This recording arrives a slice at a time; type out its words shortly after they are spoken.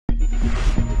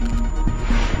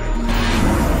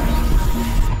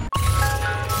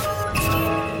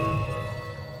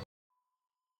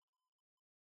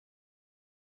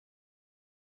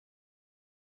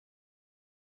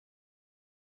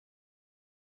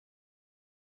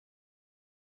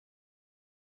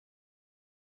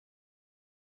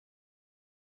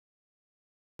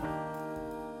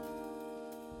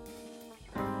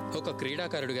ఒక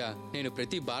క్రీడాకారుడిగా నేను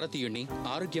ప్రతి భారతీయుడిని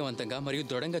ఆరోగ్యవంతంగా మరియు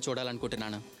దృఢంగా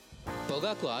చూడాలనుకుంటున్నాను.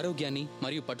 పొగాకు ఆరోగ్యాన్ని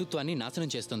మరియు పటుత్వాన్ని నాశనం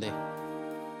చేస్తుంది.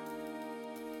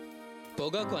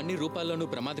 పొగాకు అన్ని రూపాల్లోనూ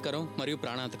ప్రమాదకరం మరియు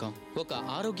ప్రాణాంతకం. ఒక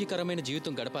ఆరోగ్యకరమైన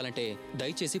జీవితం గడపాలంటే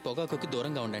దయచేసి పొగాకుకి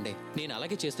దూరంగా ఉండండి. నేను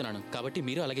అలాగే చేస్తున్నాను, కాబట్టి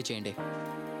మీరు అలాగే చేయండి.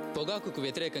 పొగాకుకు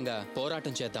వ్యతిరేకంగా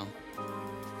పోరాటం చేద్దాం.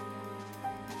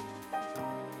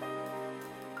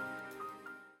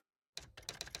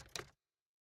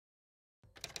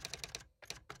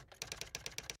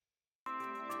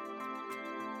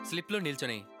 స్లిప్లో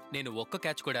నిల్చొని నేను ఒక్క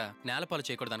క్యాచ్ కూడా నేలపాలు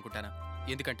చేయకూడదు అనుకుంటాను.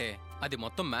 ఎందుకంటే అది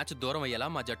మొత్తం మ్యాచ్ దూరం అయ్యేలా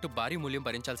మా జట్టు భారీ మూల్యం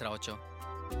భరించాల్సి రావచ్చు.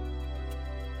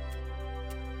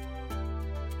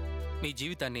 మీ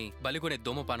జీవితాన్ని బలిగొనే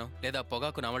ధూమపానం లేదా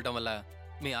పొగాకు నమలడం వల్ల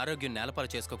మీ ఆరోగ్యం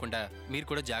నేలపాలు చేసుకోకుండా మీరు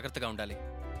కూడా జాగ్రత్తగా ఉండాలి.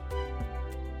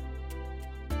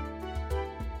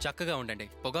 చక్కగా ఉండండి,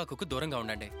 పొగాకుకు దూరంగా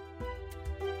ఉండండి.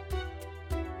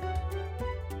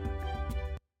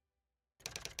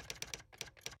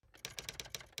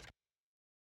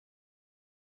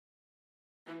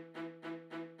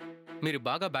 మీరు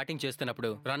బాగా బ్యాటింగ్ చేస్తున్నప్పుడు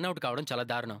రన్అట్ కావడం చాలా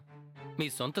దారుణం. మీ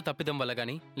సొంత తప్పిదం వల్ల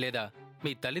గానీ లేదా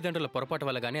మీ తల్లిదండ్రుల పొరపాటు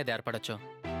వల్ల గానీ అది ఏర్పడచ్చు.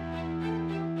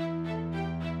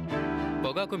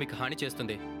 పొగాకు మీకు హాని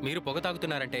చేస్తుంది. మీరు పొగ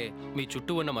తాగుతున్నారంటే మీ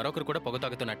చుట్టూ ఉన్న మరొకరు కూడా పొగ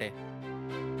తాగుతున్నట్టే.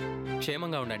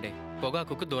 క్షేమంగా ఉండండి,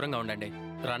 పొగాకుకు దూరంగా ఉండండి,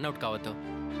 రన్అట్ కావద్దు.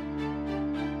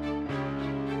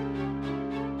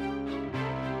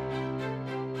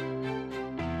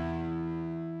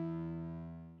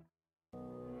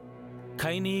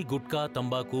 ఖైనీ, గుట్కా,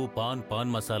 తంబాకు,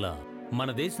 పాన్ మసాలా మన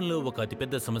దేశంలో ఒక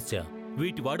అతిపెద్ద సమస్య.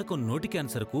 వీటి వాడకం నోటి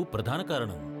క్యాన్సర్కు ప్రధాన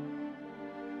కారణం.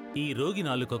 ఈ రోగి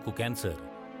నాలుకకు క్యాన్సర్.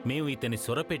 మేము ఇతని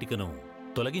స్వరపేటికను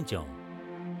తొలగించాం.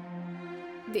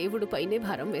 దేవుడు పైనే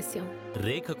భారం వేశాం.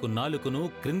 రేఖకు నాలుకను,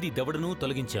 క్రింది దవడను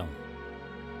తొలగించాం.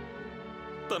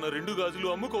 తన 2 గాజులు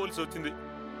అమ్ముకోవలసి వచ్చింది.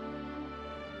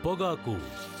 పొగాకు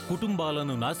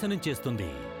కుటుంబాలను నాశనం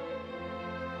చేస్తుంది.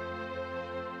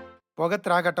 పొగ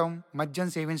త్రాగటం, మద్యం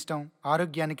సేవించడం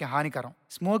ఆరోగ్యానికి హానికరం.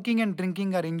 Smoking and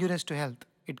drinking are injurious to health.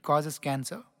 It causes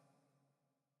cancer.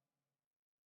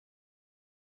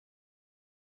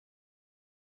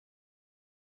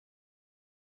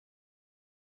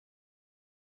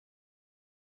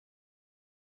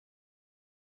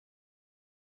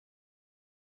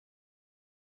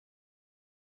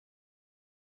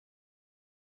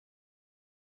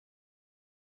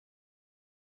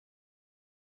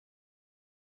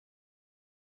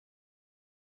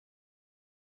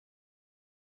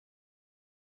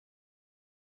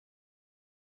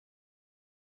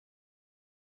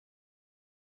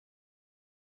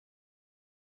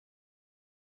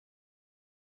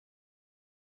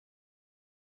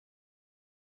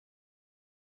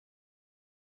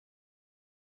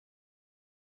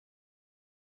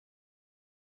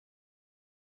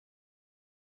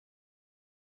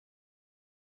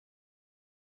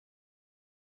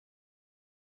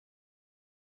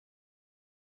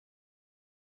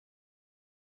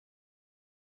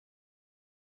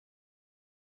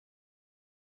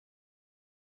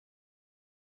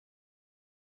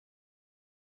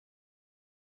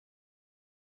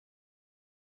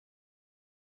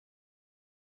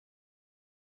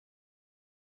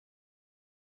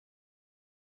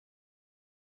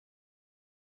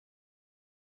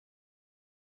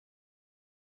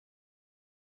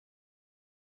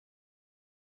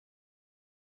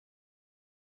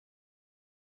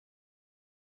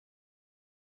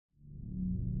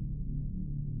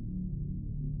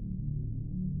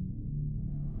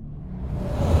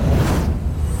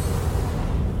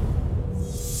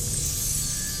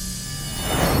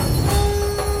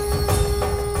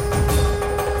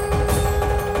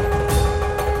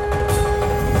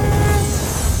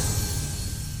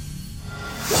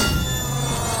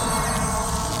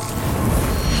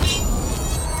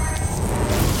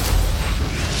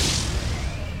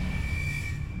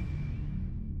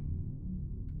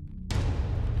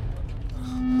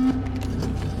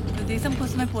 దేశం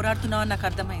కోసమే పోరాడుతున్నావు నాకు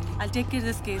అర్థమైంది. I'll take care of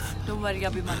this case. Don't worry,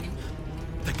 Abhimanyu.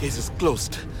 The case is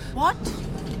closed. What?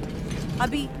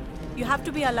 Abhi, you have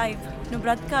to be alive. నువ్వు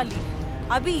బ్రతకాలి.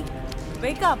 Abhi,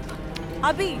 wake up.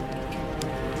 Abhi.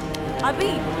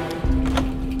 Abhi.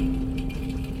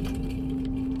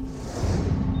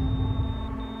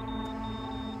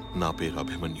 నా పేరు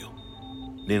అభిమన్యు.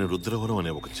 నేను రుద్రవరం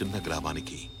అనే ఒక చిన్న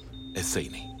గ్రామానికి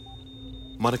ఎస్ఐని.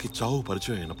 మనకి చావు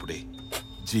పరిచయం అయినప్పుడే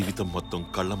జీవితం మొత్తం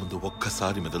కళ్ల ముందు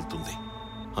ఒక్కసారి మెదులుతుంది.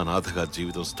 అనాథగా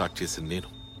జీవితం స్టార్ట్ చేసిన నేను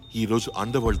ఈరోజు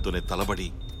అండర్వరల్డ్తోనే తలబడి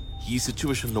ఈ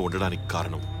సిచ్యువేషన్లో ఉండడానికి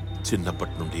కారణం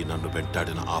చిన్నప్పటి నుండి నన్ను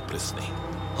వెంటాడిన ఆ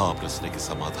ప్రశ్నకి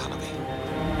సమాధానమే.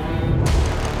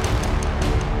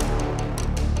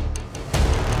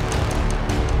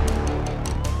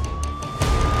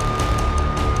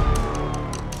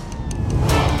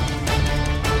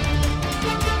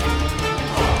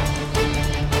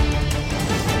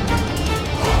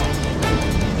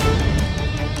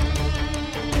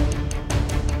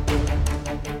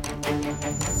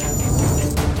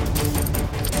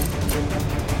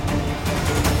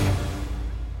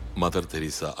 మదర్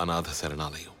తెరీసా అనాథ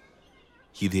శరణాలయం,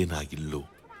 ఇదే నా ఇల్లు,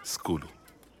 స్కూలు.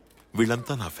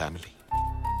 వీళ్ళంతా నా ఫ్యామిలీ.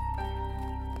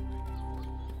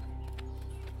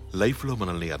 లైఫ్లో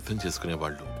మనల్ని అర్థం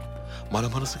చేసుకునేవాళ్ళు, మన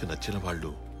మనసుకి నచ్చిన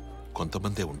వాళ్ళు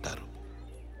కొంతమందే ఉంటారు.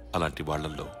 అలాంటి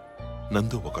వాళ్లల్లో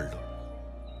నందు ఒకళ్ళు.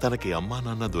 తనకి అమ్మా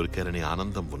నాన్న దొరికారని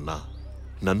ఆనందం ఉన్నా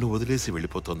నన్ను వదిలేసి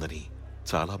వెళ్ళిపోతోందని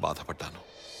చాలా బాధపడ్డాను.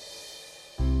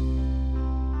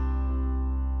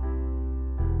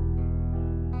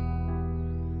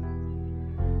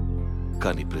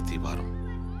 కానీ ప్రతి వారం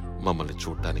మమ్మల్ని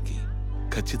చూడ్డానికి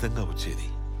ఖచ్చితంగా వచ్చేది.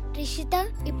 రిషిత,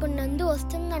 ఇప్పుడు నందు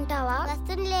వస్తుందంటావా?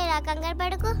 వస్తుంది లేరా, కంగారు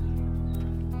పడకు.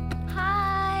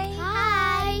 Hi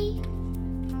hi.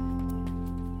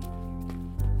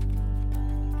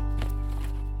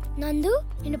 నందు,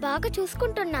 నిన్ను బాగా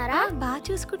చూసుకుంటున్నారా? బాగా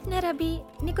చూసుకుంటున్నారు అభి.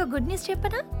 నీకు గుడ్ న్యూస్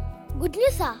చెప్పనా? గుడ్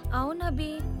న్యూసా? అవును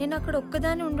అభి, నేను అక్కడ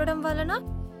ఒక్కదాన్ని ఉండడం వలన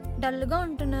డల్గా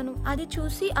ఉంటున్నాను. అది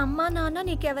చూసి అమ్మా నాన్న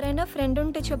నీకెవరైనా ఫ్రెండ్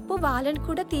ఉంటే చెప్పు, వాళ్ళని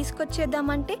కూడా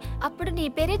తీసుకొచ్చేద్దామంటే అప్పుడు నీ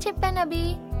పేరే చెప్పాను అభి.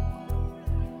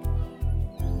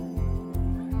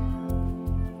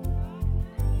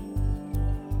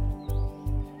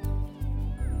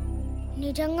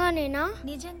 నిజంగానేనా?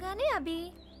 నిజంగానే అభి.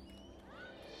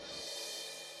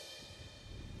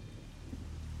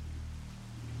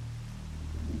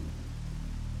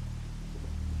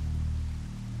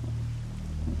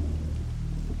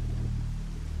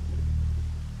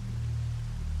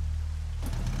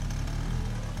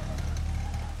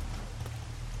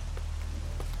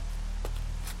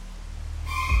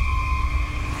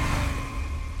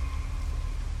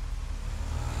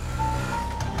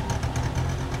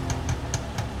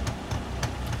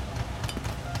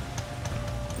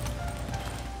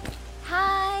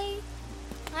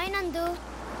 హాయ్ నందు.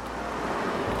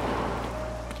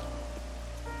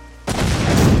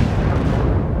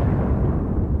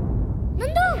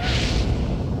 నందు,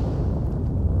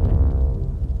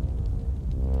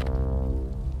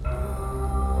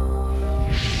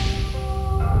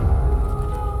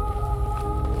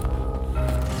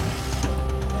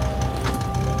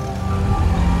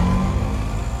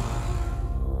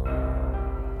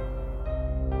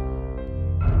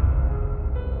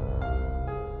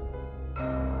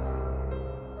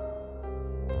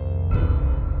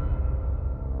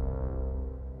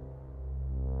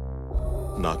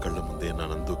 నా కళ్ళ ముందే నా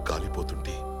నందు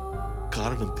కాలిపోతుంటే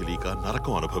కారణం తెలియక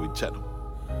నరకం అనుభవించాను.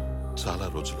 చాలా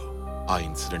రోజులు ఆ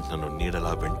ఇన్సిడెంట్ నన్ను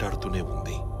నీడలా వెంటాడుతూనే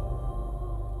ఉంది.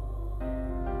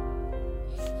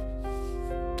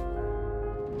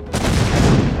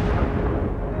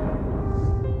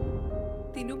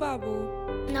 తిను బాబు.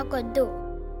 నాకొద్దు.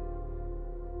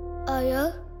 అయ్యో,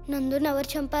 నందుని ఎవరు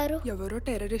చంపారు? ఎవరో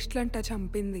టెర్రరిస్టులంట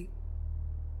చంపింది.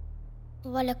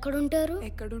 వాళ్ళు ఎక్కడుంటారు?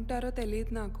 ఎక్కడుంటారో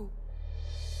తెలియదు నాకు.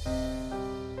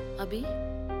 అభి,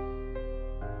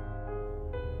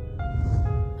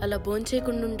 అలా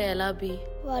భోంచేయకుండా ఉంటే ఎలా అభి?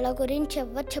 వాళ్ళ గురించి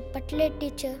ఎవరు చెప్పట్లేదు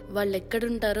టీచర్. వాళ్ళు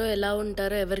ఎక్కడుంటారో ఎలా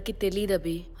ఉంటారో ఎవరికి తెలియదు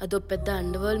అభి. అదో పెద్ద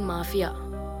అండర్వరల్డ్ మాఫియా.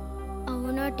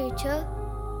 అవునా టీచర్?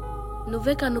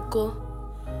 నువ్వే కనుక్కో.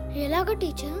 ఎలాగ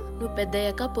టీచర్? నువ్వు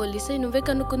పెద్దయ్యాక పోలీసే నువ్వే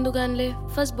కనుక్కుందుగానిలే.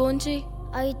 ఫస్ట్ భోంచేయి.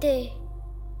 అయితే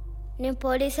నేను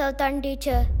పోలీస్ అవుతాను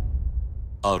టీచర్.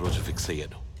 ఆ రోజు ఫిక్స్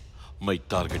అయ్యాను. My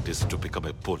target is to become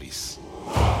a police.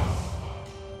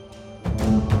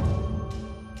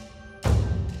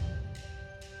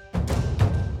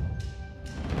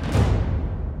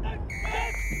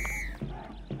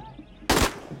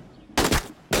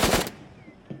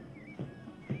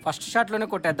 First షాట్లోనే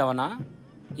కొట్టేద్దామనా?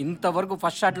 ఇంతవరకు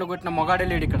ఫస్ట్ షాట్లో కొట్టిన మొగాడే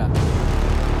లేడు ఇక్కడ.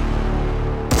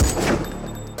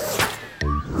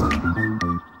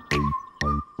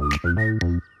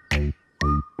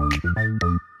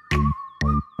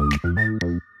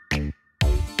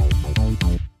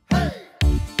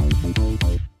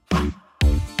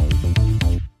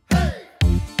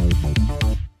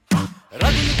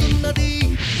 రగులుతున్నది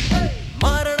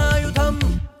మారణాయుధం,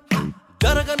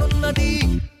 జరగనున్నది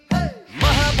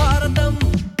మహాభారతం.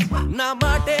 నా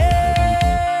మాటే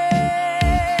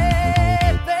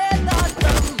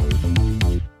వేదాంతం,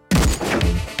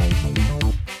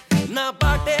 నా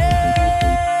పాటే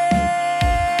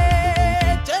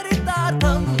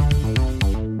చరితార్థం.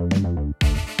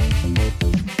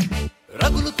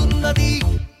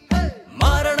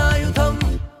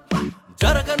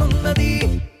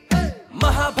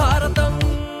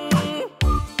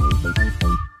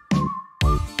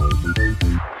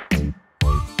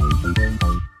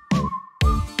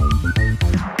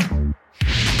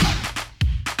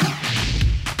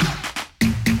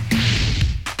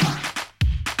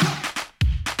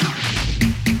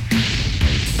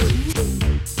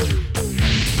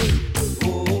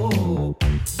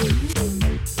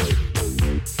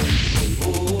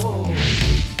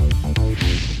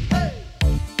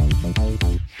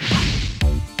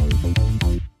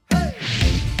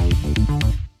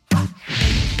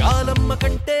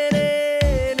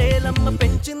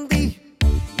 ముంచింది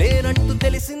నేనంటూ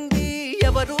తెలిసింది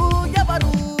ఎవరు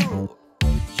ఎవరు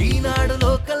ఈనాడు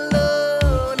లోకల్లో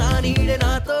నా నీడే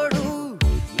నా తోడు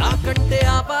నాకంటే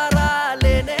ఆపారా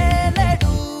లేనే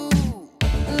లేడు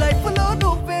లైఫ్ లో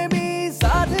నువ్వేమీ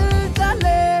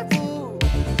సాధించలేవు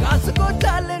కాసుకో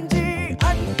ఛాలెంజ్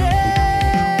అంటే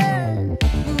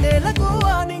నేలకు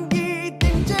ఆనింగి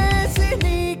దించేసి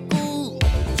నీకు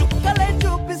చుక్కలే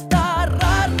చూపిస్తా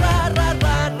రా రా రా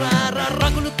రా రా రా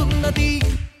రగులుతున్నది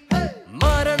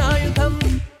మారణాయుధం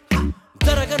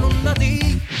జరగనున్నది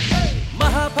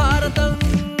Mahabharatam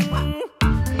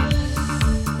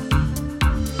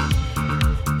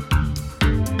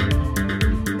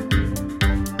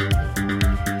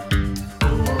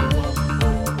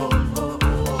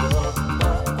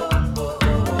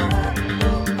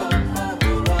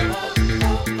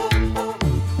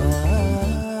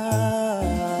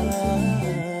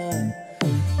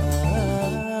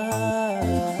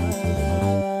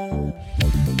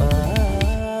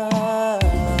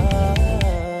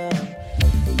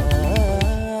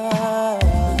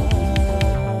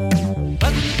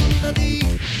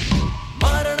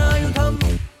మారణాయుధం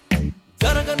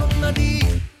జరగనున్నది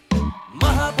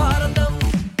Mahabharatam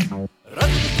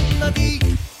రగులుతున్నది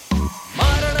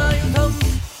మారణాయుధం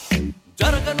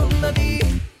జరగనున్నది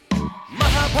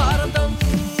Mahabharatam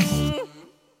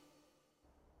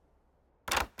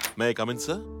may I come in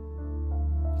sir?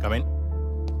 Come in.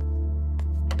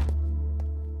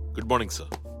 Good morning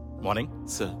sir. Morning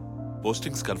sir,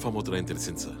 postings confirm అవుతున్నాయని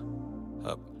తెలిసింది sir.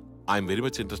 I'm very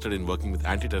much interested in working with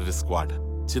anti terrorist squad.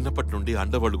 చిన్నప్పటి నుండి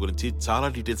అండర్ వరల్డ్ గురించి చాలా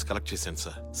డీటెయిల్స్ కలెక్ట్ చేశాను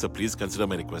sir. Sir please consider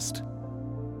my request.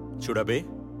 చూడబే,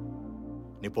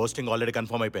 నీ posting already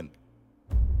confirm అయిపోయింది.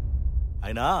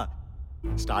 అయినా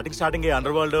స్టార్టింగ్ ఈ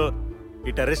అండర్ వరల్డ్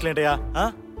ఈ టెర్రరిస్టులు ఏంటయ్యా?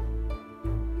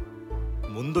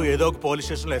 ముందు ఏదో ఒక పోలీస్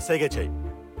స్టేషన్లో ఎస్ఐగా చేయి,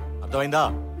 అర్థమైందా?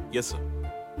 Yes sir.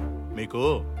 మీకు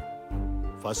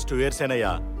ఫస్ట్ 2 years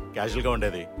ఏనయ్యా క్యాజువల్గా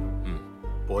ఉండేది.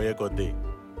 పోయే కొద్దీ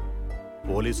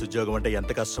పోలీస్ ఉద్యోగం అంటే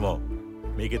ఎంత కష్టమో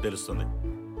మీకే తెలుస్తుంది.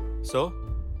 సో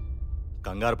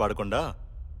కంగారు పడకుండా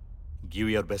give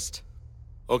your best.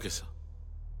 Okay sir.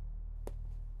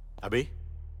 Abhi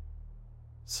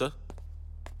sir,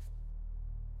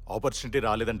 opportunity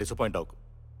రాలేదని డిసప్పాయింట్ అవ్వకు.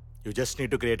 You just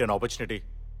need to create an opportunity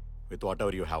with what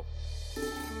ever you have.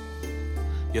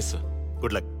 Yes sir.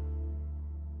 Good luck.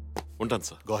 ఉంటాను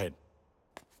సార్. Go head.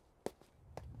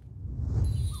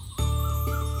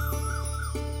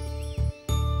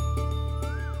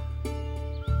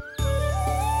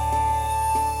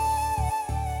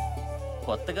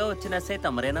 కొత్తగా వచ్చిన ఎస్ఐ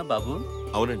తమరేనా బాబు?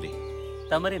 అవునండి.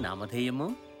 తమరి నామధేయము?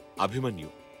 అభిమన్యు.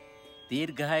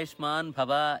 దీర్ఘాయుష్మాన్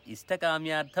భవ,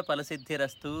 ఇష్టకామ్యార్థ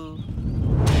ఫలసిద్ధిరస్తు.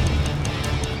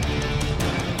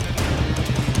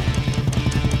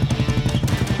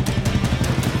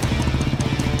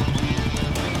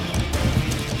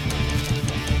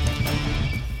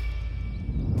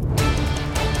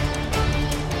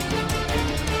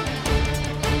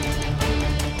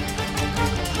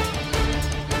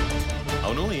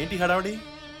 హడావిడి?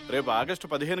 రేపు ఆగస్టు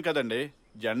 15 కదండి,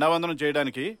 జెండా వందనం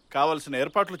చేయడానికి కావలసిన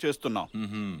ఏర్పాట్లు చేస్తున్నాం.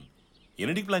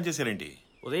 ఎన్నింటికి ప్లాన్ చేశారేంటి?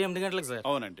 ఉదయం 8 గంటలకు సార్.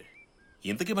 అవునండి.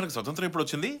 ఇంతకీ మనకు స్వతంత్రం ఎప్పుడు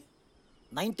వచ్చింది?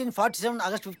 1947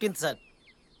 ఆగస్ట్ 15 సార్.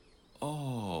 ఓ,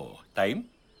 టైం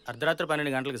అర్ధరాత్రి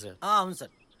 12 గంటలకు సార్. అవును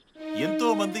సార్. ఎంతో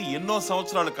మంది ఎన్నో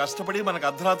సంవత్సరాలు కష్టపడి మనకు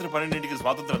అర్ధరాత్రి 12ంటికి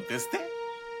స్వాతంత్రం తెస్తే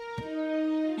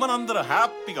మనందరూ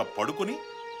హ్యాపీగా పడుకుని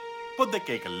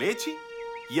పొద్దెక్కేక లేచి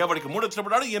ఎవరికి మూడు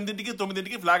వచ్చినప్పుడు 8ంటికి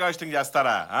 9ంటికి ఫ్లాగ్ హాయిస్టింగ్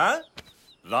చేస్తారా?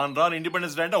 రాను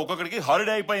ఇండిపెండెన్స్ డే అంటే ఒక్కొక్కడికి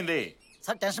హాలిడే అయిపోయింది.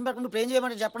 సార్ టెన్షన్ పెట్టకుండా ప్రేమ్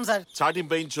చేయమంటే చెప్పండి సార్. చాటింగ్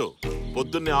పెయించు.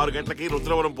 పొద్దున్నే 6 గంటలకి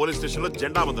రుద్రవరం పోలీస్ స్టేషన్ లో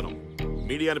జెండా వందనం.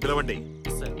 మీడియాని పిలవండి.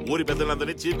 ఊరి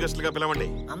పెద్దలందరినీ చీఫ్ గెస్ట్ గా పిలవండి.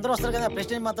 అందరూ వస్తారు కదా,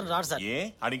 ప్రెసిడెంట్ మాత్రం రాడు సార్. ఏ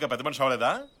అని ఇంకా పెద్ద మనిషి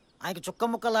అవ్వలేదా? ఆయనకి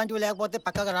చుక్క ముక్క లాంటివి లేకపోతే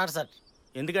పక్కగా రాడు సార్.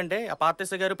 ఎందుకంటే ఆ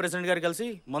పాత గారు ప్రెసిడెంట్ గారు కలిసి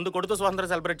మందు కొడుతూ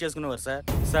స్వాతంత్రం సెలబ్రేట్ చేసుకునేవారు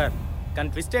సార్. కానీ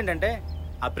ట్విస్ట్ ఏంటంటే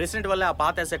ఆ ప్రెసిడెంట్ వల్ల ఆ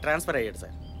పాత ఎస్ఐ ట్రాన్స్ఫర్ అయ్యాడు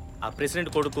సార్. ఆ ప్రెసిడెంట్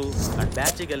కొడుకు ఆ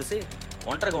బ్యాచ్ కలిసి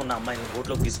ఒంటరిగా ఉన్న అమ్మాయిని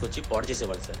బోట్లోకి తీసుకొచ్చి పాడు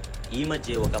చేసేవాడు సార్. ఈ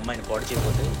మధ్య ఒక అమ్మాయిని పాడు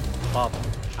చేయకపోతే పాపం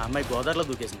ఆ అమ్మాయి గోదావరిలో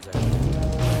దూకేసింది సార్.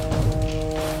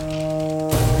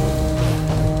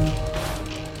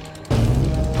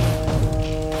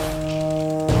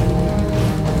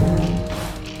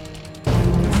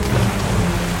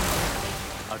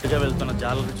 అటుగా వెళ్తున్న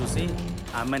జాలరు చూసి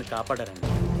ఆ అమ్మాయిని కాపాడారండి.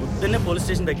 పొద్దున్నే పోలీస్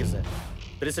స్టేషన్ దగ్గర సార్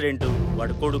ప్రెసిడెంట్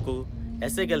వాడి కొడుకు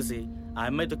ఎస్ఐ కలిసి ఆ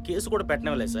అమ్మాయితో కేసు కూడా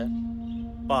పెట్టనివ్వలేదు సార్.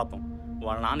 పాపం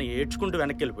వాళ్ళ నాన్న ఏడ్చుకుంటూ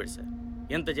వెనక్కి వెళ్ళిపోయాడు సార్.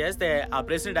 ఇంత చేస్తే ఆ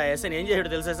ప్రెసిడెంట్ ఆ ఎస్ఐని ఏం చేయడు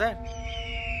తెలుసా సార్?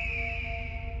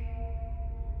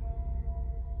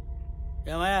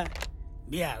 ఏమయ్యా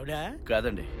మీ ఆవిడ?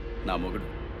 కాదండి, నా మొగుడు.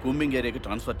 కూంబింగ్ ఏరియాకి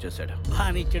ట్రాన్స్ఫర్ చేశాడు.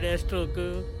 బానిచ్చడే స్ట్రోక్.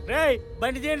 రే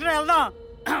బండి చేయండి వెళ్దాం.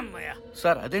 అమ్మయ్యా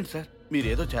సార్ అదేంటి సార్, మీరు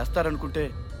ఏదో చేస్తారనుకుంటే.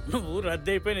 నువ్వు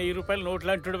రద్దయిపోయిన 1000 రూపాయల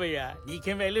నోట్లు అంటుడు భయ్యా,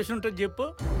 నీకేం వాల్యూషన్ ఉంటుంది చెప్పు.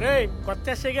 రే కొత్త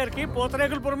ఎస్ఐ గారికి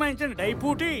పూతరేకులు పురమాయించండి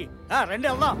డైపూటి. రండి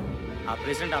వెళ్దాం. ఆ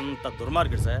ప్రెసిడెంట్ అంత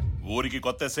దుర్మార్గుడు సార్. ఊరికి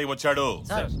కొత్త ఎస్ఐ వచ్చాడు,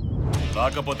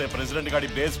 రాకపోతే ప్రెసిడెంట్ గాడి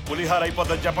బేస్ పులిహార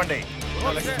అయిపోద్దని చెప్పండి.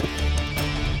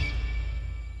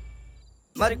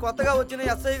 మరి కొత్తగా వచ్చిన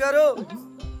ఎస్ఐ గారు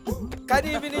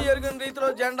కనీ విని ఎరుగని రీతిలో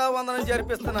జెండా వందనం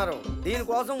జరిపిస్తున్నారు.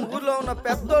 దీనికోసం ఊర్లో ఉన్న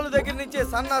పెద్దోళ్ళ దగ్గర నుంచి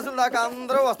సన్నాసుల దాకా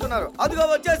అందరూ వస్తున్నారు. అదిగో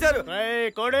వచ్చేసారు.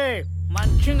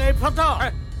 మంచిగా అయిపోతావు.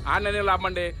 ఆన్లైన్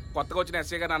లాభమండి. కొత్తగా వచ్చిన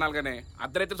ఎస్ఐ గారు అనాలిగానే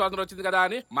అర్ధరైతే స్వాతంత్రం వచ్చింది కదా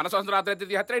అని మన స్వాతంత్రం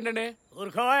అర్ధరైతే హత్య ఏంటండి.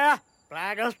 ఊరుకోవా,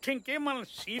 ఫ్లాగ్ హోస్టింగ్ కి మన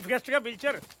చీఫ్ గెస్ట్ గా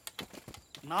పిలిచారు.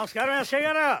 నమస్కారం ఎస్ఐ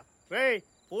గారు. రే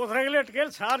పూతరగలు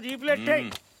ఎట్టుకెళ్ళి సార్ జీపులు ఎట్టాయి.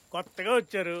 కొత్తగా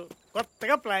వచ్చారు,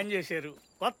 కొత్తగా ప్లాన్ చేశారు.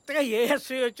 కొత్తగా ఏ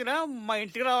ఎస్ఐ వచ్చినా మా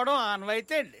ఇంటికి రావడం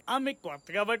ఆనవాయితే అండి. మీకు కొత్త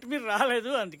కాబట్టి మీరు రాలేదు,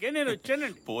 అందుకే నేను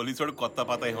వచ్చానండి. పోలీసుడు కొత్త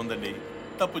పాత ఉందండి.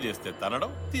 తప్పు చేస్తే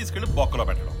తనడం, తీసుకెళ్లి బొక్కలో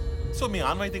పెట్టడం. సో మీ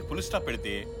ఆన్వాయితీకి పులి స్టాప్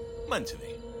పెడితే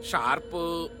మంచిది. షార్ప్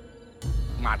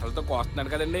మాటలతో కోస్తున్నాడు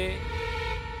కదండి.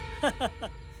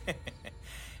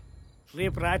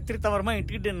 రేపు రాత్రి తమరు మా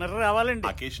ఇంటికి డిన్నర్ రావాలండి.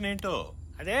 అకేషన్ ఏంటో?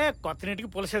 అదే కొత్త ఇంటికి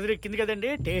పులస ఎదురెక్కింది కదండి,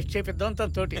 టేస్ట్ చేపిద్దాం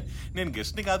తనతోటి. నేను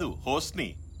గెస్ట్ ని కాదు, హోస్ట్ ని.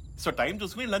 సో టైం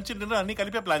చూసుకుని లంచ్ డిన్నర్ అన్ని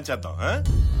కలిపే ప్లాన్ చేద్దాం.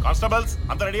 కానిస్టేబుల్స్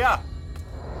అంత రెడీయా?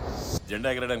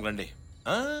 జెండా ఎగరడానికి రండి.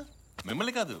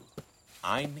 మిమ్మల్ని కాదు,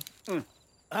 ఆయన్ని.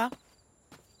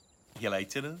 ఎలా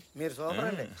ఇచ్చారు? మీరు సూపర్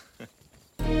అండి.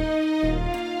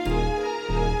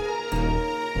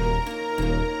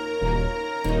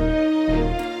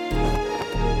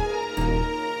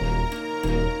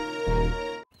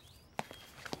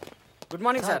 Good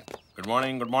morning sir. Good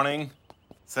morning. Good morning.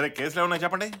 సరే కేసులు ఏమన్నా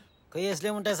చెప్పండి. కేసులు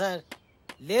ఏముంటాయి సార్,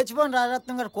 లేచిపోయిన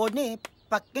రాజరత్నం గారి కోడ్ని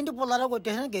పక్కింటి పుల్లాలో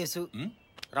కొట్టేసిన కేసు.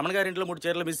 రమణ గారి ఇంట్లో 3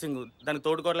 చీరలు మిస్సింగ్, దానికి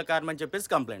తోడుకోట్ల కారణం అని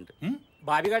చెప్పేసి కంప్లైంట్.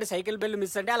 బాబిగాడి సైకిల్ బెల్లు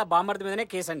మిస్ అంటే అలా బామ్మర్ది మీదనే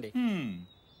కేసు అండి.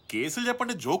 కేసులు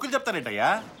చెప్పండి, జోకులు చెప్తానేటయ్యా.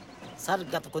 సార్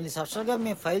గత కొన్ని సంవత్సరాలుగా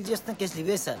మేము ఫైల్ చేస్తున్న కేసులు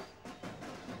ఇవే సార్.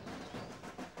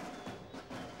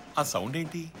 ఆ సౌండ్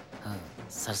ఏంటి?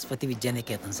 సరస్వతి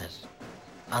విద్యానికేతన్ సార్.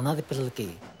 అనాథ పిల్లలకి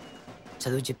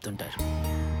చదువు చెప్తుంటారు.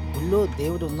 ఊళ్ళో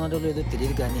దేవుడు ఉన్నాడో లేదో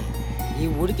తెలియదు కానీ ఈ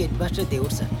ఊరికి హెడ్ మాస్టర్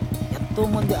దేవుడు సార్. ఎంతో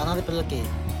మంది అనాథ పిల్లలకి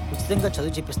ఉచితంగా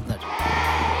చదువు చెప్పిస్తున్నారు.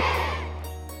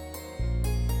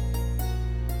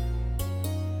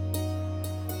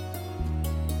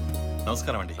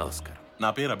 నమస్కారం అండి. నమస్కారం. నా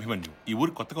పేరు అభిమన్యు. ఈ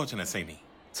ఊరు కొత్తగా వచ్చిన ఎస్ఐని.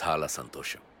 చాలా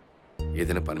సంతోషం.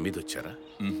 ఏదైనా పని మీద వచ్చారా?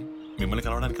 మిమ్మల్ని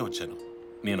కలవడానికే వచ్చాను.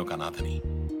 నేను ఒక అనాథని.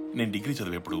 నేను డిగ్రీ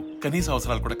చదివేప్పుడు కనీస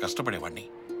అవసరాలు కూడా కష్టపడేవాడిని.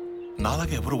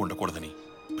 నాలాగా ఎవరూ ఉండకూడదని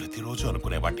ప్రతిరోజు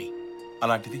అనుకునేవాడిని.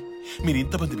 అలాంటిది మీరు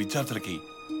ఇంతమంది విద్యార్థులకి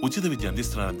ఉచిత విద్య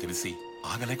అందిస్తున్నారని తెలిసి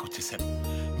ఆగలేక వచ్చేసాను.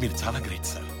 మీరు చాలా గ్రేట్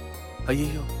సార్.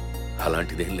 అయ్యయ్యో,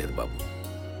 అలాంటిదేం లేదు బాబు.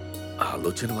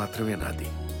 ఆలోచన మాత్రమే నాది.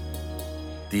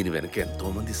 దీని వెనక ఎంతో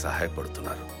మంది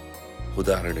సహాయపడుతున్నారు.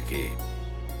 ఉదాహరణకి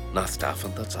నా స్టాఫ్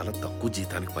అంతా చాలా తక్కువ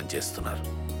జీతానికి పనిచేస్తున్నారు.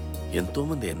 ఎంతో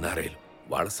మంది ఎన్ఆర్ఐలు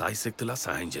వాళ్ళ సాయశక్తిలా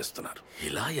సహాయం చేస్తున్నారు.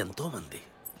 ఇలా ఎంతో మంది.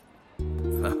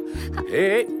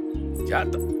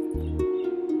 జాగ్రత్త.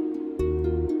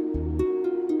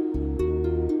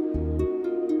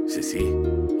 శశి,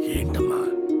 ఏంటమ్మా?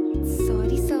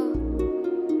 Sorry sir.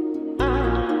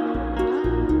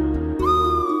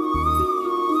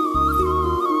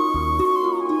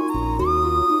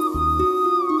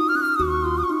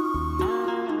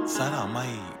 సార్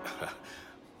అమ్మాయి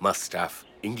మా స్టాఫ్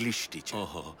ఇంగ్లీష్ టీచర్.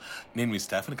 ఓహో, నేను మీ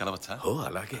స్టాఫ్ని కలవచ్చా? ఓ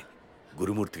అలాగే.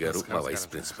 గురుమూర్తి గారు మా వైస్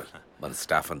ప్రిన్సిపల్. మన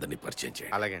స్టాఫ్ అందరినీ పరిచయం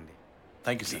చేయండి. అలాగే అండి.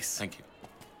 Thank you please. Thank you.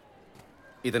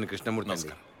 ఇతను కృష్ణమూర్తి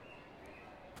అండి.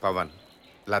 పవన్,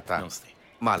 లత,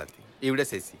 మాలతి, ఈవిడ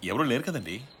శశి. ఎవరు లేరు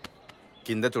కదండి.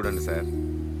 కింద చూడండి sir.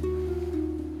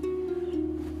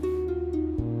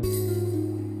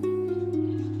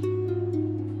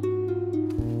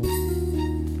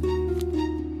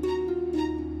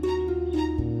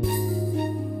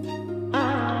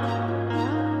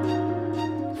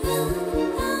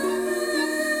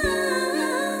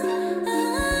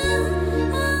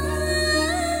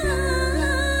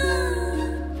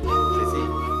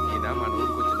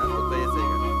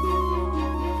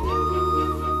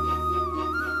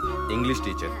 English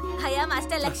teacher. Hagia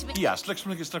master Lakshmi. ఈ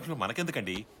అష్టలక్ష్మికి ఇష్టలక్ష్మి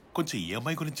మనకెందుకండి? కొంచెం ఈ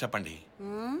అమ్మాయి గురించి చెప్పండి.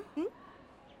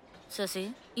 ససి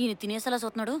ఈయన తినేసేలా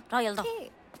చూస్తున్నాడు, రా వెళ్దాం.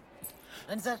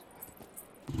 సార్.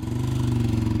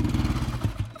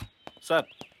 సార్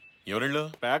ఎవరిళ్ళు?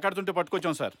 పేకాడుతుంటే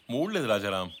పట్టుకొచ్చాం సార్. మూడు లేదు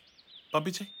రాజారాం,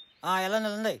 పంపించే.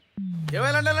 వెళ్ళండి.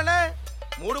 ఏమైనా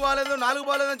 3 బాలేదు 4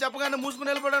 బాలేదు అని చెప్పగానే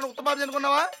మూసుకుని వెళ్ళిపోవడానికి ఉత్త బాబు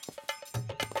అనుకున్నావా?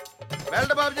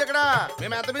 వెళ్ళట బాబు ఎక్కడ?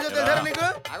 మేము ఎంత బిజీ తెలుసారా నీకు?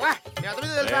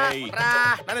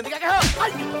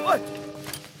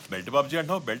 బెల్ట్ బాబ్జీ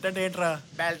అంటావు, బెల్ట్ అంటే ఏంట్రా?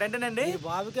 బెల్ట్ అంటేనండి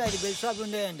బాబుకి 5 బెల్ట్ షాపులు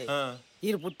ఉండేయండి.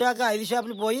 ఈయన పుట్టాక 5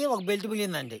 షాపులు పోయి ఒక బెల్ట్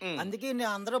మిగిలిందండి. అందుకే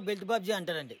అందరూ బెల్ట్ బాబ్జీ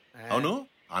అంటారండి. అవును,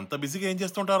 అంత బిజీగా ఏం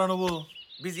చేస్తుంటారా నువ్వు?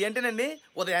 బిజీ అంటేనండి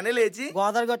ఉదయాన్నే లేచి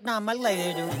గోదావరి కొట్టిన అమ్మాయిలు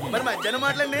 5 మరి మధ్యాహ్నం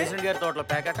మాట్లాడండి ప్రెసిడెంట్ గారి తోటలో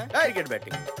ప్యాకెట్ క్రికెట్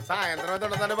బ్యాటింగ్ సాయంత్రం అయితే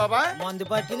ఉండదండి బాబా మందు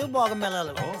పార్టీలు భోగం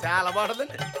మెలాలు. చాలా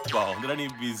బాగుంటుందండి. బాగుందిరా నీ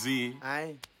బిజీ.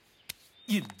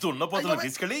 ఈ దున్నపోతులు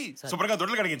తీసుకెళ్ళి శుభ్రంగా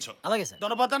దొడ్లు కడిగించు. అలాగే సార్.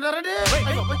 దున్నపోతున్నారండి.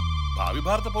 భావి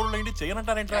భారత పౌరులు ఏంటి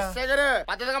చేయనంటారేంట్రా?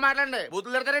 పద్ధతిగా మాట్లాడండి.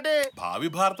 బూతులు తిడతారండి. భావి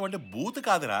భారతం అంటే బూత్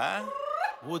కాదురా.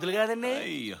 బూతులు కాదండి.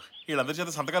 వీళ్ళందరి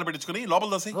చేత సంతకాలు పెట్టించుకుని లోపల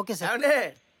దోసి. Okay sir.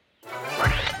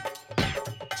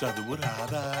 చదువు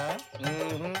రాదా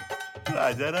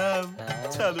రాజారాం?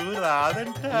 చదువు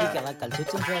రాదంట. ఎలా కలిసి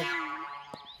వచ్చింది sir?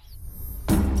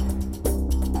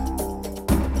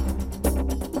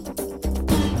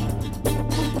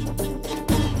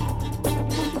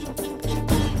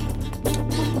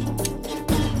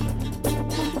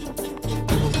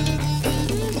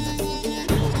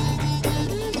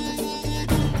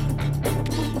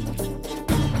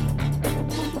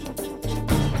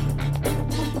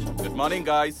 Morning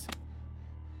guys.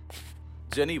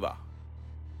 Geneva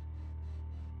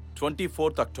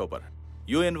 24th October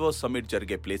UNO summit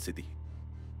జరిగే ప్లేస్ ఇది.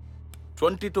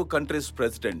 22 కంట్రీస్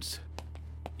ప్రెసిడెంట్స్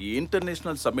ఈ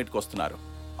ఇంటర్నేషనల్ సమ్మిట్కి వస్తున్నారు.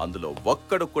 అందులో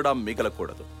ఒక్కడు కూడా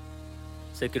మిగలకూడదు.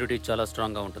 సెక్యూరిటీ చాలా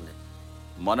స్ట్రాంగ్గా ఉంటుంది.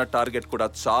 మన టార్గెట్ కూడా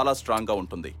చాలా స్ట్రాంగ్గా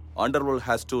ఉంటుంది. Under world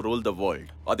has to rule the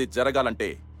world. అది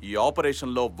జరగాలంటే ఈ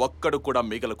ఆపరేషన్లో ఒక్కడు కూడా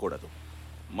మిగలకూడదు.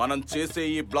 మనం చేసే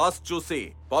ఈ బ్లాస్ట్ చూసి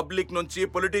పబ్లిక్ నుంచి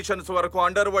పొలిటీషియన్స్ వరకు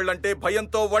అండర్ వరల్డ్ అంటే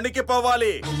భయంతో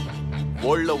వణికిపోవాలి.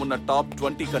 వరల్డ్ లో ఉన్న టాప్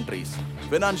 20 కంట్రీస్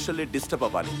ఫైనాన్షియల్లీ డిస్టర్బ్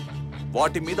అవ్వాలి.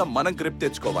 వాటి మీద మనం గ్రిప్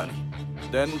తెచ్చుకోవాలి.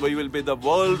 Then we will be the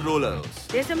world rulers.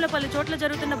 దేశంలో పలు చోట్ల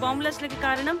జరుగుతున్న బాంబ్లాస్ట్లకి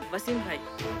కారణం వసీం భాయ్.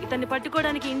 ఇతన్ని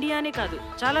పట్టుకోవడానికి ఇండియానే కాదు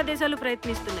చాలా దేశాలు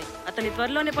ప్రయత్నిస్తున్నాయి. అతన్ని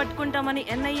త్వరలోనే పట్టుకుంటామని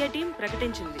ఎన్ఐఏ టీం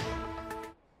ప్రకటించింది.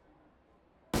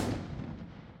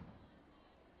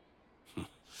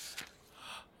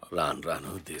 రాను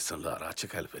రాను దేశంలో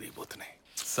అరాచకాలు పెరిగిపోతున్నాయి.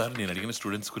 సార్, నేను అడిగిన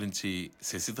స్టూడెంట్స్ గురించి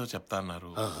శశితో చెప్తా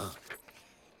అన్నారు.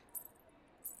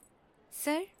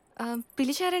 సార్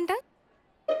పిలిచారంట?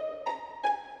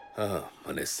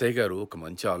 మన ఎస్ఐ గారు ఒక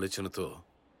మంచి ఆలోచనతో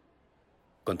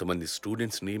కొంతమంది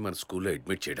స్టూడెంట్స్ని మన స్కూల్లో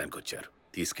అడ్మిట్ చేయడానికి వచ్చారు.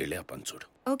 తీసుకెళ్ళి ఆ పని చూడు.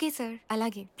 ఓకే సార్,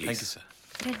 అలాగే. Thank you sir.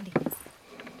 రండి.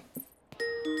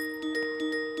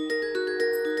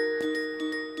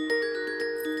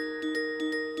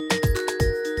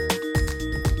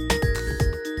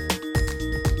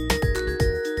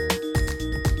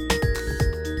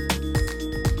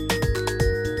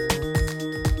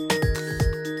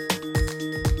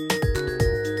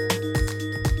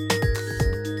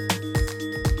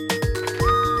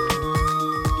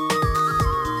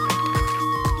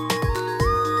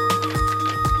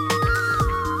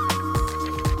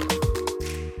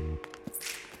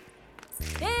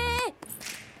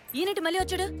 మళ్ళీ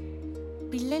వచ్చాడు?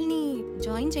 పిల్లల్ని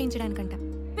జాయిన్ చేయించడానికంట.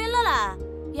 పిల్లలా?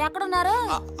 ఎక్కడున్నారు?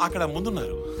 అక్కడ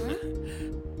ముందున్నారు.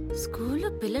 స్కూల్లో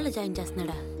పిల్లలు జాయిన్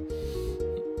చేస్తున్నాడా?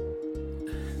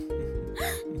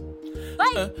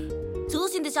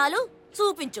 చూసింది చాలు,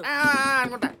 చూపించు.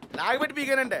 అనుకుంటా లాగబెట్టి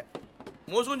పీకానంటే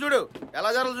మూసుకుని చూడు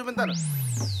ఎలా జరగాలో చూపించాను.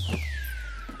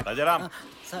 రాజారాం,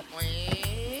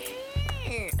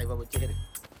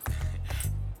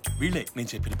 వీళ్ళే నేను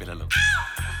చెప్పిన పిల్లలు.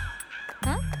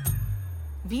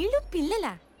 వీళ్ళు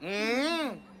పిల్లలా?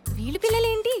 వీళ్ళు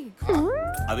పిల్లలేంటి?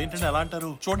 అదేంటండి అలా అంటారు?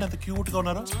 చూడండి ఎంత క్యూట్ గా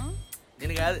ఉన్నారు.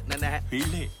 నేను కాదు,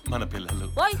 వీళ్ళే మన పిల్లలు.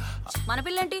 మన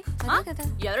పిల్లేంటి?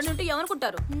 ఎవరి నుండి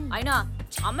ఏమనుకుంటారు? అయినా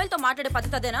అమ్మాయిలతో మాట్లాడే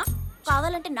పద్ధతి అదేనా?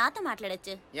 కావాలంటే నాతో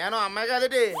మాట్లాడచ్చు. నేను అమ్మాయి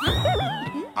కాదటి.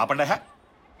 ఆపండి.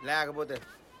 లేకపోతే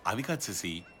అవి కాదు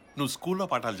శశి, నువ్వు స్కూల్లో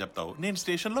పాఠాలు చెప్తావు, నేను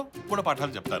స్టేషన్ లో కూడా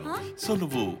పాఠాలు చెప్తాను. సో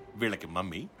నువ్వు వీళ్ళకి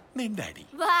మమ్మీ, నేను డాడీ.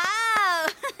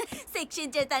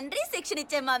 శిక్షించే తండ్రి, శిక్షణ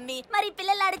ఇచ్చే మమ్మీ, మరి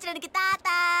పిల్లలు ఆడించడానికి తాత.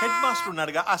 హెడ్ మాస్టర్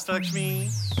ఉన్నాడుగా అష్టలక్ష్మి.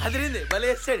 అదిరింది, భలే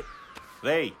వేసాడు.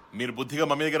 రేయ్, మీరు బుద్ధిగా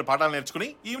మమ్మీ దగ్గర పాఠాలు నేర్చుకుని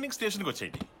ఈవినింగ్ స్టేషన్కి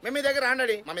వచ్చేయండి. మమ్మీ దగ్గర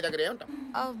ఆండి, మమ్మీ దగ్గర ఏముంటాం.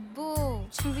 అబ్బో,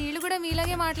 వీళ్ళు కూడా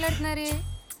మీలాగే మాట్లాడుతున్నారే.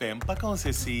 పెంపకం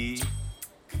శశి.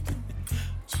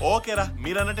 ఓకేరా,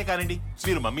 మీరు అన్నట్టే కానివ్వండి.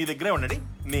 మీరు మమ్మీ దగ్గరే ఉండండి,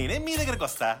 నేనే మీ దగ్గరకు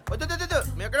వస్తా.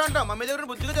 మేము ఎక్కడ ఉంటాం? మమ్మీ దగ్గర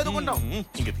బుద్ధిగా చదువుకుంటాం.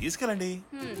 ఇంకా తీసుకెళ్ళండి.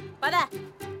 పదరా.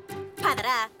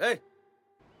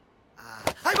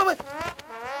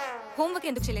 హోంవర్క్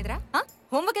ఎందుకు చేయలేదురా?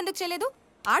 హోంవర్క్ ఎందుకు చేయలేదు?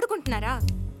 ఆడుకుంటున్నారా?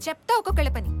 చెప్తా ఒక్కొక్కళ్ళ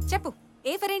పని. చెప్పు.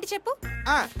 ఏ ఫర్ ఏంటి చెప్పు.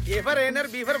 A for ఏనర్,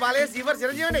 B for Balayya, C for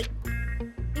Chiranjeevi.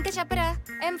 ఇంకా చెప్పరా?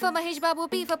 M for Mahesh Babu,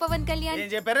 P for Pawan Kalyan.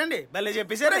 ఏం చెప్పారండి? భలే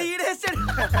చెప్పేశారా? ఈడేస్తాడు.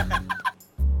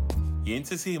 ఏం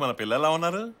చేసి మన పిల్లలా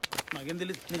ఉన్నారు? నాకేం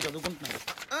తెలియదు, నేను చదువుకుంటున్నాను.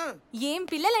 ఏం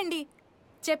పిల్లలండి,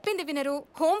 చెప్పింది వినరు,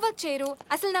 హోంవర్క్ చేయరు,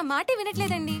 అసలు నా మాటే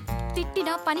వినట్లేదండి.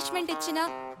 తిట్టినా పనిష్మెంట్ ఇచ్చినా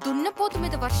దున్నపోతు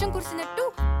మీద వర్షం కురిసినట్టు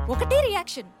ఒకటే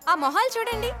రియాక్షన్. ఆ మొహాలు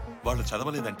చూడండి. వాళ్ళు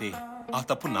చదవలేదంటే ఆ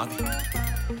తప్పు నాది.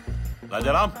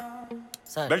 రాజారాం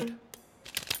బెల్ట్.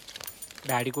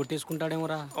 డాడీ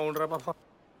కొట్టేసుకుంటాడేమోరా. అవునరా పాప.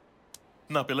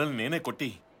 నా పిల్లల్ని నేనే కొట్టి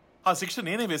ఆ శిక్ష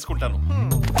నేనే వేసుకుంటాను.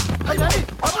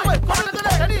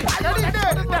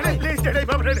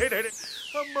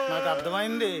 నాకు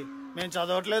అర్థమైంది, మేము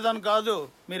చదవట్లేదని కాదు,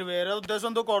 మీరు వేరే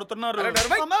ఉద్దేశంతో కొడుతున్నారు.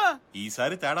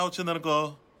 ఈసారి తేడా వచ్చిందనుకో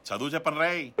చదువు చెప్పను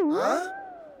రాయ్,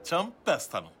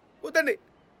 చంపేస్తాను. వద్దండి.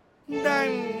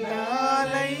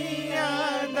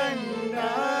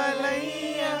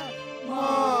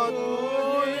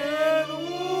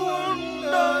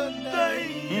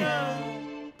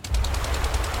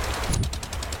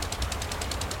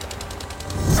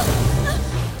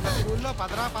 ఊళ్ళో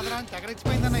పదరా పదరా అని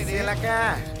తెగరిచ్చిపోయిందన్న ఇది.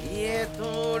 ఏ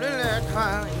తోడు లేక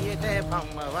ఇదే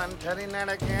బొమ్మ ఒంటరి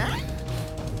నడక.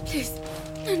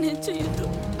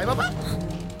 అయ్య బాబా,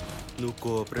 నువ్వు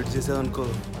కోఆపరేట్ చేసావనుకో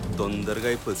తొందరగా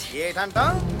అయిపోద్ది. ఏంటంటా?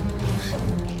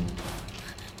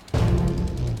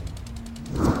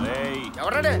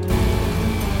 ఎవరాడే?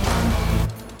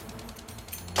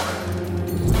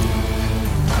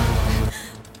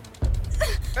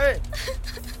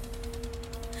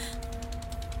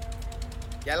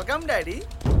 Welcome daddy.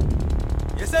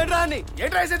 రాని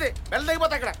ఏంటి రాసేది? బెల్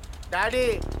తగ్గిపోతా అక్కడ. డాడీ,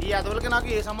 ఈ అదవులకి నాకు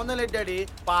ఏ సంబంధం లేదు డాడీ.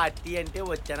 పార్టీ అంటే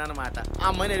వచ్చానన్నమాట. ఆ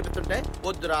అమ్మాయి నేర్పిస్తుంటే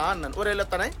వద్దురా అన్నాను. ఊరేళ్ళు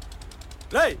వస్తానే.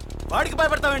 వాడికి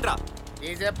భయపడతావేంట్రా?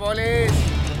 Is a police.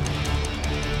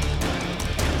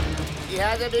 He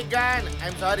has a big gun.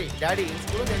 I'm sorry, Daddy. In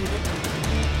school,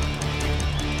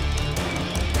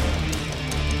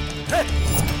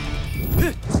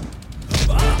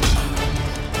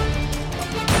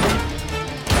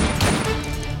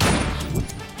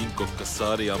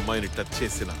 ఇంకొకసారి అమ్మాయిని టచ్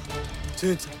చేసిన,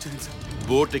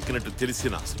 బోట్ ఎక్కినట్టు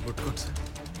తెలిసిన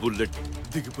బుల్లెట్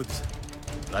దిగిపోతుంది సార్.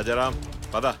 రాజారాం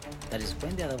పద.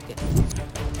 తడిసిపోయింది అది. ఓకే.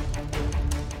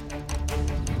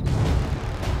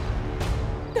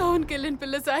 టౌన్కి వెళ్ళిన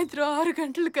పిల్ల సాయంత్రం 6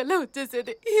 గంటలకల్లా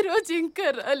వచ్చేసేది. ఈ రోజు ఇంకా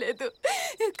రాలేదు.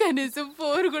 కనీసం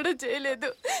ఫోన్ కూడా చేయలేదు.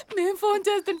 మేము ఫోన్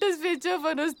చేస్తుంటే స్విచ్ ఆఫ్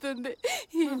అని వస్తుంది.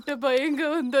 ఎంత భయంగా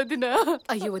ఉందో వదినా.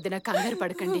 అయ్యో వదినా, కంగారు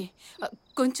పడకండి,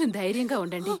 కొంచెం ధైర్యంగా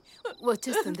ఉండండి,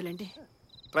 వచ్చేస్తుందిలేండి.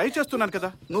 ట్రై చేస్తున్నాను కదా,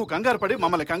 నువ్వు కంగారు పడి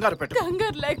మమ్మల్ని కంగారు పెట్టు.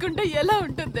 కంగారు లేకుండా ఎలా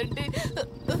ఉంటుందండి?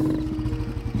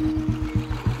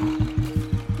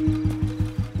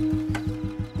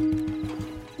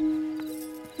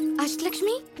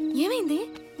 అష్టలక్ష్మి, ఏమైంది?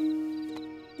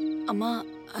 అమ్మా,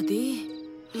 అది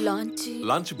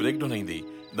లాంచ్ బ్రేక్ డౌన్ అయింది.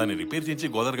 దాన్ని రిపేర్ చేయించి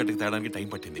గోదావరి గట్టుకు తేడానికి టైం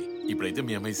పట్టింది. ఇప్పుడైతే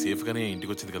మీ అమ్మాయి సేఫ్ గానే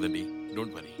ఇంటికి వచ్చింది కదండి.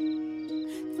 Don't worry.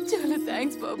 చాలా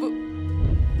థ్యాంక్స్ బాబు.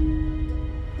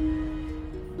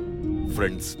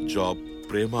 ఫ్రెండ్స్, జాబ్,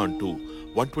 ప్రేమ అంటూ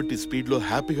 120 స్పీడ్ లో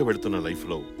హ్యాపీగా వెళ్తున్న లైఫ్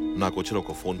లో నాకు వచ్చిన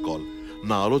ఒక ఫోన్ కాల్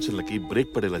నా ఆలోచనలకి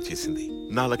బ్రేక్ పడేలా చేసింది.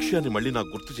 నా లక్ష్యాన్ని మళ్ళీ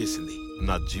నాకు గుర్తు చేసింది.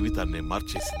 నా జీవితాన్ని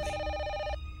మార్చేసింది.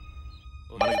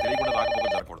 మనకి తెలియకుండా రాకపోక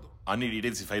జరగకూడదు. అన్ని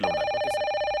డీటెయిల్స్ ఈ ఫైల్ ఉండాలి.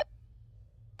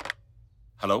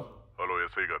 హలో హలో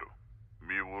ఎస్ఐ గారు,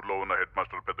 మీ ఊర్లో ఉన్న హెడ్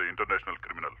మాస్టర్ పెద్ద ఇంటర్నేషనల్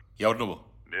క్రిమినల్. ఎవరు నువ్వు?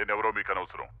 నేనెవరో మీకు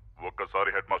అనవసరం. ఒక్కసారి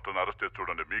హెడ్ మాస్టర్ని అరెస్ట్ చేసి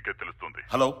చూడండి, మీకే తెలుస్తుంది.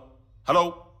 హలో హలో,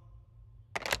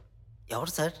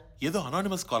 ఎవరు సార్? ఏదో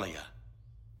అనానిమస్ కాల్ అయ్యా.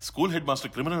 స్కూల్ హెడ్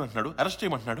మాస్టర్ క్రిమినల్ అంటున్నాడు, అరెస్ట్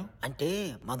చేయమంటున్నాడు. అంటే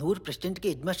మన ఊరు ప్రెసిడెంట్ కి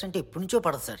హెడ్ మాస్టర్ అంటే ఎప్పటి నుంచో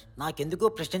పడదు సార్. నాకెందుకో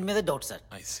ప్రెసిడెంట్ మీద doubt sir.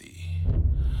 I see.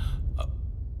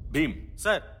 Bhim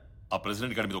sir, ఆ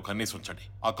ప్రెసిడెంట్ గారి మీద ఒక కన్నేసి ఉంచండి.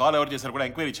 ఆ కాల్ ఎవరు చేశారు కూడా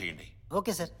ఎంక్వైరీ చేయండి.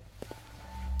 Okay sir.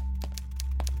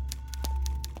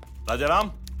 రాజారాం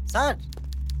సార్,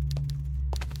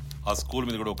 ఆ స్కూల్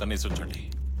మీద కూడా ఒక కన్నేసి ఉంచండి.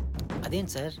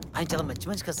 అదేంటి సార్, ఆయన చాలా మంచి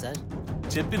మనిషి కదా సార్.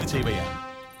 చెప్పింది చేయవయ్యా.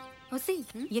 ఒసి,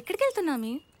 ఎక్కడికి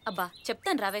వెళ్తున్నామి? అబ్బా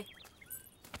చెప్తాను రావే.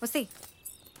 ఒసి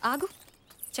ఆగు,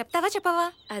 చెప్తావా చెప్పవా?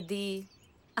 అది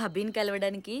అభిని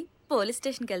కలవడానికి పోలీస్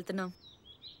స్టేషన్కి వెళ్తున్నాం.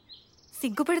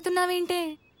 సిగ్గుపడుతున్నావేంటే?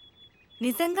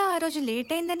 నిజంగా ఆ రోజు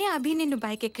లేట్ అయిందని అభి నిన్ను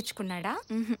బైక్ ఎక్కించుకున్నాడా?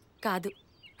 కాదు.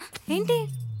 ఏంటి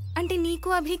అంటే నీకు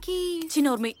అభికి?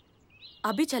 చిన్నోర్మి,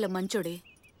 అభి చాలా మంచోడే.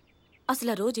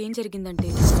 అసలు ఆ రోజు ఏం జరిగిందంటే,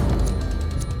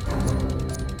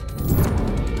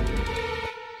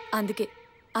 అందుకే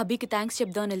అభికి థ్యాంక్స్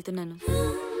చెప్దామని వెళ్తున్నాను.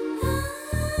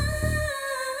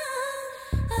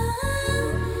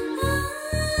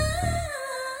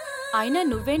 అయినా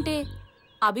నువ్వేంటే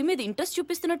అభి మీద ఇంట్రెస్ట్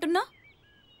చూపిస్తున్నట్టున్నా?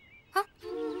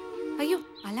 అయ్యో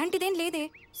అలాంటిదేం లేదే.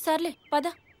 సర్లే పద.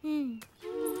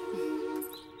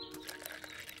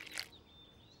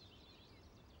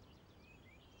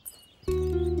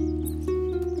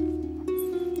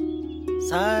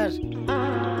 సార్,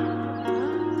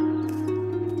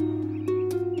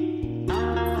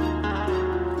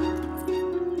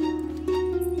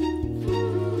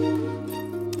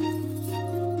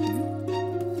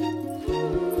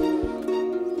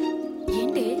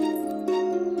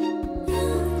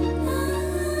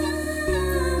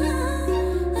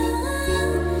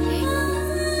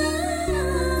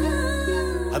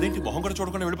 అదేంటి మొహం కూడా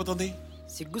చూడకుండా వెళ్ళిపోతుంది?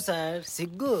 సిగ్గు సార్,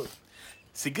 సిగ్గు.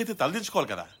 సిగ్గైతే తలదించుకోవాలి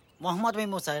కదా. మొహమాటం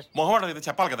ఏమో సార్. మొహమాటం అయితే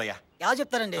చెప్పాలి కదయ్యా. ఎలా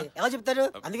చెప్తారండి, ఎలా చెప్తారు?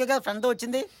 అందుకే కదా ఫ్రెండ్తో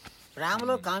వచ్చింది.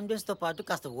 ప్రేమలో కాన్ఫిడెన్స్ తో పాటు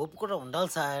కాస్త ఓపు కూడా ఉండాలి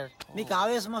సార్. మీకు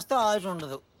ఆవేశం వస్తే ఆవేశం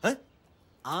ఉండదు.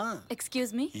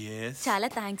 ఎక్స్క్యూజ్ మీ, చాలా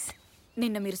థ్యాంక్స్.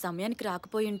 నిన్న మీరు సమయానికి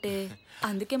రాకపోయి ఉంటే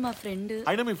అందుకే మా ఫ్రెండ్.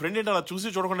 అయినా మీ ఫ్రెండ్ ఏంటి అలా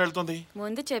చూసి చూడకుండా వెళ్తుంది?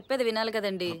 ముందు చెప్పేది వినాలి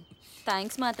కదండి.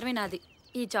 థ్యాంక్స్ మాత్రమే నాది.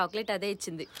 ఈ చాక్లెట్ అదే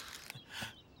ఇచ్చింది.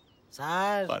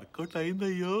 Sir work out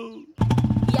అయిందయ్యో.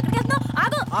 ఎక్కడికి వెళ్తున్నావు?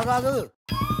 ఆగు ఆగు ఆగు.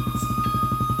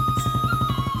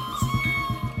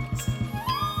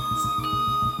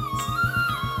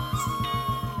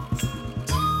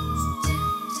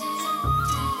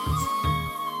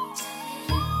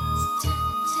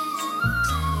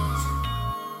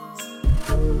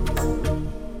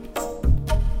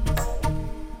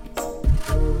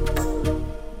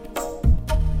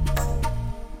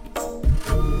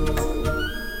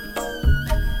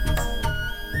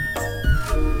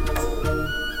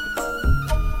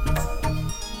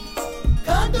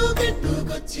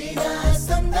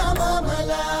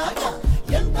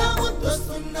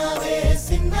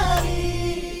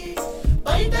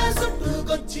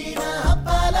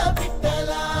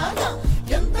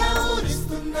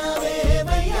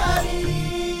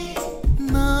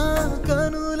 నా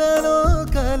కనులలో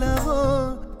కలవో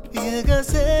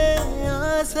ఎగసే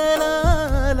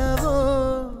ఆశలాలవో,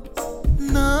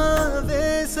 నా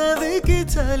వేసవికి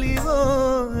చలివో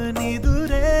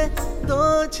నిదురే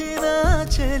దోచిన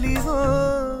చలివో.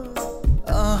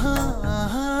 ఆహా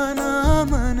ఆహా నా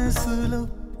మనసులో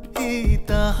ఈ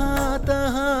తహా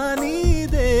తహా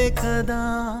నీదే కదా.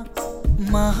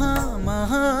 మహా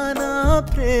మహా నా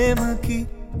ప్రేమకి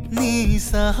నీ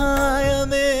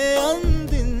సహాయమే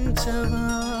అందించవా.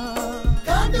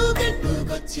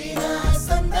 కాటుకెట్టుకొచ్చిన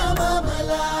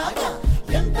సందమామలాగా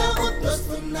ఎంత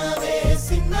ముద్దొస్తున్నవే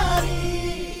సిన్నారి,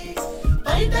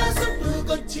 బయట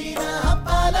చుట్టుకొచ్చిన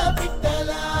పాల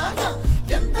పిట్టలాగా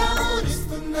ఎంత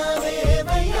ఊరిస్తున్నవే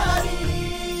వయ్యారి.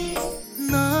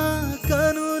 నా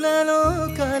కనులలో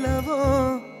కలవో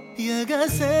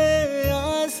ఎగసే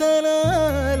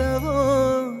ఆసనాలవో,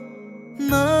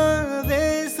 నా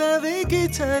వేసవికి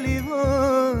చలివో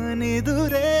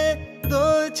నిదురే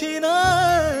దోచిన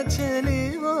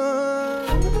చలివో.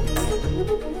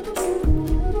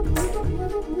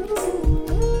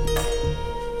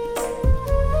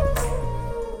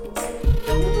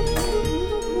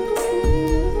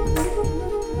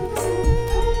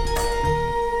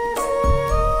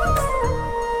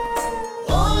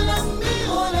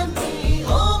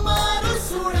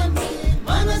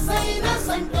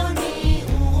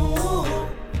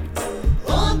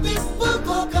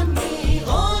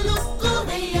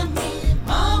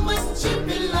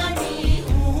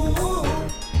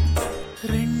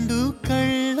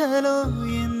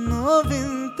 ఎన్నో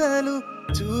వింతలు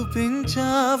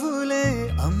చూపించావులే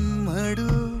అమ్మడు,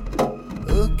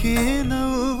 ఒకే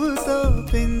నవ్వుతో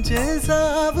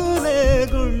పెంచేసావులే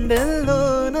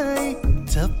గుండెల్లోనై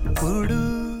చప్పుడు.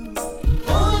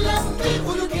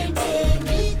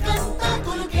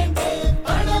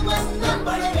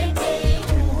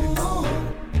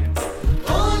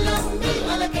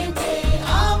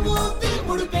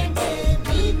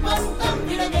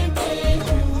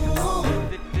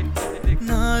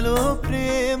 నాలో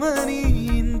ప్రేమని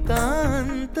ఇంత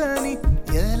అంతని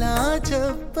ఎలా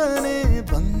చెప్పనే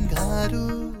బంగారు,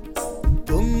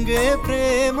 పొంగే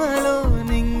ప్రేమలో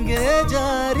నింగే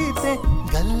జారితే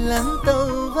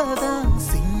గల్లంతవ్వదా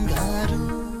సింగారు.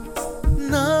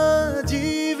 నా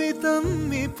జీవితం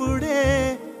ఇప్పుడే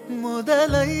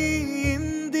మొదలైందిలే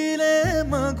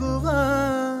మగువా,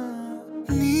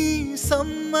 నీ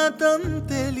సమ్మతం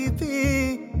తెలిపి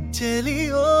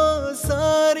చెలియో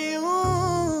సారి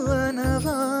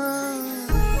అనవా.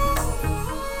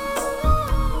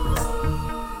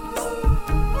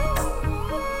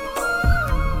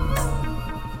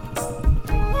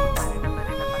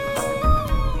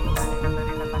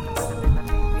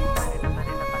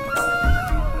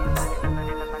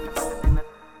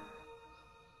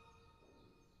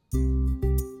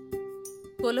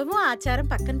 కులము ఆచారం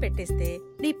పక్కన పెట్టేస్తే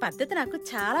నీ పద్ధతి నాకు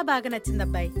చాలా బాగా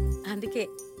నచ్చిందబ్బాయి. అందుకే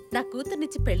నా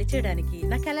కూతుర్నిచ్చి పెళ్లి చేయడానికి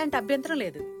నాకు ఎలాంటి అభ్యంతరం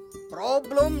లేదు.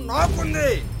 ప్రాబ్లం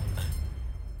నాకుంది.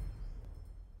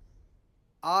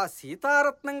 ఆ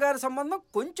సీతారత్నం గారి సంబంధం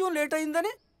కొంచెం లేట్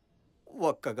అయిందని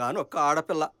ఒక్కగానొక్క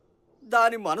ఆడపిల్ల,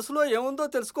 దాని మనసులో ఏముందో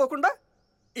తెలుసుకోకుండా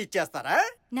ఇచ్చేస్తారా?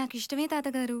 నాకు ఇష్టమే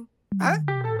తాతగారు.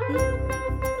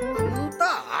 అంతా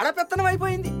ఆడపెత్తనం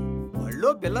అయిపోయింది.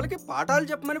 బళ్ళో పిల్లలకి పాఠాలు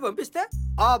చెప్పమని పంపిస్తే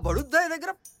ఆ బడుద్దాయి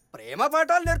దగ్గర ప్రేమ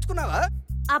పాఠాలు నేర్చుకున్నావా?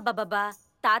 అబ్బబ్బబ్బా,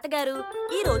 తాతగారు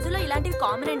ఈ రోజుల్లో ఇలాంటివి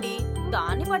కామన్ అండి.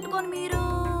 దాన్ని పట్టుకొని మీరు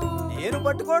నేను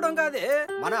పట్టుకోవడం కాదే,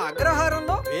 మన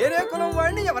అగ్రహారంలో వేరే కులం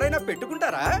వాడిని ఎవరైనా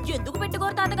పెట్టుకుంటారా? ఎందుకు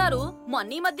పెట్టుకోరు తాతగారు?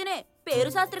 మొన్న ఈ మధ్యనే పేరు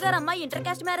శాస్త్రి గారు అమ్మాయి ఇంటర్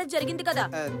కాస్ట్ మ్యారేజ్ జరిగింది కదా.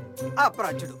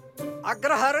 అప్రాచ్యుడు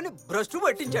అగ్రహారాన్ని భ్రష్టు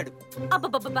పట్టించాడు.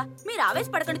 అబ్బబ్బబ్బా, మీరు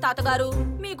ఆవేశపడకండి తాతగారు.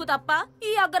 మీకు తప్ప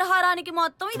ఈ అగ్రహారానికి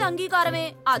మొత్తం ఇది అంగీకారమే.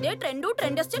 అదే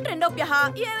ట్రెండ్ వస్తే ట్రెండోప్యహ.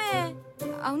 ఏమే?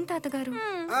 అవును తాతగారు.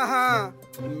 ఆహా,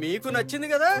 మీకు నచ్చింది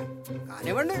కదా,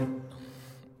 కానివ్వండి.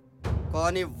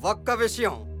 కానీ ఒక్క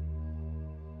విషయం,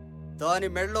 దాని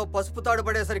మెళ్ళలో పసుపు తాడు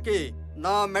పడేసరికి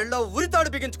నా మెళ్ళలో ఉరితాడు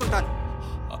బిగించుకుంటాను.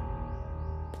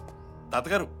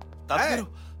 తాతగారు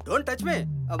డోంట్ టచ్ మీ,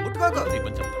 ముట్టుకోకు.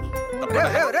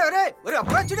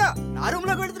 అప్రాచ్యుడా, నా రూమ్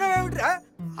లోకి వెళ్తున్నావేమిట్రా?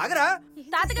 ఆగరా.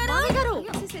 తాతగారు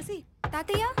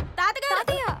తాతయ్య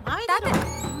తాతయ్య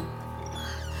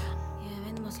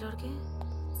ఏమైంది ముసలోడికి?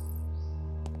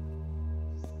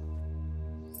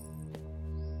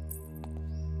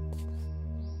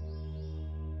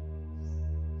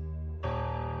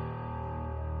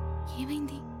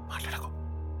 ఏమైంది? మాట్లాడకు.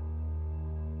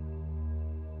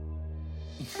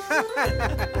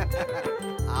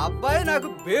 అబ్బాయి నాకు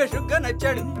బేషుగ్గా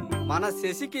నచ్చాడు. మన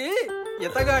శశికి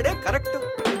ఇతగాడే కరెక్ట్.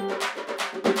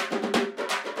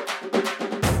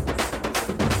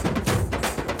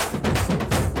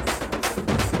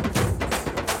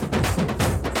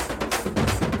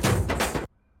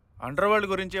 అండర్ వరల్డ్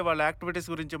గురించి వాళ్ళ యాక్టివిటీస్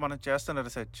గురించి మనం చేస్తున్న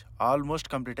రీసెర్చ్ ఆల్మోస్ట్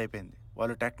కంప్లీట్ అయిపోయింది.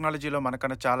 వాళ్ళు టెక్నాలజీలో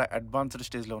మనకన్నా చాలా అడ్వాన్స్డ్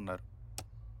స్టేజ్లో ఉన్నారు.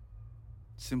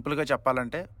 సింపుల్గా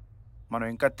చెప్పాలంటే మనం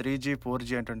ఇంకా 3G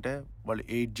 4G అంటుంటే వాళ్ళు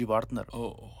 8G వాడుతున్నారు.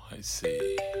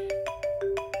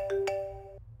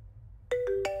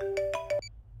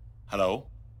 హలో,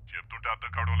 చెప్తుంటే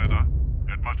అర్థం కావడం లేదా?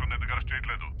 హెడ్ మాస్టర్ ఎందుకు అరెస్ట్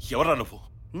చేయట్లేదు? ఎవరా నువ్వు?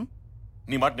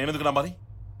 నీ మాట నేను ఎందుకు నమ్మాలి?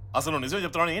 అసలు నువ్వు నిజమే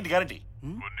చెప్తున్నావు, ఏంటి గ్యారంటీ?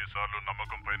 కొన్నిసార్లు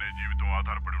నమ్మకం పైన జీవితం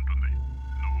ఆధారపడి ఉంటుంది.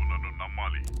 నువ్వు నన్ను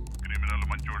నమ్మాలి. క్రిమినల్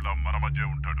మంచోళ్ళ మన మధ్య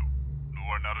ఉంటాడు. నువ్వు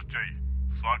వాడిని అరెస్ట్ చేయి.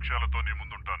 సాక్ష్యాలతో నీ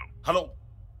ముందుంటాను. Hello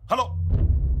hello,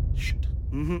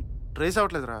 trace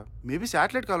అవ్వట్లేదురా. Maybe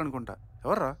satellite కావాలనుకుంటా.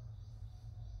 ఎవర్రా?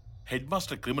 హెడ్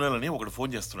మాస్టర్ క్రిమినల్ అని ఒకటి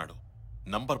ఫోన్ చేస్తున్నాడు.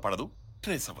 నంబర్ పడదు,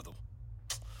 ట్రేస్ అవ్వదు.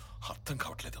 అర్థం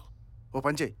కావట్లేదు. ఓ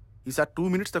పని చేయి, ఈసారి 2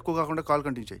 minutes తక్కువ కాకుండా కాల్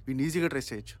కంటిన్యూ చేయి. వీడిని ఈజీగా ట్రేస్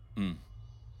చేయొచ్చు.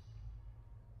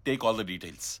 Take all the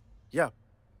details. Yeah.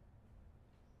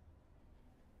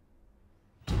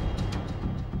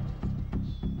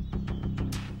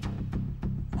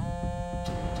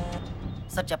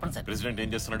 Sir చెప్పండి సార్. ప్రెసిడెంట్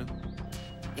ఏం చేస్తున్నాడు?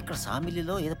 ఇక్కడ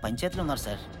సామిలిలో ఏదో పంచాయతీలో ఉన్నారు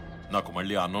సార్. నాకు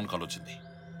మళ్ళీ అన్నోన్ కాల్ వచ్చింది.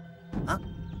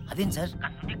 అదేం సార్?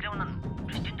 ఇక్కడే ఉన్నాను.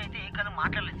 ప్రెసిడెంట్ అయితే ఏ కాలం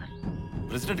మాట్లాడలేదు సార్.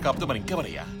 ప్రెసిడెంట్ కాకపోతే మరి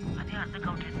ఇంకెవరయ్యా? అదే అర్థం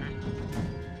కావట్లేదు సార్.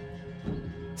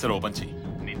 సరే, ఓ పంచి,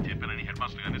 నేను చెప్పానని హెడ్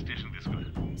మాస్టర్ గారిని స్టేషన్ తీసుకురా.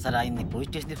 సార్, ఆయన్ని పోలీస్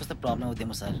స్టేషన్ తీసుకొస్తే ప్రాబ్లం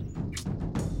అవుతుందేమో సార్.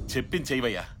 చెప్పింది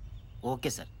చెయ్యవయ్యా.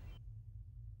 Okay sir.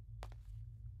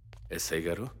 ఎస్ఐ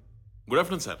గారు, గుడ్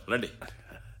ఆఫ్టర్నూన్ సార్. రండి.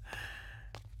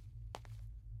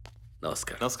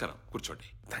 నమస్కారం. కూర్చోండి.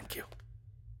 Thank you.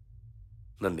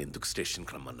 నన్ను ఎందుకు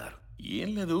స్టేషన్కి రమ్మన్నారు? ఏం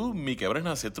లేదు,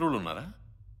 మీకెవరైనా శత్రువులు ఉన్నారా?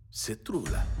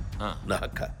 శత్రువులా?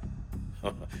 నాక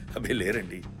అవి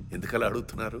లేరండి. ఎందుకలా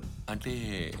అడుగుతున్నారు? అంటే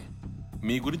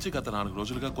మీ గురించి గత 4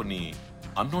 రోజులుగా కొన్ని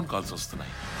అన్నోన్ కాల్స్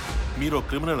వస్తున్నాయి. మీరు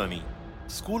క్రిమినల్ అని,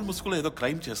 స్కూల్ ముసుగులో ఏదో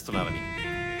క్రైమ్ చేస్తున్నారని.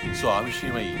 సో ఆ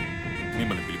విషయమై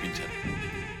మిమ్మల్ని పిలిపించారు.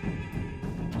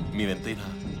 మీరెంతైనా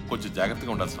కొంచెం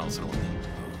జాగ్రత్తగా ఉండాల్సిన అవసరం ఉంది.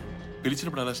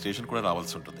 పిలిచినప్పుడు అలా స్టేషన్ కూడా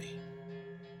రావాల్సి ఉంటుంది.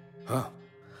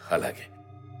 అలాగే.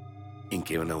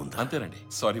 ఇంకేమైనా ఉందా? అంతేనండి.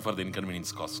 Sorry for the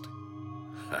inconvenience cost.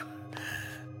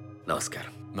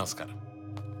 నమస్కారం. నమస్కారం.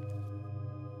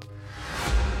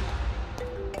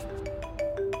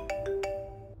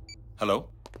 Hello,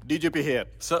 DGP here.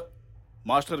 Sir,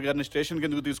 master గారిని స్టేషన్కి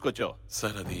ఎందుకు తీసుకొచ్చావు?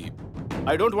 సార్, అది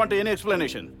I don't want any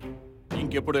explanation.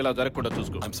 ఇంకెప్పుడు ఇలా జరగకుండా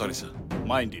చూసుకో. I'm sorry sir.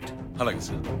 Mind it. అలాగే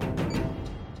సార్.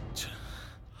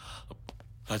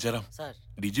 రాజారాం సార్,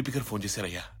 డీజీపీ గారు ఫోన్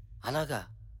చేశారయ్యా. అలాగా?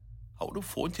 అవును,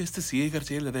 ఫోన్ చేస్తే సిఐ గారు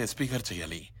చేయాలి లేదా ఎస్పీ గారు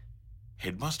చేయాలి.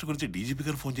 హెడ్ మాస్టర్ గురించి డీజీపీ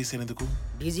గారు ఫోన్ చేసేందుకు?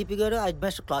 డీజీపీ గారు హెడ్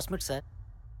మాస్టర్ క్లాస్మేట్ సార్.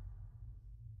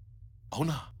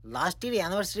 అవునా? లాస్ట్ ఇయర్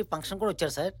యానివర్సరీ ఫంక్షన్ కూడా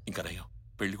వచ్చారు సార్. ఇంకా నయ్యో,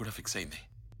 పెళ్లి కూడా ఫిక్స్ అయింది.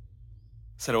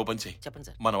 సరే, ఓపెన్ చేయి. చెప్పండి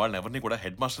సార్. మన వాళ్ళని ఎవరిని కూడా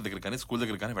హెడ్ మాస్టర్ దగ్గర కానీ స్కూల్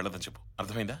దగ్గర కానీ వెళ్ళదని చెప్పు.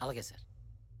 అర్థమైందా? అలాగే సార్.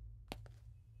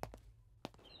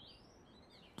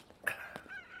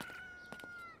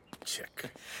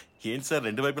 ఏంటి సార్,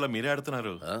 2 వైపులా మీరే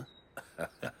ఆడుతున్నారు?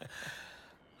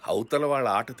 అవతల వాళ్ళ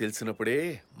ఆట తెలిసినప్పుడే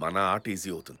మన ఆట ఈజీ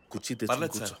అవుతుంది. కుర్చీ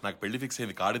పర్లేదు సార్, నాకు పెళ్లి ఫిక్స్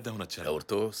అయింది. కార్డిద్దామని వచ్చారు.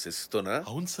 ఎవరితో? శశితోనా?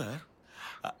 అవును సార్.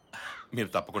 మీరు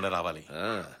తప్పకుండా రావాలి.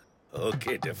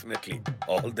 Okay, definitely.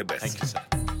 All the best. Thank you sir.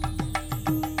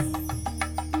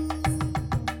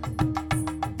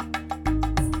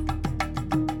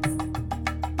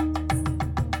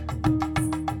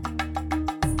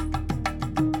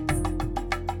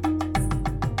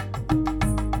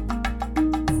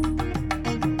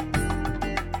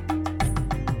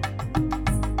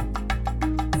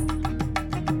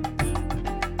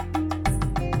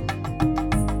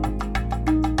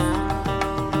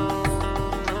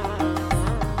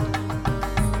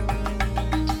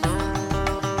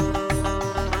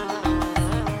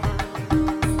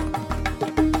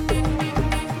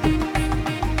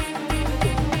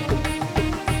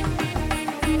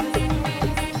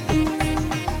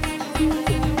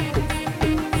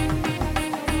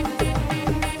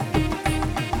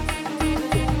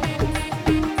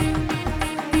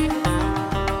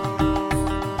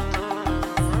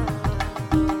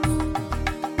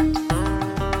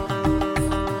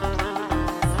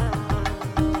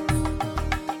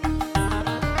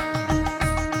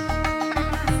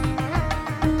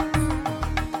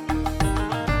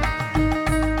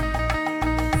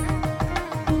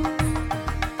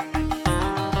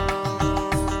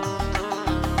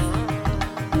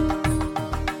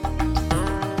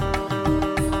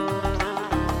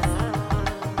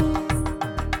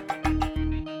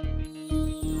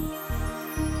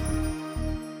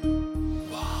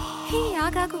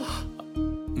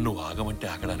 నువ్వు ఆగమంటే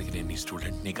ఆగడానికి నేను నీ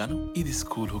స్టూడెంట్ని కాను, ఇది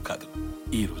స్కూలు కాదు.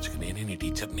 ఈ రోజుకి నేనే నీ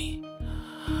టీచర్ని.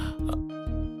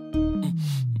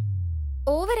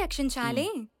 ఓవర్ యాక్షన్ చాలే.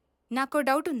 నాకు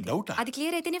డౌట్ ఉంది. డౌటా? అది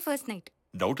క్లియర్ అయితేనే ఫస్ట్ నైట్.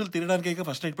 డౌట్లు తినడానికే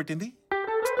ఫస్ట్ నైట్ పెట్టింది.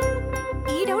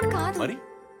 ఈ డౌట్ కాదు. మరి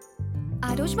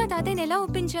ఆ రోజు మా తాతయ్యని ఎలా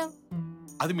ఒప్పించావు?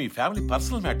 అది మీ ఫ్యామిలీ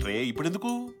పర్సనల్ మ్యాటరే. ఇప్పుడు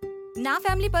ఎందుకు? నా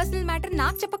ఫ్యామిలీ పర్సనల్ మ్యాటర్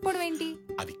నాకు చెప్పకపోవడం ఏంటి?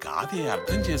 అది కాదే,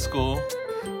 అర్థం చేసుకో.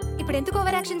 ఇప్పుడు ఎందుకు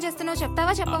ఓవర్ యాక్షన్ చేస్తున్నావు?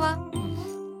 చెప్తావా చెప్పవా?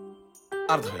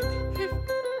 అర్థమైంది.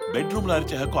 బెడ్రూమ్ లో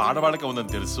అరిచే హక్కు ఆడవాళ్ళకే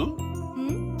ఉందని తెలుసు.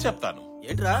 చెప్తాను.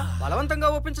 ఏంట్రా బలవంతంగా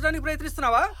ఒప్పించడానికి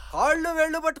ప్రయత్నిస్తున్నావా? కాళ్ళు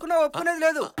వేళ్ళు పట్టుకున్నా ఒప్పుకునేది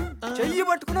లేదు, చెయ్యి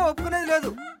పట్టుకున్నా ఒప్పుకునేది లేదు.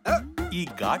 ఈ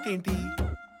ఘాట్ ఏంటి?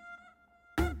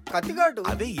 కత్తిఘాటు.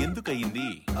 అదే ఎందుకయింది?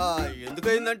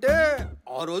 ఎందుకయిందంటే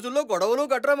ఆ రోజుల్లో గొడవలు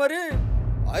గట్రా మరి.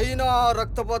 అయినా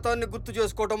రక్తపాతాన్ని గుర్తు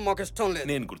చేసుకోవడం మాకు ఇష్టం లేదు.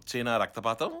 నేను గుర్తు చేయనా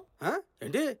రక్తపాతం?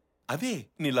 ఏంటి? అదే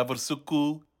నీ లవర్ సుక్కు,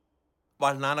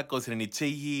 వాళ్ళ నాన్న కోసిన నీ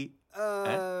చెయ్యి.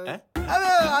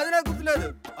 అది నాకు గుర్తులేదు.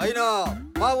 అయినా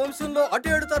మా వంశంలో అటు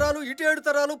 7 తరాలు ఇటు 7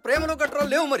 తరాలు ప్రేమలో గట్రా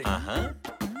లేవు మరి.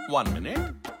 1 minute.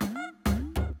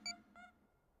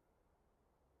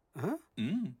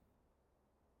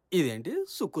 ఇదేంటి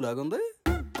సుక్కులాగుంది?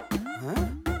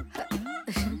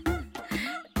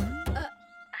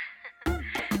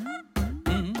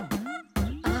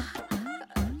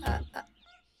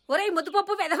 ఒరేయ్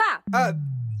ముద్దుపప్పు వెధవా,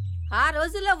 ఆ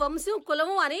రోజుల్లో వంశం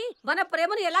కులము అని మన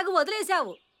ప్రేమను ఎలాగో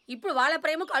వదిలేశావు. ఇప్పుడు వాళ్ళ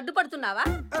ప్రేమకు అడ్డుపడుతున్నావా?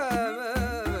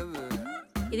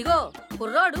 ఇదిగో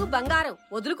కుర్రోడు బంగారం,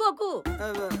 వదులుకోకు.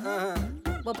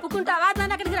 ఒప్పుకుంటావా?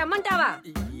 దాన్ని అక్కడికి రమ్మంటావా?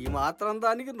 ఈ మాత్రం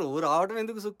దానికి నువ్వు రావడం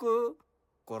ఎందుకు సుక్కు?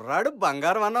 కుర్రాడు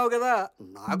బంగారం అన్నావు కదా,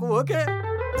 నాకు ఓకే.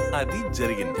 అది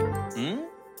జరిగింది.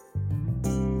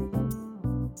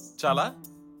 చాలా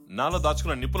నాలో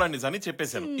దాచుకున్న నిప్పులాంటి నిజాన్ని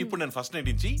చెప్పేశాను. ఇప్పుడు నేను ఫస్ట్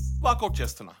నైట్ నుంచి వాకౌట్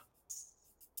చేస్తున్నా.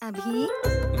 అభి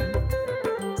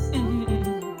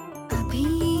అభి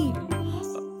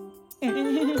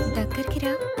దగ్గరికి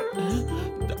రా.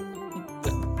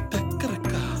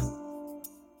 దగ్గరక్క.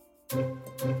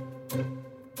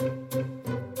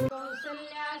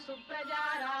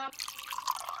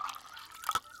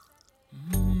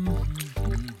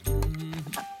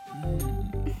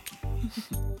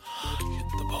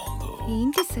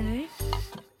 ఏంటి సార్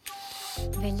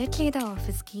వెళ్ళట్లేదా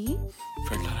ఆఫీస్కి?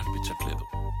 వెళ్ళాలనిపించట్లేదు.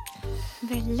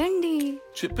 వెళ్ళండి.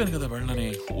 చెప్పాను కదా వెళ్ళని.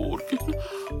 ఊరికి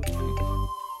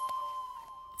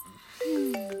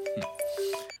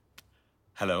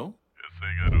హలో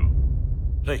ఎస్ఐ గారు.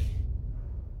 రేయ్,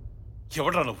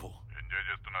 ఎవడ్రా నువ్వు? ఎంజాయ్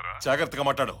చేస్తున్నారా? జాగ్రత్తగా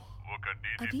మాట్లాడు. ఒక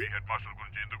డీజీపీ హెడ్ మాస్టర్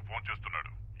గురించి ఎందుకు ఫోన్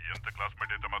చేస్తున్నాడు? ఎంత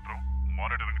క్లాస్మేట్ అయితే మాత్రం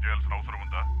మానిటరింగ్ చేయాల్సిన అవసరం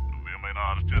ఉందా? నువ్వేమైనా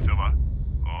అరెస్ట్ చేసావా?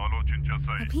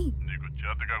 ఆలోచించేస్తాయి. నీకు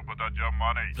చేత కాకపోతే ఆ జాబ్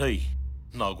మానేయ్. రేయ్,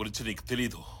 నా గురించి నీకు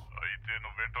తెలీదు. అయితే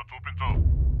నువ్వేంటో చూపించు.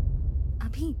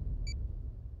 అభి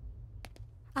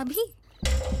అభి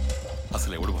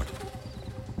అసలు ఎవడు వాడు?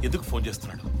 ఎందుకు ఫోన్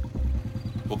చేస్తున్నాడు?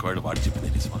 ఒకవేళ వాడు చెప్పింది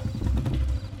నిజమా?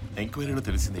 ఎంక్వైరీలో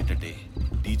తెలిసింది ఏంటంటే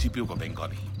డీజీపీ ఒక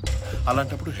బెంగాలీ.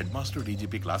 అలాంటప్పుడు హెడ్ మాస్టర్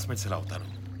డీజీపీ క్లాస్మేట్స్ ఎలా అవుతారు?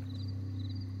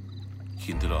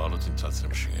 ఇందులో ఆలోచించాల్సిన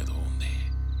విషయం ఏదో ఉంది.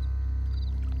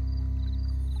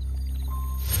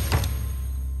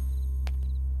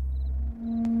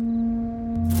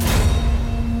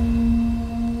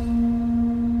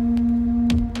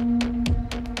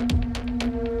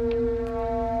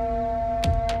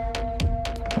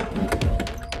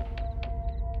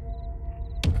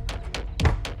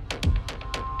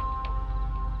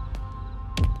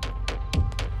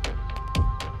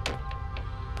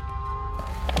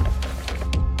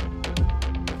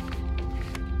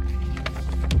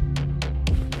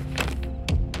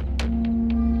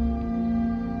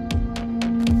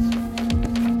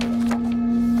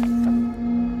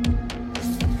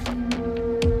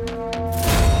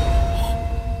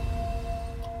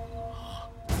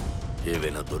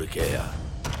 ఏవైనా దొరికాయా?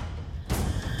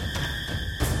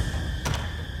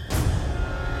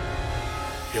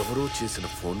 ఎవరో చేసిన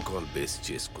ఫోన్ కాల్ బేస్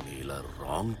చేసుకుని ఇలా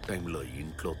రాంగ్ టైంలో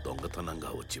ఇంట్లో దొంగతనంగా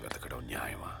వచ్చి వెతకడం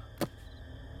న్యాయమా?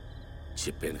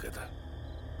 చెప్పాను కదా,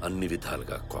 అన్ని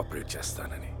విధాలుగా కోఆపరేట్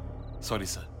చేస్తానని. సారీ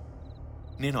సార్,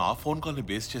 నేను ఆ ఫోన్ కాల్ని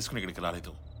బేస్ చేసుకుని ఇక్కడికి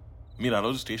రాలేదు. మీరు ఆ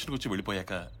రోజు స్టేషన్కి వచ్చి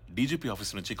వెళ్ళిపోయాక డీజీపీ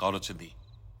ఆఫీస్ నుంచి కాల్ వచ్చింది.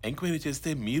 ఎంక్వైరీ చేస్తే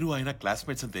మీరు ఆయన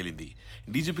క్లాస్మేట్స్ అని తేలింది.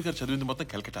 డీజీపీ గారు చదివింది మొత్తం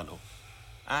కలకటాలో.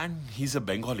 And he's a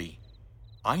Bengali.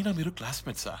 ఆయన మీరు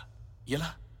క్లాస్మేట్సా? ఎలా?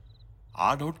 ఆ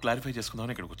డౌట్ క్లారిఫై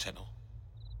చేసుకుందామని ఇక్కడికి వచ్చాను.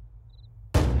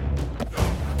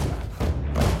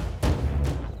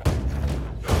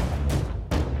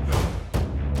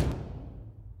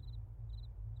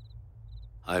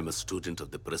 I'm a student of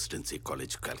the Presidency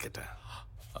College, Calcutta.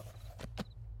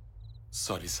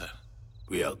 Sorry, sir.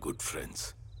 We are good friends.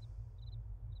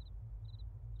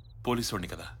 పోలీసోడిని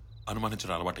కదా,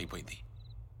 అనుమానించడం అలవాటైపోయింది.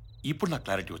 ఇప్పుడు నాకు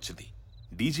క్లారిటీ వచ్చింది.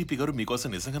 డీజీపీ గారు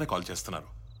మీకోసం నిజంగానే కాల్ చేస్తున్నారు.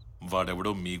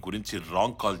 వాడెవడో మీ గురించి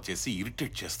రాంగ్ కాల్ చేసి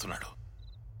ఇరిటేట్ చేస్తున్నాడు.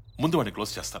 ముందు వాడిని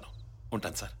క్లోజ్ చేస్తాను.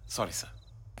 ఉంటాను సార్. Sorry sir.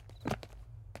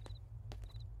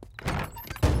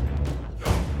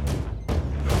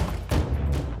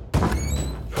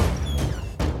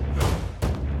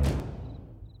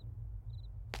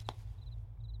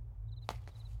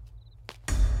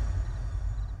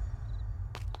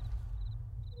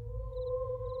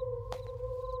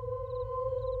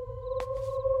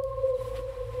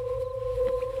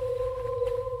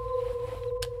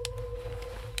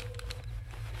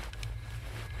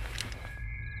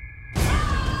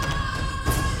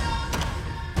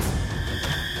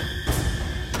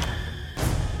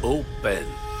 Open.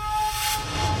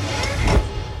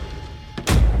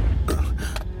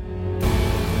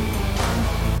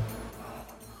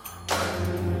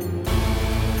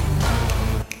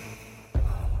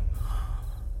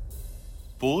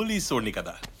 పోలీసోడిని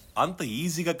కదా, అంత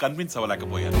ఈజీగా convince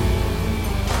అవ్వలేకపోయాను.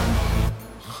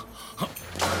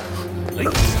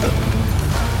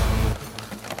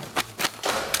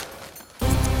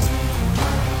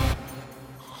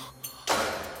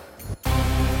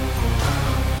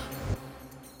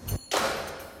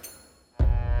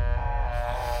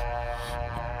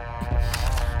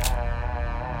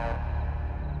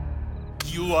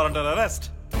 You are under arrest.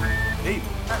 Hey,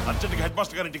 అర్జెంట్గా హెడ్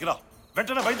మాస్టర్ గారింటికి రా.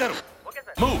 వెంటనే బయలుదేరు.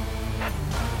 Move.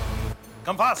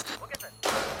 Come fast.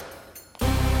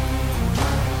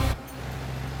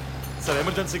 Sir,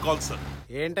 emergency call sir.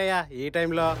 ఏంటయ్యా ఈ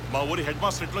టైంలో? మా ఊరి హెడ్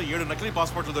మాస్టర్ ఇంట్లో 7 నకిలీ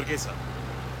పాస్పోర్ట్లు దొరికాయి సార్.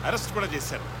 అరెస్ట్ కూడా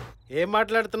చేశారు. ఏం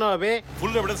మాట్లాడుతున్నావు అబే?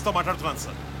 ఫుల్ ఎవిడెన్స్ తో మాట్లాడుతున్నాను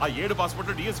సార్. ఆ 7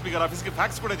 పాస్పోర్ట్లు డిఎస్పీ గారి ఆఫీస్కి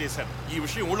ఫ్యాక్స్ కూడా చేశారు. ఈ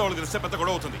విషయం ఊళ్ళో వాళ్ళకి తెలిస్తే పెద్ద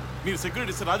గొడవ అవుతుంది. మీరు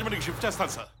సెక్యూరిటీ ఇస్తే రాజమండ్రికి షిఫ్ట్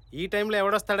చేస్తాను సార్. ఈ టైంలో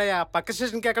ఎవడొస్తాడయ్యా? పక్క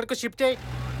స్టేషన్కి ఎక్కడికో షిఫ్ట్ చేయి.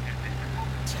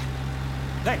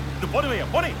 నువ్వు పోనివయ్యా,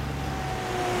 పోనీ.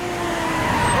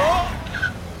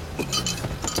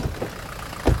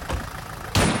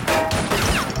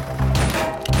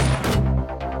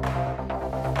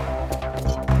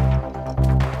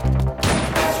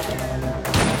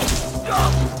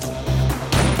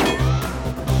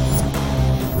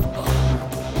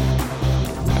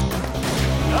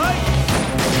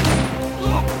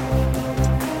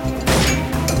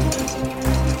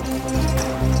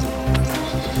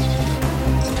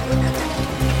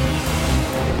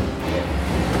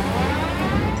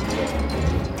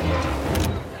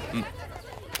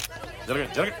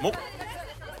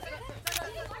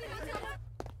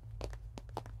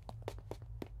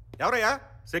 ఎవరయ్యా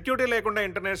సెక్యూరిటీ లేకుండా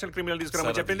ఇంటర్నేషనల్ క్రిమినల్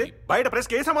తీసుకురామని చెప్పింది? బయట ప్రెస్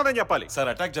కి ఏ సమాధానం చెప్పాలి? సార్,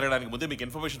 అటాక్ జరగడానికి ముందే మీకు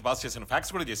ఇన్ఫర్మేషన్ పాస్ చేశాను,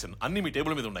 ఫ్యాక్స్ కూడా చేశాను. అన్ని మీ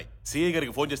టేబుల్ మీద ఉన్నాయి. సిఐ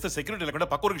గారికి ఫోన్ చేస్తే సెక్యూరిటీ లేకుండా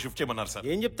పక్క ఊరికి షిఫ్ట్ చేయమన్నారు సార్.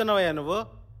 ఏం చెప్తున్నావయ్యా నువ్వు?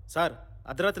 సార్,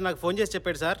 అర్ధరాత్రి నాకు ఫోన్ చేసి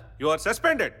చెప్పాడు sir. You are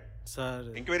suspended. Sir,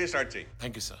 enquiry start చేయి.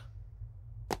 Thank you sir.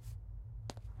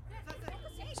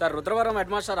 Sir, Rudravaram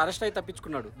head master arrest అయి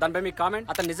తప్పించుకున్నాడు. దానిపై మీ కామెంట్?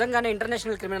 అతను నిజంగానే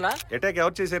ఇంటర్నేషనల్ క్రిమినలా? అటాక్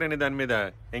ఎవరు చేశారని దాని మీద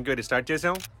ఎంక్వైరీ స్టార్ట్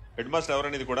చేసాం. హెడ్ మాస్టర్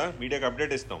ఎవరనేది కూడా మీడియాకి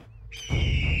అప్డేట్ ఇస్తాం.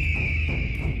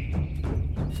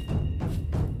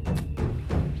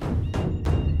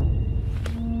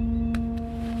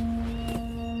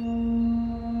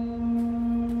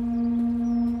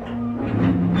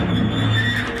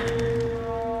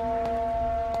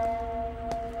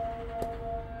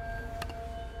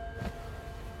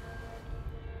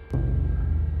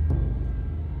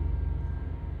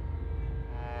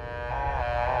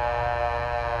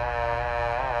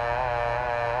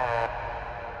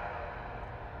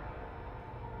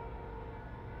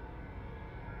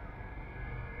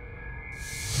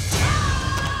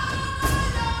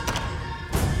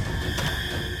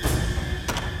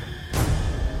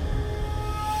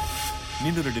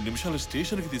 నిన్ను 2 నిమిషాలు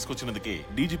స్టేషన్కి తీసుకొచ్చినందుకే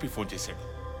డీజీపీ ఫోన్ చేశాడు.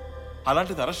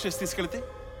 అలాంటిది అరెస్ట్ చేసి తీసుకెళ్తే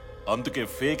అందుకే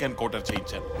ఫేక్ ఎన్కౌంటర్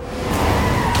చేయించాను.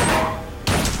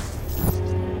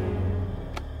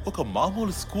 ఒక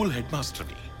మామూలు స్కూల్ హెడ్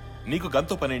మాస్టర్ని నీకు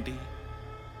గంతో పనేంటి?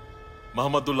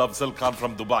 Mohammadul Afzal Khan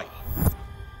from Dubai,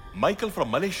 Michael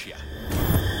from Malaysia,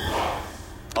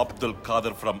 Abdul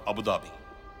Khader from Abu Dhabi.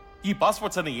 ఈ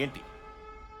పాస్పోర్ట్స్ అన్ని ఏంటి?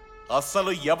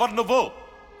 అస్సలు ఎవరు నువ్వు?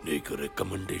 నీకు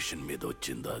రికమెండేషన్ మీద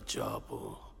వచ్చిందా జాబు?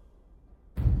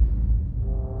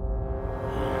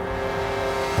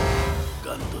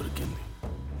 గన్ దొరికింది,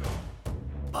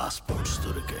 పాస్పోర్ట్స్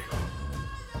దొరికాయి.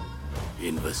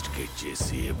 ఇన్వెస్టిగేట్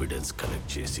చేసి ఎవిడెన్స్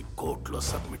కలెక్ట్ చేసి కోర్టులో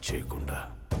సబ్మిట్ చేయకుండా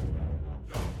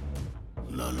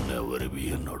నన్ను ఎవరివి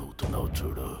అని అడుగుతున్నావు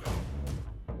చూడు,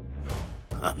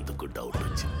 అందుకు డౌట్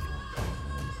వచ్చింది.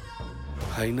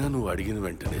 అయినా నువ్వు అడిగిన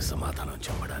వెంటనే సమాధానం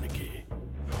చెప్పడానికి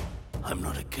I'm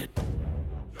not a kid.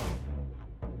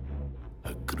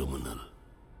 A criminal.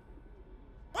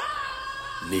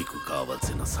 నీకు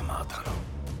కావలసిన సమాధానం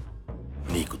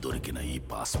నీకు దొరికిన ఈ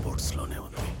పాస్పోర్ట్స్లోనే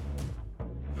ఉంది.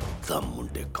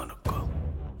 దమ్ముంటే కనుక్కో.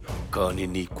 కానీ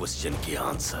నీ క్వశ్చన్కి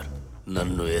ఆన్సర్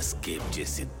నన్ను ఎస్కేప్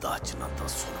చేసి దాచినంత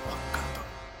సులభం కాదు.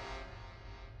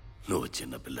 నువ్వు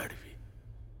చిన్నపిల్లాడివి,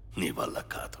 నీ వల్ల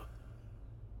కాదు.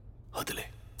 వదిలే.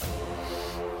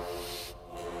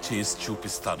 చేసి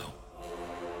చూపిస్తాను.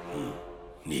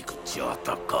 నీకు చేత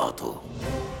కాదు.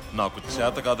 నాకు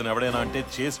చేత కాదని ఎవడైనా అంటే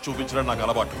చేసి చూపించడం నాకు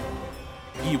అలవాటు.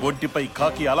 ఈ ఒంటిపై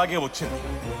కాకి అలాగే వచ్చింది.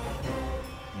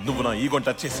 నువ్వు నా ఈగోని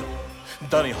టచ్ చేసావు.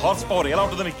 దాని హార్స్ పవర్ ఎలా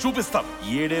ఉంటుందో నీకు చూపిస్తాను.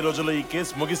 7 రోజుల్లో ఈ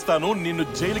కేసు ముగిస్తాను, నిన్ను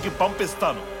జైలుకి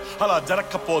పంపిస్తాను. అలా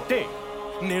జరగకపోతే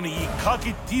నేను ఈ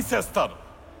కాకి తీసేస్తాను.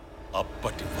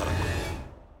 అప్పటి వరకు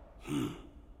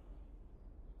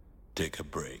టేక్ ఎ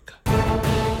బ్రేక్.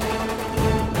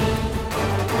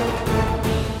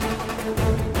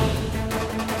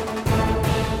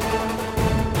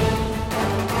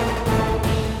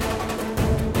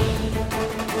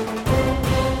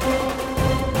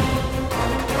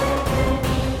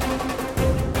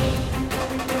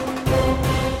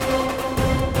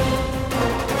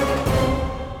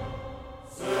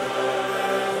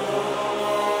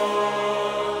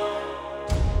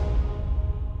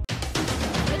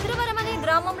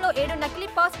 గ్రామంలో 7 నకిలీ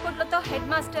పాస్పోర్ట్లతో హెడ్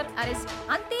మాస్టర్ అరెస్ట్.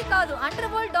 అంతేకాదు under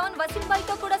world don Waseem bye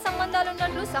తో కూడా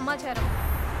సంబంధాలున్నట్లు సమాచారం.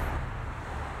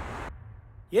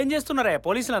 ఏం చేస్తున్నారా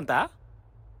పోలీసులంతా?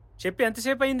 చెప్పి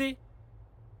ఎంతసేపు అయింది?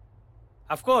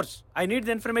 Of course I need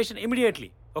the information immediately.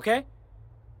 Okay?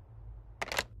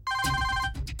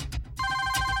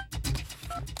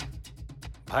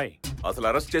 భాయ్, అసలు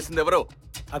అరెస్ట్ చేసింది ఎవరు?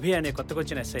 అభి అనే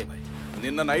కొత్తకొచ్చిన ఎస్ఐ భాయ్.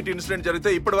 నిన్న నైట్ ఇన్సిడెంట్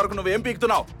జరిగితే ఇప్పటి వరకు నువ్వేం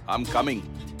పీకుతున్నావు? I'm coming.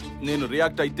 నేను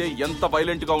రియాక్ట్ అయితే ఎంత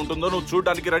వైలెంట్ గా ఉంటుందో నువ్వు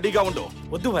చూడడానికి రెడీగా ఉండు.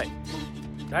 వద్దు భాయ్,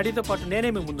 డాడీతో పాటు నేనే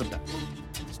మీ ముందుంటా.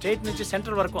 స్టేట్ నుంచి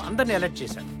సెంట్రల్ వరకు అందరినీ అలర్ట్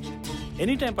చేశాను.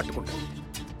 ఎనీ టైం పట్టుకుంటాను.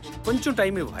 కొంచెం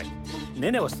టైం ఇవ్వు భాయ్,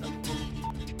 నేనే వస్తాను.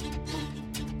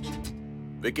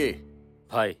 వికీ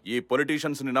భాయ్, ఈ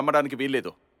పొలిటీషియన్స్ ని నమ్మడానికి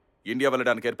వీల్లేదు. ఇండియా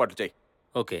వెళ్ళడానికి ఏర్పాటు చేయి.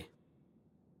 ఓకే.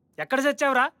 ఎక్కడ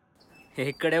చచ్చావురా?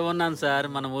 ఇక్కడే ఉన్నాను సార్,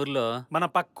 మన ఊర్లో. మన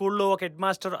పక్కూళ్ళో ఒక హెడ్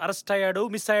మాస్టర్ అరెస్ట్ అయ్యాడు,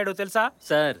 మిస్ అయ్యాడు తెలుసా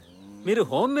సార్? మీరు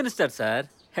home minister sir,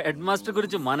 head master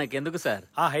గురించి మనకెందుకు సార్?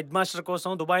 ఆ హెడ్ మాస్టర్ కోసం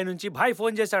దుబాయ్ నుంచి భాయ్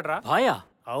ఫోన్ చేశాడు రా. భాయా?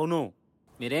 అవును.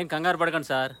 మీరేం కంగారు పడకండి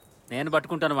సార్, నేను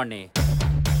పట్టుకుంటాను వాడిని.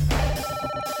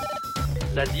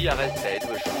 Daddy arrested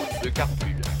with shoes de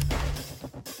carpool.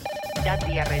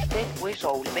 Daddy arrested with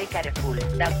shoes de carpool.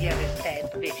 Daddy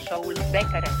arrested with shoes de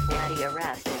carpool. Daddy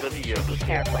arrested with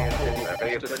carpool.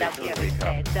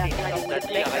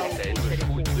 Daddy arrested with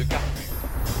shoes de carpool.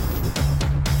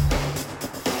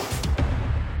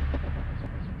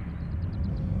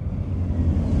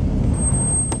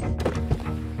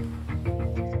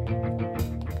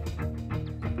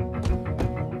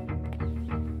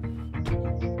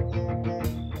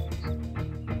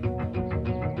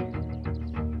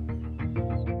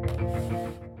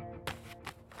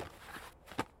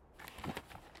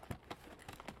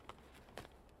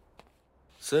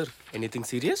 Sir, anything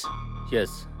serious?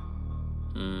 Yes.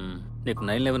 నీకు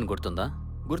 9/11 గుర్తుందా?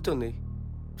 గుర్తుంది.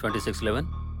 26/11?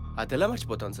 అది ఎలా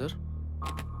మర్చిపోతాను sir?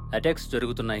 Attacks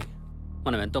జరుగుతున్నాయి,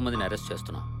 మనం ఎంతోమందిని arrest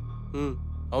చేస్తున్నాం.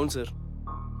 అవును సార్.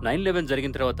 9/11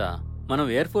 జరిగిన తర్వాత మనం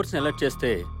ఎయిర్ ఫోర్స్ని అలర్ట్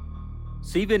చేస్తే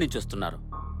సీబీఐ నుంచి వస్తున్నారు,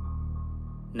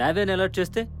 నేవీని అలర్ట్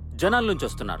చేస్తే జనాల నుంచి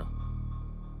వస్తున్నారు.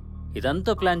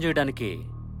 ఇదంతా ప్లాన్ చేయడానికి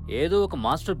ఏదో ఒక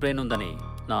మాస్టర్ బ్రెయిన్ ఉందని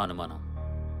నా అనుమానం.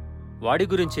 వాడి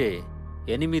గురించే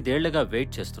 8 ఏళ్లుగా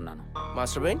వెయిట్ చేస్తున్నాను.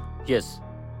 Master brain? ఎస్.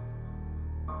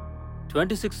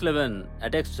 26/11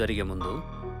 అటాక్స్ జరిగే ముందు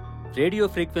రేడియో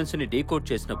ఫ్రీక్వెన్సీని డీకోడ్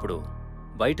చేసినప్పుడు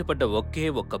బయటపడ్డ ఒకే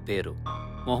ఒక్క పేరు,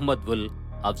 మొహమ్మద్ ఉల్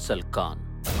అఫ్జల్ ఖాన్.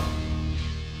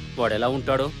 వాడెలా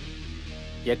ఉంటాడో,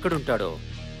 ఎక్కడుంటాడో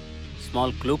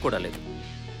స్మాల్ క్లూ కూడా లేదు.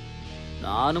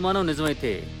 నా అనుమానం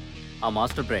నిజమైతే ఆ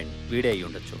మాస్టర్ బ్రెయిన్ వీడే అయి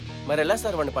ఉండొచ్చు. మరి ఎలా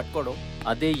సార్ వాడిని పట్టుకోవడం?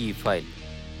 అదే ఈ ఫైల్.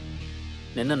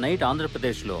 నిన్న నైట్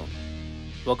ఆంధ్రప్రదేశ్లో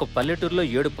ఒక పల్లెటూరులో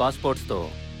 7 పాస్పోర్ట్స్తో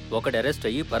ఒకడు అరెస్ట్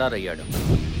అయ్యి పరారయ్యాడు.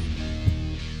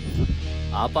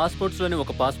 ఆ పాస్పోర్ట్స్లోని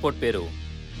ఒక పాస్పోర్ట్ పేరు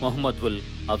మొహమ్మద్ ఉల్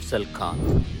అఫ్జల్ ఖాన్.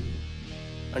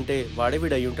 అంటే వాడే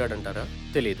వీడు అయి ఉంటాడంటారా?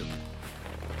 తెలీదు,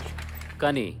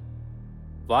 కానీ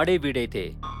వాడే వీడైతే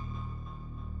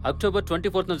అక్టోబర్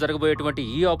 24న జరగబోయేటువంటి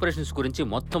ఈ ఆపరేషన్స్ గురించి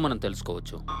మొత్తం మనం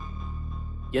తెలుసుకోవచ్చు.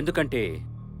 ఎందుకంటే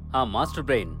ఆ మాస్టర్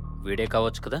బ్రెయిన్ వీడే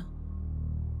కావచ్చు కదా.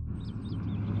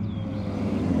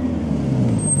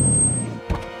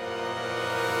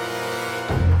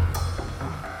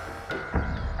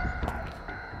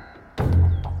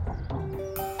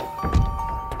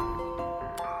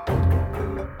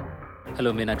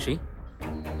 Hello Meenakshi.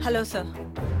 Hello sir.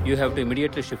 You have to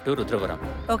immediately shift to Rudravaram.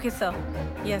 Okay sir.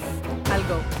 Yes, I'll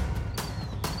go.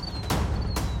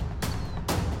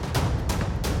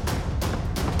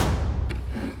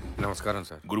 నమస్కారం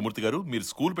సార్. గురుమూర్తి గారు, మీరు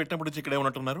స్కూల్ పెట్టినప్పుడు నుంచి ఇక్కడే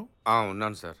ఉన్నట్టున్నారు.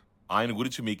 ఉన్నాను సార్. ఆయన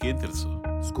గురించి మీకేం తెలుసు?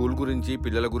 స్కూల్ గురించి,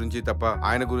 పిల్లల గురించి తప్ప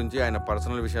ఆయన గురించి, ఆయన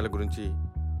పర్సనల్ విషయాల గురించి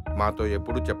మాతో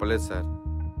ఎప్పుడూ చెప్పలేదు సార్.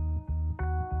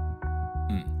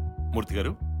 మూర్తి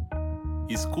గారు,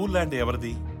 ఈ స్కూల్ ల్యాండ్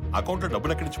ఎవరిది? అకౌంట్లో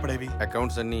డబ్బులు ఎక్కడి నుంచి పడేవి?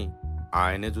 అకౌంట్స్ అన్ని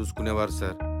ఆయనే చూసుకునేవారు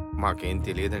సార్. మాకేం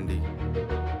తెలియదండి.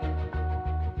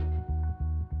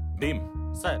 డీమ్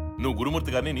సార్, నువ్వు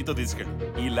గురుమూర్తి గారిని నీతో తీసుకెళ్ళు.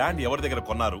 ఈ ల్యాండ్ ఎవరి దగ్గర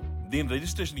కొన్నారు, దీని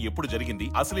రిజిస్ట్రేషన్ ఎప్పుడు జరిగింది,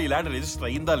 అసలు ఈ ల్యాండ్ రిజిస్టర్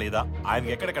అయిందా లేదా,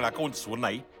 ఆయనకి ఎక్కడెక్కడ అకౌంట్స్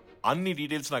ఉన్నాయి, అన్ని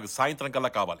డీటెయిల్స్ నాకు సాయంత్రం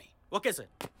కల్లా కావాలి. Okay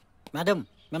sir. మేడం,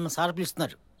 మిమ్మల్ని సార్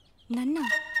పిలుస్తున్నారు. నన్ను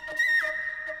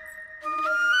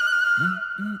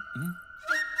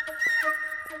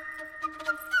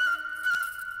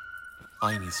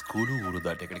ఆయన ఈ స్కూలు ఊరు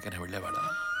దాటి ఎక్కడికైనా వెళ్ళేవాడా?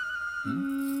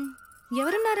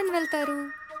 ఎవరున్నారని వెళ్తారు?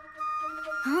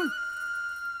 హా,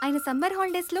 ఆయన సమ్మర్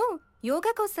హాలిడేస్ లో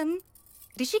యోగా కోసం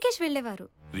రిషికేష్ వెళ్ళేవారు.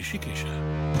 Rishikesh?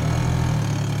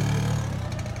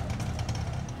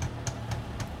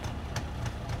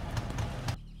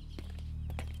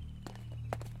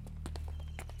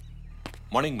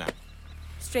 Morning ma'am.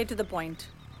 Straight to the point.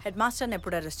 Head మాస్టర్ని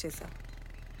ఎప్పుడు అరెస్ట్ చేశావు?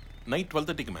 Night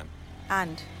 12:30కి ma'am.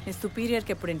 అండ్ నీ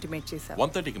సుపీరియర్కి ఎప్పుడు ఇంటిమేట్ చేశావు?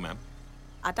 1:30కి మ్యామ్.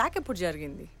 అటాక్ ఎప్పుడు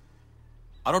జరిగింది?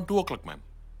 Around 2 o'clock ma'am.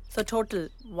 So total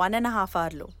 1.5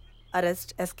 అవర్లో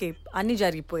అరెస్ట్, ఎస్కేప్ అన్నీ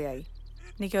జరిగిపోయాయి.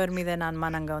 నీకెవరి మీద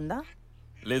అనుమానంగా ఉందా?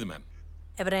 లేదు మ్యామ్.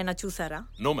 ఎవరైనా చూసారా?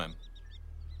 No ma'am.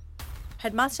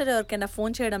 హెడ్ మాస్టర్ ఎవరికైనా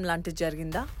ఫోన్ చేయడం లాంటిది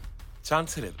జరిగిందా?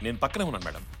 ఛాన్సే లేదు, నేను పక్కనే ఉన్నాను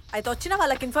మేడం. అయితే వచ్చిన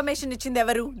వాళ్ళకి ఇన్ఫర్మేషన్ ఇచ్చింది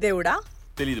ఎవరు? దేవుడా?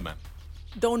 తెలీదు ma'am.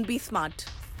 Don't be smart.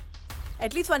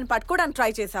 At least వాడిని పట్టుకోవడానికి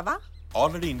ట్రై చేసావా?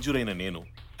 ఆల్రెడీ ఇంజూర్ అయిన నేను,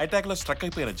 అటాక్లో స్ట్రక్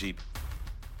అయిపోయిన జీప్,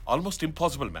 ఆల్మోస్ట్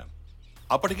ఇంపాసిబుల్ మ్యామ్.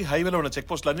 అప్పటికి హైవేలో ఉన్న చెక్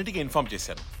పోస్టులు అన్నిటికీ ఇన్ఫార్మ్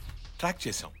చేశాను, ట్రాక్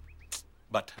చేశాం,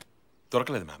 బట్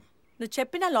దొరకలేదు మ్యామ్. నువ్వు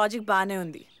చెప్పిన లాజిక్ బాగానే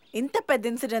ఉంది. ఇంత పెద్ద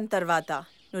ఇన్సిడెంట్ తర్వాత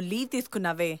నువ్వు లీవ్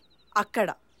తీసుకున్నావే, అక్కడ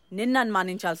నిన్ను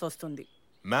అనుమానించాల్సి వస్తుంది.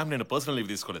 మ్యామ్, నేను పర్సనల్ లీవ్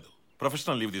తీసుకోలేదు,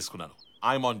 ప్రొఫెషనల్ లీవ్ తీసుకున్నాను.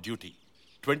 I'm on duty.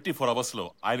 24 అవర్స్లో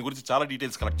ఆయన గురించి చాలా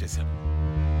డీటెయిల్స్ కలెక్ట్ చేశాను.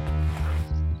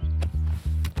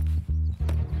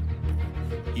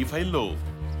 ఈ ఫైల్లో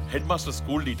head master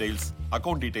school details,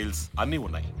 account details అన్నీ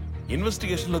ఉన్నాయి.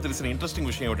 ఇన్వెస్టిగేషన్లో తెలిసిన ఇంట్రెస్టింగ్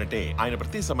విషయం ఏమిటంటే ఆయన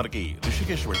ప్రతి సమ్మర్కి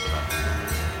రిషికేష్ వెళ్తున్నారు.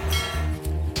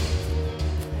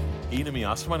 ఈయన మీ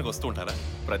ఆశ్రమానికి వస్తూ ఉంటారా?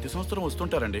 ప్రతి సంవత్సరం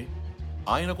వస్తుంటారండి.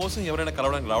 ఆయన కోసం ఎవరైనా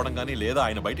కలవడానికి రావడం కానీ లేదా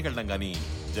ఆయన బయటికి వెళ్ళడం కానీ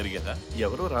జరిగేదా?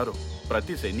 ఎవరూ రారు.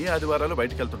 ప్రతి శని ఆదివారాలు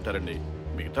బయటికి వెళ్తుంటారండి.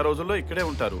 మిగతా రోజుల్లో ఇక్కడే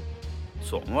ఉంటారు.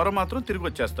 సోమవారం మాత్రం తిరిగి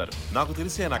వచ్చేస్తారు. నాకు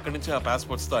తెలిసి ఆయన అక్కడి నుంచి ఆ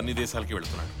పాస్పోర్ట్స్తో అన్ని దేశాలకి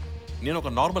వెళ్తున్నాడు. నేను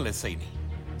ఒక నార్మల్ ఎస్ఐని,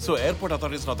 సో ఎయిర్పోర్ట్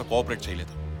అథారిటీస్ నాతో కోఆపరేట్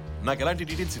చేయలేదు, నాకు ఎలాంటి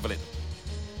డీటెయిల్స్ ఇవ్వలేదు.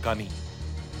 కానీ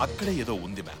అక్కడే ఏదో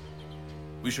ఉంది ma'am.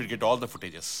 We should get all the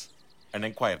footages and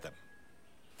enquire them.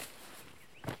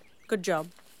 Good job.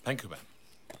 Thank you, ma'am.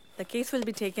 The case will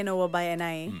be taken over by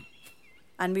NIA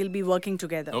and we'll be working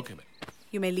together. Okay, ma'am.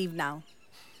 You may leave now.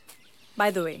 By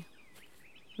the way,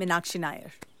 Meenakshi Nair.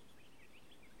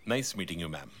 Nice meeting you,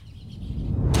 ma'am.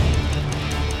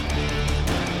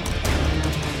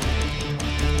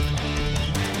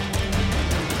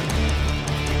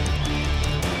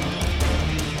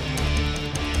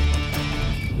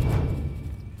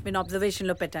 Min observation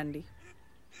lo పెట్టండి.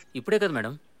 ఇప్పుడే కదా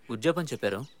madam ఉద్యోగం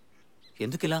చెప్పారు,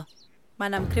 ఎందుకు ఇలా?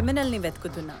 మనం క్రిమినల్ని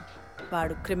వెతుకుతున్నాం,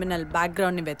 వాడు criminal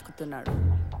బ్యాక్గ్రౌండ్ని వెతుకుతున్నాడు.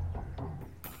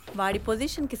 వాడి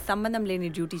పొజిషన్కి సంబంధం లేని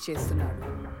డ్యూటీ చేస్తున్నాడు.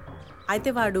 అయితే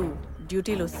వాడు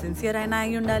డ్యూటీలో సిన్సియర్ అయినా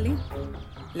అయి ఉండాలి,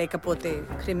 లేకపోతే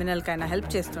క్రిమినల్కైనా హెల్ప్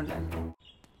చేస్తుండాలి.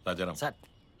 రాజారాం సార్,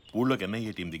 ఊళ్ళోకి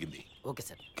ఎన్ఐఏ టీం దిగింది. Okay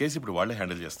sir. కేసు ఇప్పుడు వాళ్ళే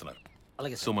హ్యాండిల్ చేస్తున్నారు.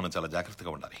 అలాగే సో మనం చాలా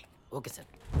జాగ్రత్తగా ఉండాలి. Okay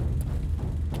sir.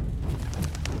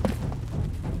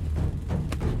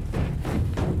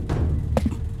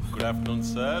 Good afternoon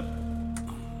sir.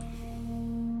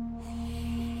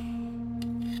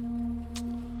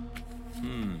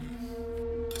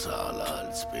 చాలా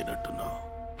అలసిపోయినట్టున్నావు.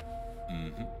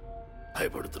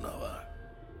 భయపడుతున్నావా?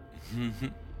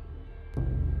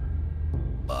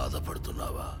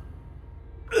 బాధపడుతున్నావా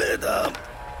లేదా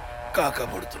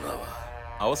కాకపడుతున్నావా?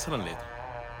 అవసరం లేదు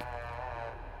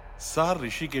సార్.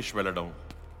 రిషికేష్ వెళ్ళడం,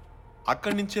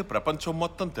 అక్కడి నుంచే ప్రపంచం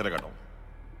మొత్తం తిరగడం,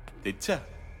 తెచ్చా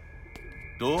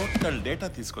టోటల్ డేటా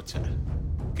తీసుకొచ్చా.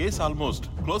 కేసు ఆల్మోస్ట్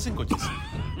క్లోజింగ్ వచ్చేసి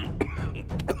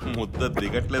ముద్ద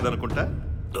దిగట్లేదనుకుంటా.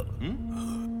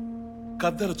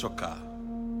 కద్దరు చొక్కా,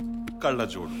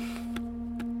 కళ్ళజోడు,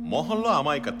 మొహంలో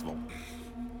అమాయకత్వం,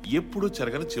 ఎప్పుడూ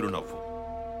చెరగని చిరునవ్వు.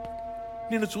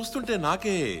 నిన్ను చూస్తుంటే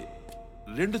నాకే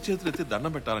 2 చేతులు ఎత్తి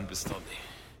దండం పెట్టాలనిపిస్తోంది.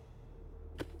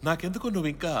 నాకెందుకో నువ్వు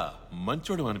ఇంకా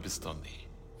మంచోడు అనిపిస్తోంది.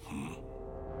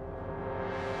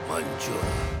 మంచు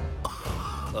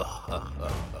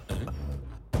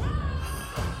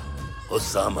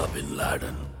ఒసామా బిన్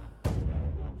లాడన్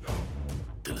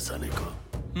తెలుసా నీకు?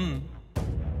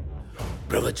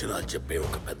 ప్రవచనాలు చెప్పే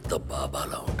ఒక పెద్ద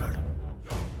బాబాలా ఉంటాడు.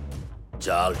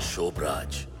 చాల్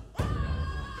శోభరాజ్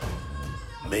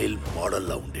మెయిల్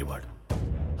మోడల్లా ఉండేవాడు.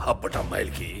 అప్పటి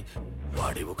అమ్మాయిలకి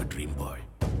వాడే ఒక డ్రీమ్ బాయ్.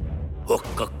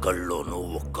 ఒక్కొక్కళ్ళలోనూ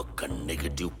ఒక్కొక్క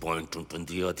నెగటివ్ పాయింట్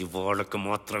ఉంటుంది. అది వాళ్ళకి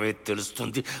మాత్రమే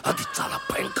తెలుస్తుంది. అది చాలా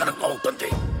భయంకరంగా ఉంటుంది.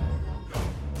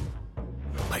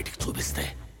 బయటికి చూపిస్తే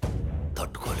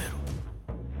తట్టుకోలేరు.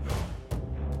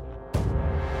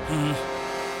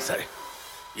 సరే,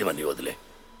 ఇవన్నీ వదిలే.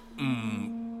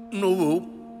 నువ్వు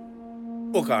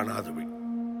ఒక అనాథవి,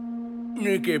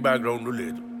 నీకే బ్యాక్గ్రౌండ్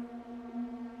లేదు.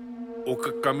 ఒక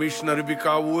కమిషనర్వి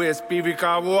కావు, ఎస్పీవి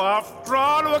కావు, ఆఫ్టర్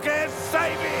ఆల్ ఒక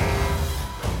ఎస్ఐవి.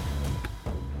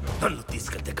 నన్ను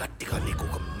తీసుకెళ్తే గట్టిగా నీకు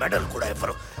ఒక మెడల్ కూడా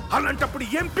ఇవ్వరు. అలాంటప్పుడు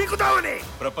ఏం పీకుతావని?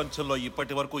 ప్రపంచంలో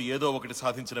ఇప్పటి వరకు ఏదో ఒకటి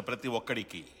సాధించిన ప్రతి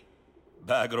ఒక్కడికి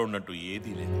బ్యాక్గ్రౌండ్ అంటూ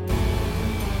ఏదీ లేదు,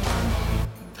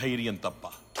 ధైర్యం తప్ప.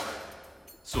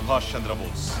 సుభాష్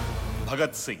చంద్రబోస్,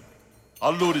 భగత్ సింగ్,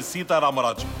 అల్లూరి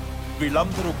సీతారామరాజు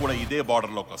వీళ్ళందరూ కూడా ఇదే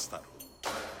బార్డర్లోకి వస్తారు.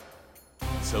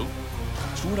 సో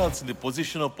చూడాల్సింది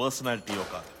పొజిషనో పర్సనాలిటీయో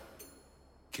కాదు,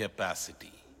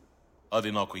 కెపాసిటీ. అది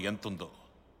నాకు ఎంతుందో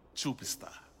చూపిస్తా.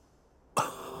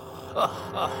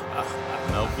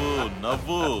 నవ్వు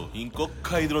నవ్వు, ఇంకొక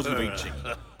 5 రోజులు వెయిట్ చేయి.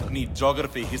 నీ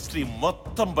జోగ్రఫీ, హిస్టరీ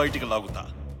మొత్తం బయటికి లాగుతా.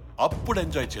 అప్పుడు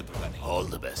ఎంజాయ్ చేద్దాం. కానీ ఆల్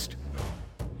ది బెస్ట్.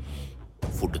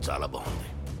 ఫుడ్ చాలా బాగుంది.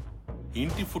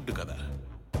 ఇంటి ఫుడ్ కదా,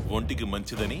 ఒంటికి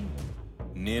మంచిదని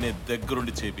నేనే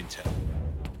దగ్గరుండి చేపించాను.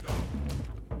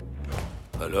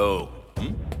 హలో,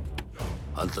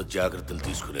 అంత జాగ్రత్తలు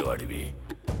తీసుకునేవాడివి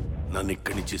నన్ను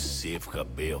ఇక్కడి నుంచి సేఫ్గా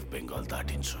బే ఆఫ్ బెంగాల్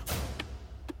దాటించు.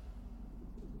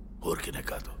 ఊరికినే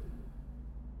కాదు,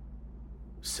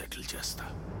 సెటిల్ చేస్తా.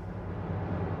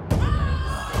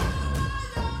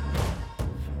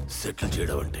 సెటిల్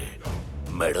చేయడం అంటే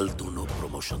మెడల్తోనో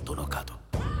ప్రమోషన్తోనో కాదు.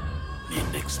 నీ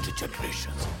నెక్స్ట్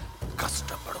జనరేషన్స్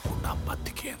కష్టపడకుండా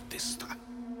బతికి అందిస్తా.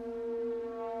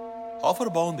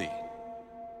 ఆఫర్ బాగుంది,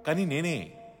 కానీ నేనే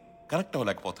కనెక్ట్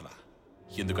అవ్వలేకపోతున్నా.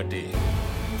 ఎందుకంటే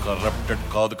కరప్టెడ్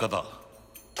కాదు కదా.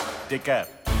 Take care.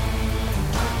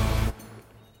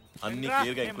 అన్ని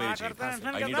క్లియర్ గా ఎంక్వైరీ చేయండి.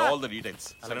 I need all the details.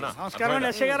 సరేనా? నమస్కారం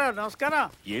ఎస్ఐ గారు. నమస్కారం.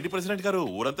 ఏంటి ప్రెసిడెంట్ గారు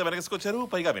ఊరంతా వెనకేసుకొచ్చారు,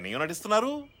 పైగా వినయం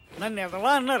నటిస్తున్నారు. నన్ను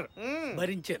ఎదవా అన్నారు,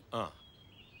 భరించారు.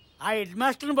 ఆ హెడ్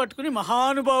మాస్టర్ని పట్టుకుని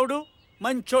మహానుభావుడు,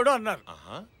 మంచోడు అన్నారు.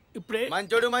 ఇప్పుడే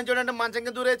మంచోడు మంచోడు అంటే మంచం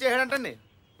కింద దూరే చేయడంటండి.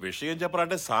 విషయం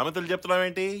చెప్పాలంటే సామెతలు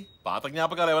చెప్తున్నావేంటి? పాత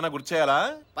జ్ఞాపకాలు ఏమైనా గుర్తు చేయాలా?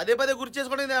 పదే పదే గుర్తు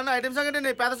చేసుకోండి. ఐటమ్ సాంగ్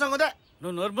అంటే పేద సాంగ్ ఉందా?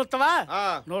 నువ్వు నోరుముత్తవా?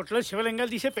 నోట్లో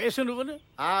శివలింగాలు తీసే పేసు నువ్వు.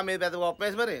 మీ పెద్ద గొప్ప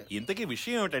మరి. ఇంతకీ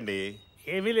విషయం ఏమిటండి?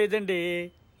 ఏమీ లేదండి,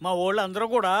 మా వాళ్ళు అందరూ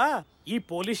కూడా ఈ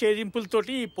పోలీస్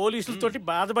ఏజింపులతోటి, ఈ పోలీసులతోటి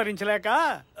బాధ భరించలేక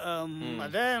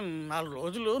అదే 4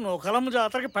 రోజులు నూకలమ్మ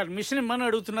జాతరకి పర్మిషన్ ఇమ్మని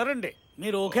అడుగుతున్నారండి.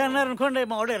 మీరు ఓకే అన్నారనుకోండి,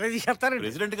 మా వాడు ఎలా తీసేస్తారండి.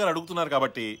 ప్రెసిడెంట్ గారు అడుగుతున్నారు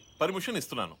కాబట్టి పర్మిషన్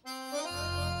ఇస్తున్నాను.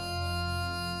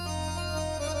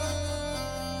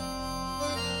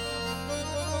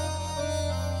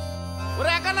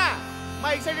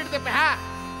 మైక్ సైడ్ ఇటు తెప్పా.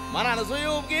 మన అనసూయ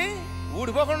ఊపికి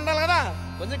ఊడిపోకుండా ఉండాలి కదా,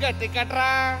 కొంచెం గట్టి కట్టరా.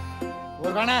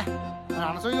 ఊరుకోనా, మన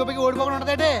అనసూయ ఊపికి ఊడిపోకుండా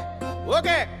ఉంటదేంటి?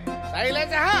 Okay,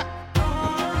 silence.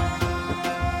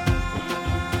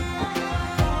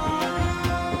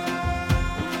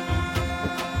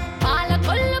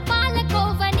 పాలకొల్లు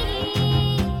పాలకోవని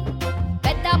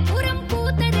పెద్దాపురం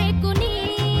పూతరేకుని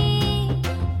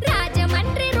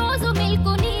రాజమండ్రి రోజు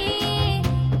మిల్కుని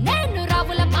నేను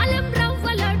రావుల పాలెం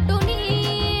రవ్వలడ్డుని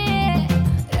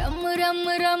రమ్ము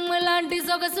రమ్ము రమ్ము లాంటి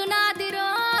సొగసు నాదిరో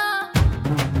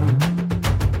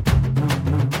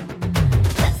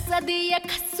సదియ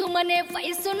కస్సుమనే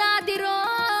వయసు నాదిరో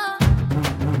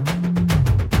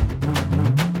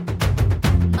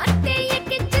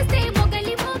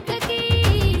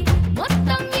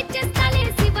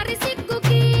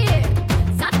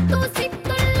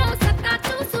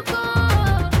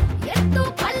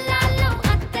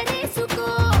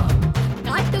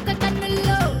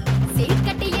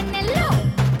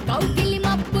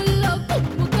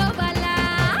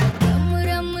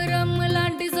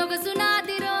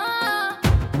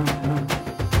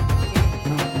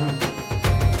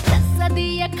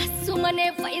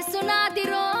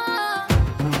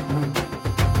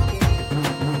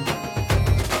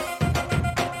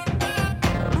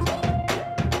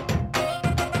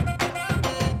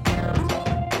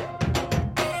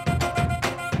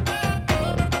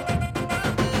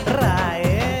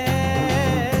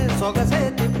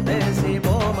తిప్పేసి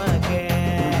బొమ్మకే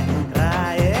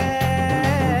రాయే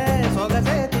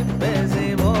సొగసే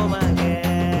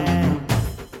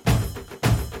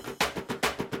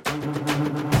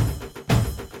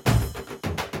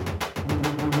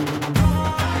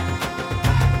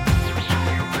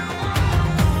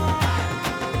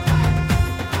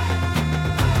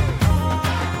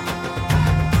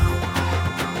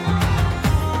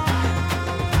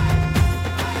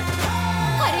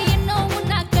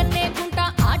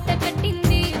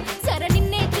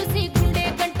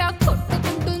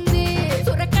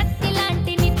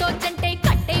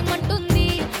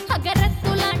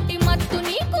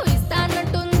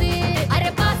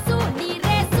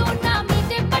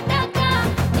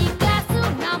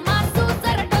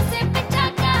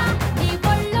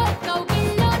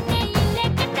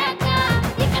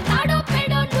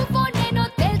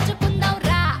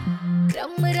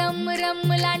రమ్ము రమ్ము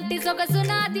రమ్ము లాంటి సొగసు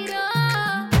నాదిరో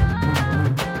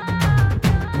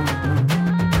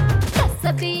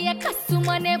కసదీయ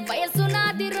కస్సుమనే వయసు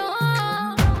నాదిరో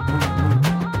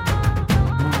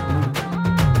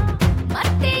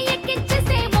మట్టే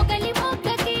ఎక్కిచ్చేసే మొగలి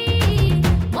మొగ్గకి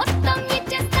మొత్తం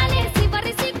ఇచ్చేస్తాలే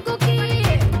శివరి సిగ్గుకి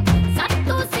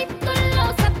సత్తు సిత్తుల్లో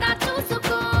సత్తా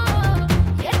చూసుకో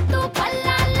ఎత్తు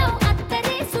పల్లాల్లో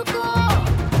అత్తరేసుకో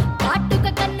కాటుక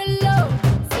కన్నుల్లో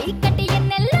చీకటి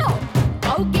ఎన్నెల్లో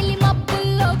కౌగిలి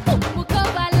మబ్బుల్లో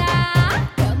కుమ్ముకోవాలా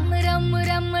రమ్ము రమ్ము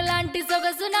రమ్ము లాంటి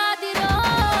సొగసు నాదిరో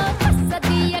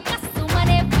కస్సదీయ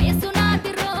కస్సుమనే వయసు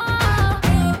నాదిరో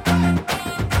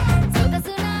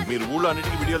సొగసు మీరు ఊళ్ళో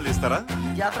అన్నిటికీ వీడియోలు తీస్తారా?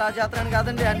 జాతర జాతర అని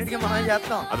కాదండి, అన్నిటికీ మనం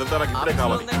చేస్తాం. అదంతా నాకు ఇప్పుడే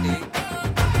కావాలి.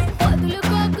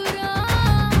 వదులుకోకురా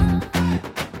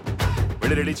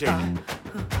వెళ్ళి రెడీ చేయండి.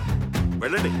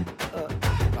 వెళ్ళండి.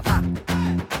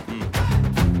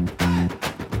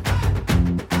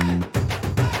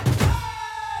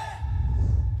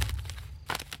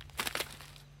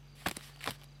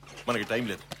 మనకి టైం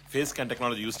లేదు. ఫేస్ స్కాన్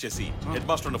టెక్నాలజీ యూస్ చేసి హెడ్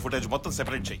మాస్టర్ ఉన్న ఫుటేజ్ మొత్తం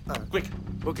సెపరేట్ చేయి. క్విక్.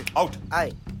 Okay out.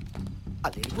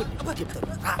 అదే చెప్తాను.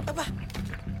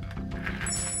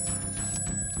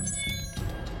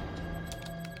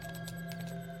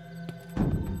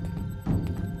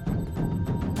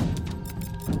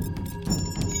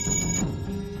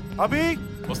 అభి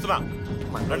వస్తున్నా.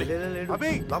 రండి.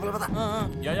 అభి లోపల పద.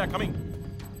 Yeah yeah coming.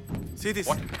 See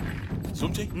this.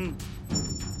 Zoom చేయి.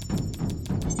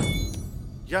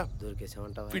 యా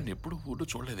దొరికేసామంటావా? వీడిని ఎప్పుడు ఊళ్ళో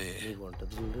చూడలేదే.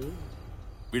 ఉంటుంది.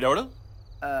 వీడెవడు?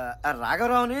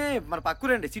 రాఘవరావుని మన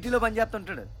పక్కూరండి, సిటీలో పని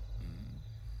చేస్తుంటాడు.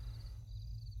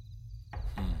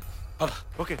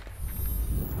 ఓకే.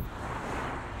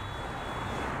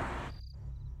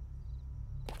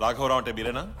 రాఘవరావు అంటే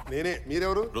మీరేనా? నేనే.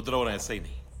 మీరెవరు? రుద్రవరం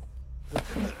ఎస్ఐని.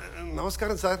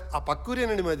 నమస్కారం సార్. ఆ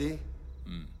పక్కూరేనండి మాది.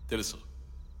 తెలుసు.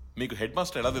 మీకు హెడ్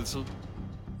మాస్టర్ ఎలా తెలుసు?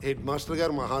 హెడ్ మాస్టర్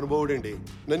గారు మహానుభావుడండి.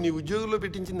 నన్ను ఈ ఉద్యోగంలో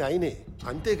పెట్టించింది ఆయనే.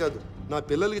 అంతేకాదు నా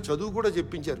పిల్లలకి చదువు కూడా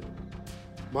చెప్పించారు.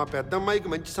 మా పెద్దమ్మాయికి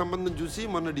మంచి సంబంధం చూసి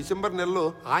మొన్న డిసెంబర్ నెలలో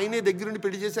ఆయనే దగ్గరుండి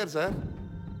పెళ్లి చేశారు సార్.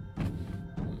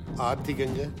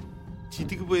 ఆర్థికంగా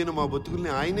చితికిపోయిన మా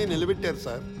బతుకుల్ని ఆయనే నిలబెట్టారు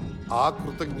సార్. ఆ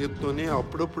కృతజ్ఞతతోనే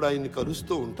అప్పుడప్పుడు ఆయన్ని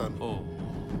కలుస్తూ ఉంటాను.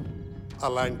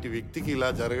 అలాంటి వ్యక్తికి ఇలా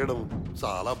జరగడం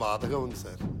చాలా బాధగా ఉంది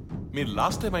సార్. మీరు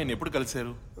లాస్ట్ టైం ఆయన ఎప్పుడు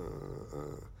కలిశారు?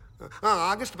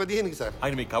 August 15కి sir.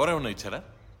 ఆయన మీకు కవర్ ఏమన్నా ఇచ్చారా?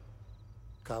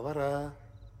 కవరా?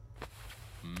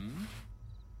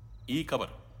 ఈ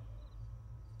కవర్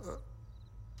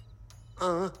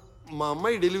మా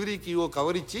అమ్మాయి డెలివరీకి ఓ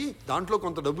కవర్ ఇచ్చి దాంట్లో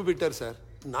కొంత డబ్బు పెట్టారు సార్.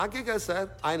 నాకే కాదు సార్,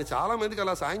 ఆయన చాలా మందికి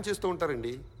అలా సాయం చేస్తూ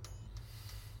ఉంటారండి.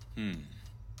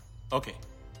 ఓకే,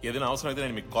 ఏదైనా అవసరం అయితే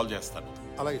నేను మీకు కాల్ చేస్తాను.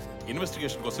 అలాగే సార్.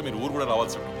 ఇన్వెస్టిగేషన్ కోసం మీరు ఊరు కూడా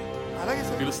రావాల్సి ఉంటుంది. అలాగే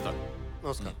సార్. పిలుస్తాను.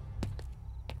 నమస్కారం.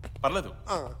 పర్లేదు,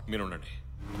 మీరు ఉండండి.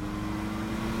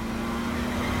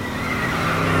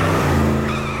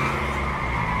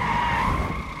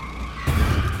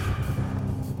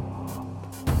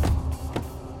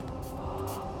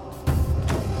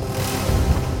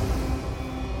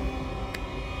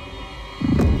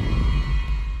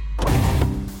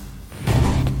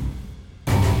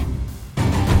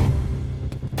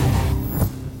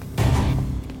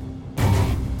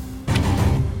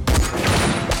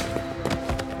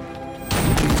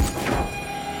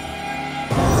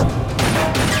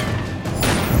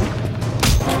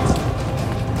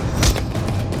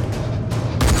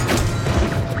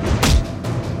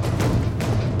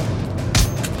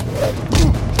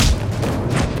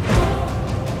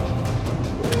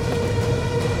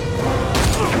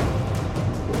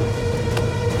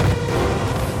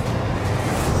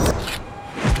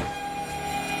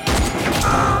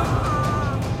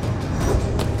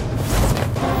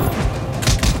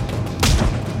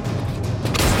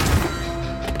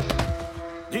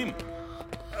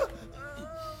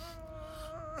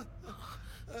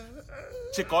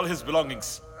 Call his belongings.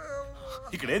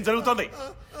 ఇక్కడ ఏం జరుగుతోంది?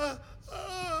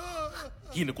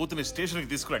 ఈయన కూతుని స్టేషన్కి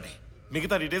తీసుకురండి.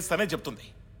 మిగతా డీటెయిల్స్ తనే చెప్తుంది.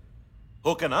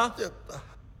 ఓకేనా?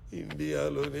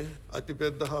 ఇండియాలోనే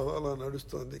అతిపెద్ద హవాలా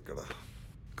నడుస్తోంది ఇక్కడ.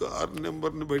 కార్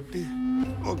నెంబర్ని బట్టి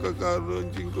ఒక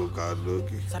కారులోంచి ఇంకో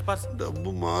కారులోకి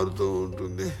డబ్బు మారుతూ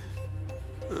ఉంటుంది.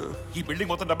 ఈ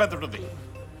బిల్డింగ్ మొత్తం డబ్బు ఎంత ఉంటుంది?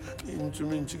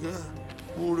 ఇంచుమించుగా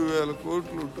 3,000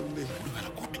 కోట్లు ఉంటుంది.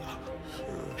 3,000 కోట్ల?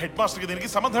 హెడ్ మాస్టర్కి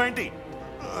దీనికి సంబంధం ఏంటి?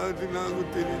 అది నాకు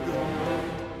తెలీదు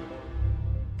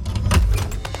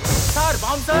సార్.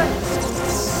 బాగుంది సార్.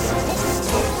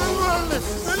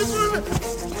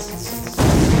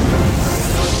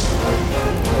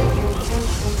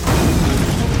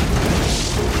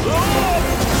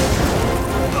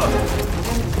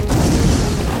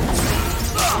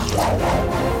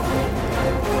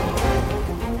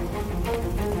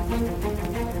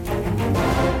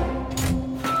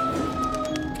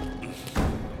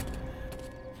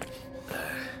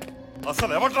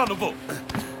 అసలు ఎవట్రా నువ్వు?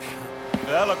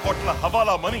 వేల కోట్ల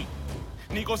హవాలా మనీ,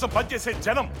 నీకోసం పనిచేసే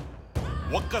జనం,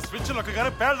 ఒక్క స్విచ్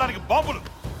నొక్కగానే పేలడానికి బాంబులు.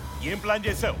 ఏం ప్లాన్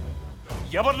చేశావు?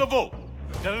 ఎవరు నువ్వు?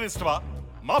 టెర్రరిస్టువా,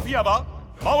 మాఫియావా,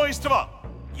 మావోయిస్టువా?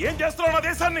 ఏం చేస్తున్నావు నా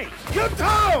దేశాన్ని?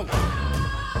 యుద్ధం!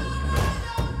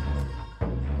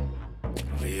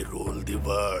 We rule the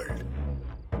world.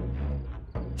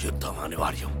 యుద్ధం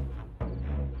అనివార్యం.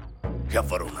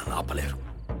 ఎవ్వరూ నన్ను ఆపలేరు.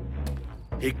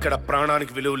 ఇక్కడ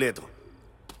ప్రాణానికి విలువ లేదు.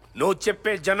 నువ్వు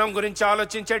చెప్పే జనం గురించి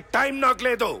ఆలోచించే టైం నాకు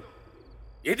లేదు.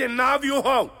 ఇది నా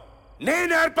వ్యూహం,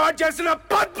 నేను ఏర్పాటు చేసిన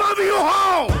పద్మ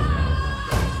వ్యూహం.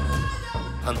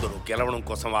 అందరూ గెలవడం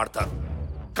కోసం వాడతారు,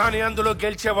 కానీ అందులో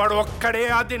గెలిచేవాడు ఒక్కడే.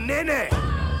 అది నేనే.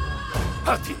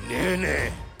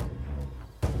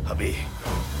 అవి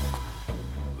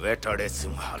వేటాడే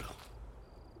సింహాలు,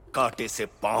 కాటేసే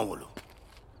పాములు,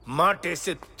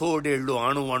 మాటేసే తోడేళ్లు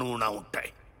అణువున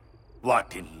ఉంటాయి.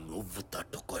 వాటిని నువ్వు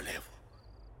తట్టుకోలేవు.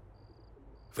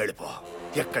 వెళ్ళిపో,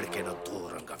 ఎక్కడికైనా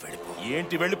దూరంగా వెళ్ళిపో.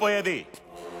 ఏంటి వెళ్ళిపోయేది?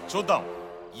 చూద్దాం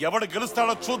ఎవడు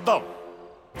గెలుస్తాడో చూద్దాం.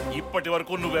 ఇప్పటి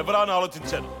వరకు నువ్వెవరా అని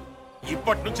ఆలోచించాను,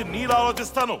 ఇప్పటి నుంచి నీలా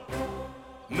ఆలోచిస్తాను.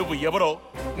 నువ్వు ఎవరో,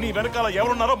 నీ వెనకాల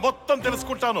ఎవరున్నారో మొత్తం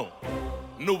తెలుసుకుంటాను.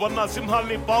 నువ్వన్న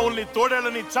సింహాల్ని, పావుల్ని,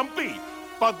 తోడేళ్లని చంపి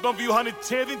పద్మ వ్యూహాన్ని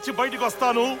ఛేదించి బయటికి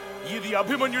వస్తాను. ఇది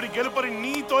అభిమన్యుడి గెలుపని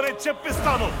నీతోనే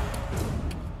చెప్పిస్తాను.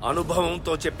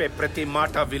 అనుభవంతో చెప్పే ప్రతి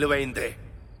మాట విలువైందే.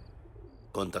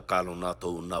 కొంతకాలం నాతో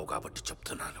ఉన్నావు కాబట్టి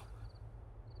చెప్తున్నాను.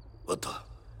 వద్దు,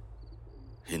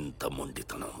 ఇంత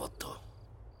మొండితనం వద్దు.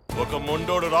 ఒక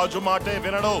మొండోడు రాజు మాటే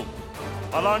వినడు.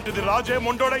 అలాంటిది రాజే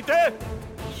మొండోడైతే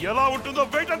ఎలా ఉంటుందో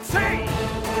వెయిట్ అండ్ సీ.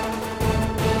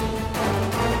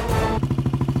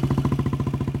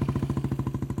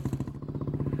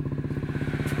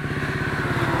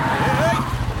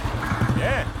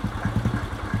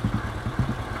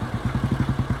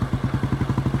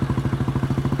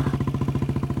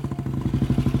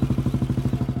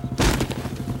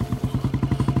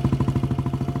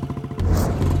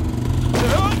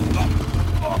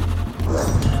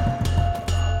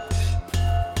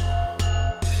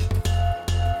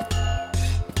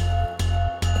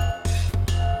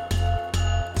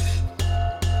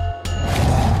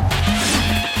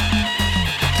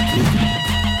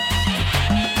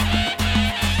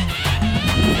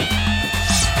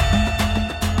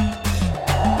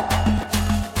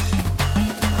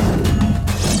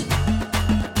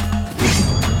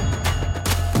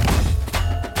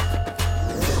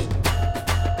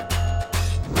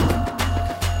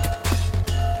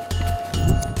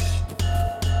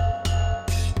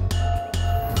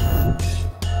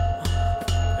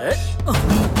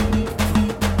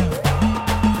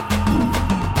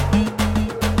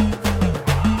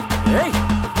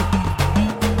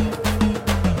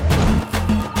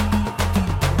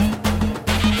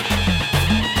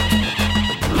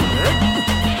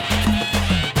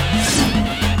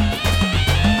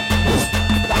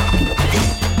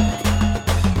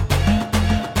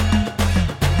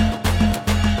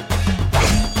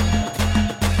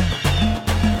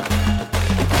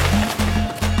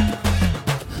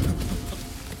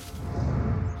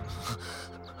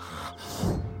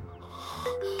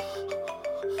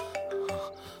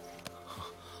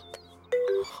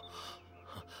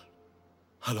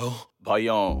 హలో.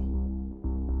 భయం,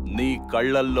 నీ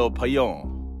కళ్ళల్లో భయం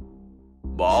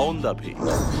బాగుంది అభి.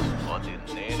 అది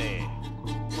నేనే.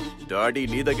 డాడీ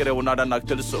నీ దగ్గరే ఉన్నాడని నాకు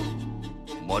తెలుసు.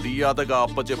 మర్యాదగా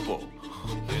అప్పచెప్పు,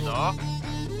 లేదా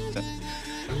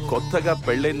కొత్తగా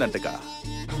పెళ్ళైందంటగా.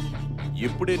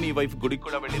 ఇప్పుడే నీ వైఫ్ గుడికి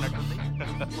కూడా వెళ్ళినట్టుంది.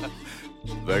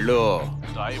 వెళ్ళు,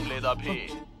 టైం లేదా అభి.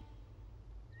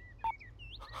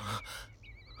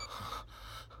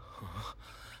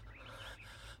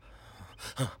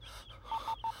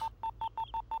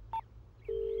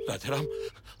 రాజారాం,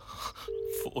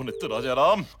 ఫోన్ ఎత్తు.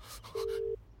 రాజారాం,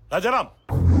 రాజారాం.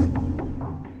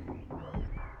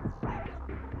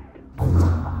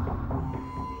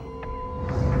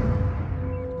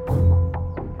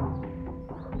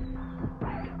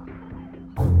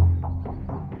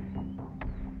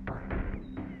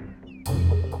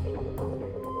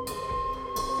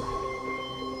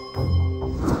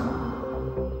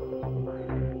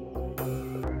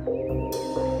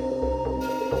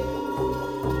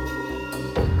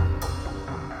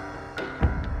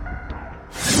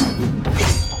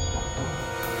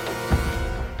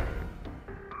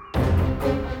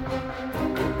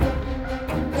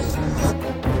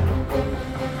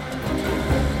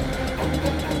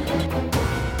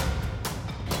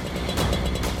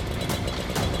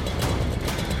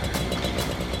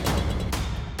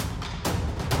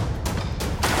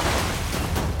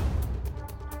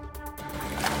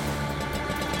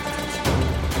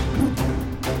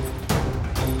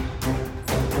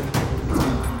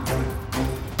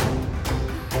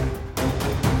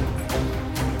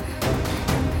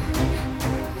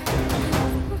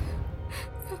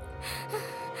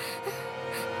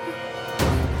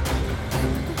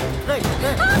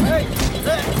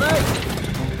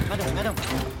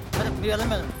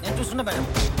 వెళ్ళండి మేడం, నేను చూస్తున్నా మేడం.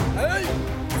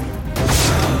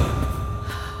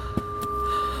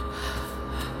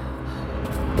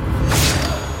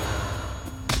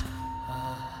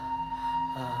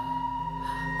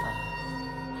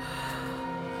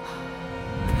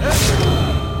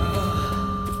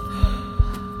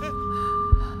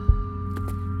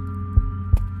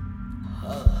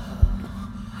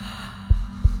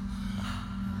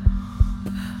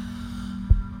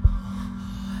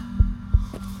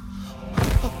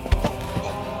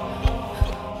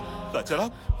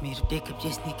 మీరు టేకప్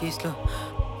చేసిన ఈ కేసులో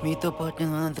మీతో పాటు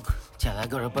నేను ఉన్నందుకు చాలా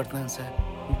గొడవపడుతున్నాను సార్.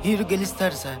 మీరు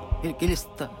గెలుస్తారు సార్, మీరు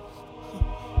గెలుస్తారు.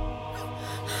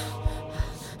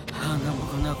 ఆ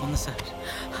నమ్మకం నాకుంది సార్.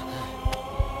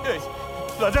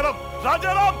 రాజారాం,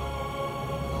 రాజారాం!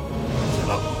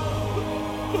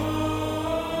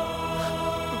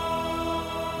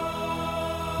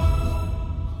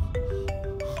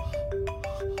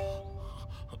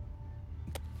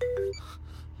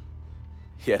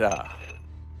 ఎరా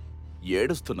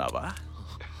ఏడుస్తున్నావా?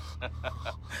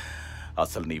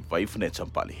 అసలు నీ వైఫ్నే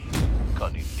చంపాలి,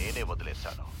 కానీ నేనే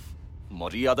వదిలేశాను.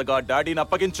 మర్యాదగా డాడీని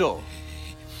అప్పగించు,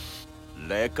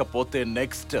 లేకపోతే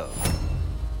నెక్స్ట్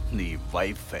నీ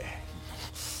వైఫే.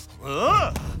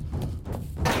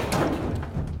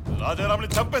 రాజారాంని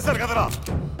చంపేశారు కదరా.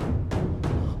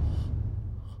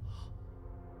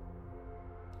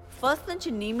 ఫస్ట్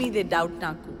నుంచి నీ మీదే డౌట్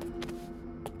నాకు.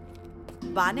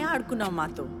 బానే ఆడుకున్నావు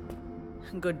మాతో.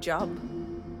 Good job.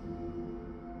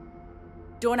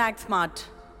 Don't act smart.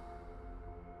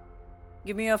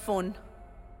 Give me your phone.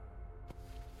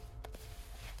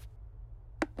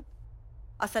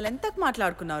 అసలు ఎంతకు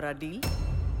మాట్లాడుకున్నావురా డీల్?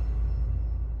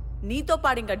 నీతో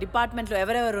పాటు ఇంకా డిపార్ట్మెంట్లో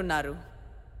ఎవరెవరు ఉన్నారు?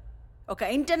 ఒక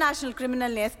ఇంటర్నేషనల్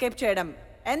క్రిమినల్ని ఎస్కేప్ చేయడం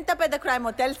ఎంత పెద్ద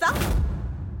క్రైమో తెలుసా?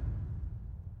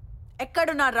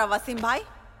 ఎక్కడున్నాడు రా వసీం భాయ్?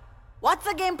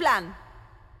 What's the game plan?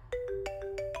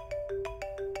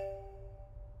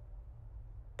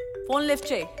 Phone lift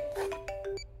చేయి.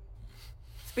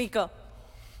 స్పీకర్.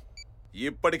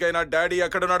 ఇప్పటికైనా డాడీ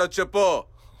ఎక్కడున్నాడో చెప్పు.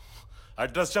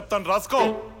 అడ్రస్ చెప్తాను, రాసుకో.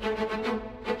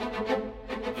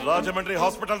 రాజమండ్రి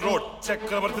హాస్పిటల్ రోడ్,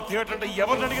 చక్రవర్తి థియేటర్ అంటే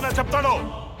ఎవరిని అడిగినా చెప్తాడు.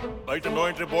 బయట నో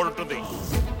ఎంట్రీ బోర్డు ఉంటుంది.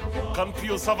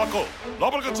 కన్ఫ్యూజ్ అవ్వకు,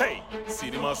 లోపలికి వచ్చాయి.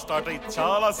 సినిమా స్టార్ట్ అయి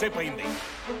చాలా సేపు అయింది.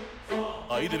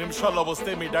 5 నిమిషాల్లో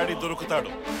వస్తే మీ డాడీ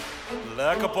దొరుకుతాడు,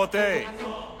 లేకపోతే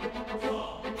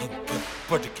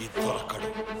ఇంకెప్పటికీ దొరకడు.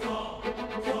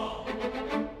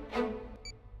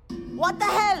 What the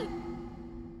hell?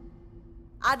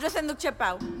 అడ్రస్ ఎందుకు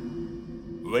చెప్పావు?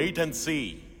 Wait and see.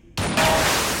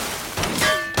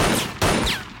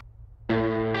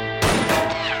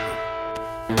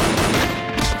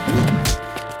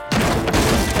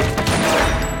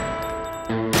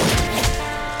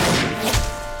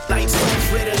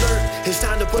 It's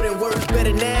time to put in work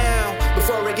better now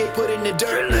before I get put in the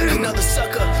dirt. Another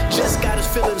sucker just got his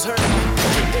feelings hurt.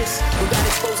 This without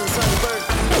exposing sunburn.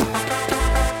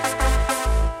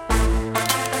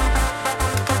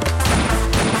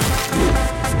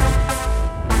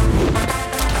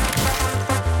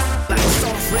 Lights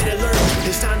off, red alert.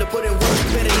 It's time to put in work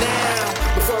better now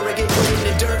before I get put in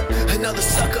the dirt. Another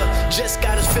sucker just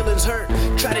got his feelings hurt.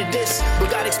 Try to diss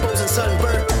without exposing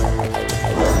sunburn.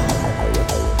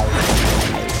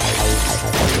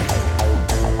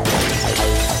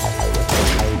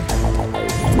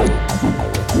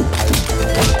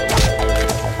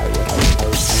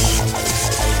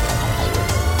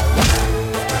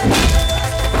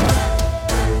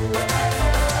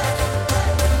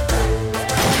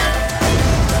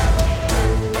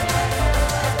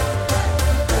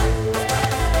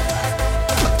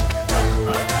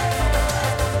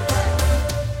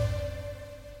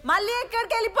 మళ్ళీ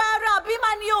ఎక్కడికి వెళ్ళిపోయారు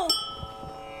అభిమన్యు?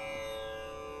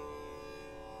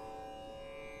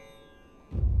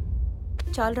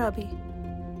 చాలు అభి,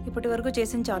 ఇప్పటి వరకు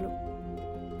చేసింది చాలు.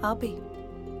 ఆపే.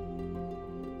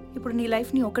 ఇప్పుడు నీ లైఫ్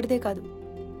నీ ఒక్కడిదే కాదు,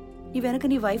 నీ వెనక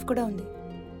నీ వైఫ్ కూడా ఉంది.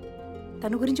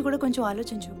 తన గురించి కూడా కొంచెం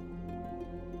ఆలోచించు.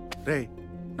 రే,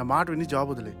 నా మాట విని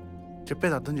జాబ్ వదిలే.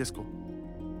 చెప్పేది అర్థం చేసుకో.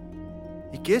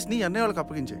 ఈ కేసుని అన్నయ్య వాళ్ళకి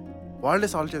అప్పగించే, వాళ్ళే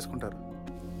సాల్వ్ చేసుకుంటారు.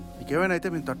 నీకేమైనా అయితే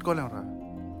మేము తట్టుకోలేమురా.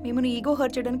 మేము నీ ఈగో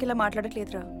హర్ట్ చేయడానికి ఇలా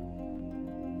మాట్లాడట్లేదురా,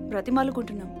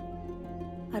 బ్రతిమాలుకుంటున్నాం.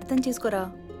 అర్థం చేసుకోరా.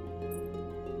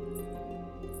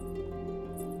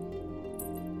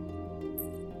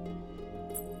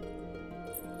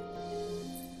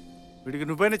 వీడికి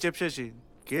నువ్వైనా చెప్పేసి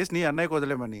కేసు నీ అన్నయ్యకు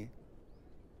వదిలేమని.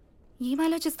 ఏం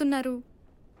ఆలోచిస్తున్నారు?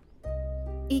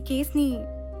 ఈ కేసుని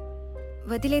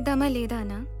వదిలేద్దామా లేదా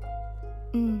అనా?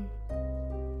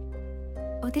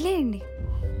 వదిలేయండి.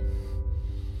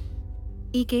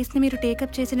 ఈ కేసుని మీరు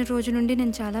టేకప్ చేసిన రోజు నుండి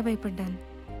నేను చాలా భయపడ్డాను.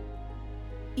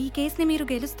 ఈ కేసుని మీరు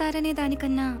గెలుస్తారనే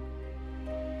దానికన్నా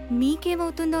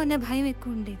మీకేమవుతుందో అన్న భయం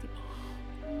ఎక్కువ ఉండేది.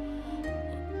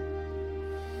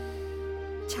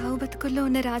 చావు బతుకుల్లో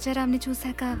ఉన్న రాజారాంని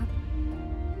చూశాక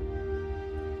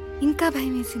ఇంకా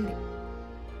భయం వేసింది.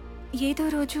 ఏదో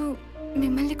రోజు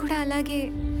మిమ్మల్ని కూడా అలాగే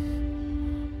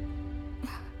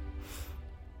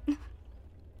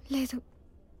లేదు.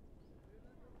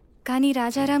 కానీ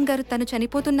రాజారాం గారు తను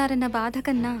చనిపోతున్నారన్న బాధ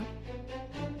కన్నా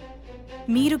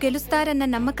మీరు గెలుస్తారన్న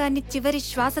నమ్మకాన్ని చివరి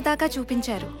శ్వాస దాకా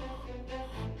చూపించారు.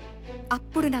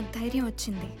 అప్పుడు నాకు ధైర్యం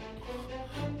వచ్చింది.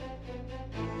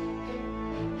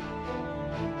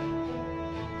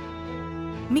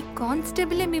 మీ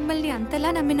కానిస్టేబులే మిమ్మల్ని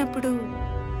అంతలా నమ్మినప్పుడు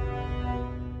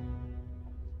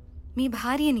మీ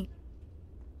భార్యని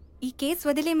ఈ కేసు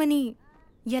వదిలేమని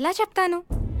ఎలా చెప్తాను?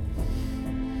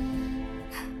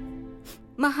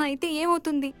 మహా అయితే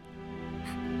ఏమవుతుంది?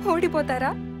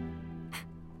 ఓడిపోతారా?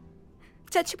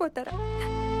 చచ్చిపోతారా?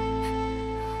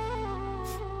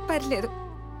 పర్లేదు,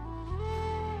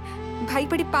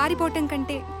 భయపడి పారిపోవటం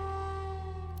కంటే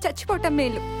చచ్చిపోవటం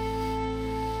మేలు.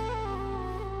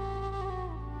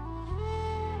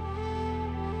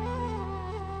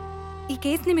 ఈ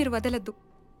కేసుని మీరు వదలద్దు.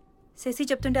 శశి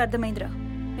చెప్తుంటే అర్థమైందిరా,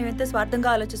 మేమెంత స్వార్థంగా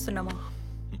ఆలోచిస్తున్నామో.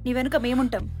 నీ వెనుక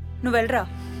మేముంటాం, నువ్వు వెళ్ళరా.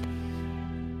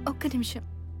 ఒక్క నిమిషం.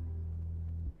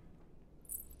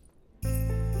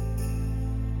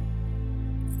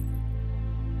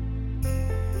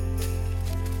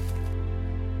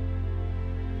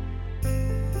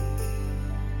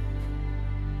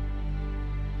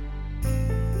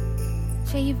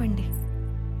 చెయ్యివ్వండి.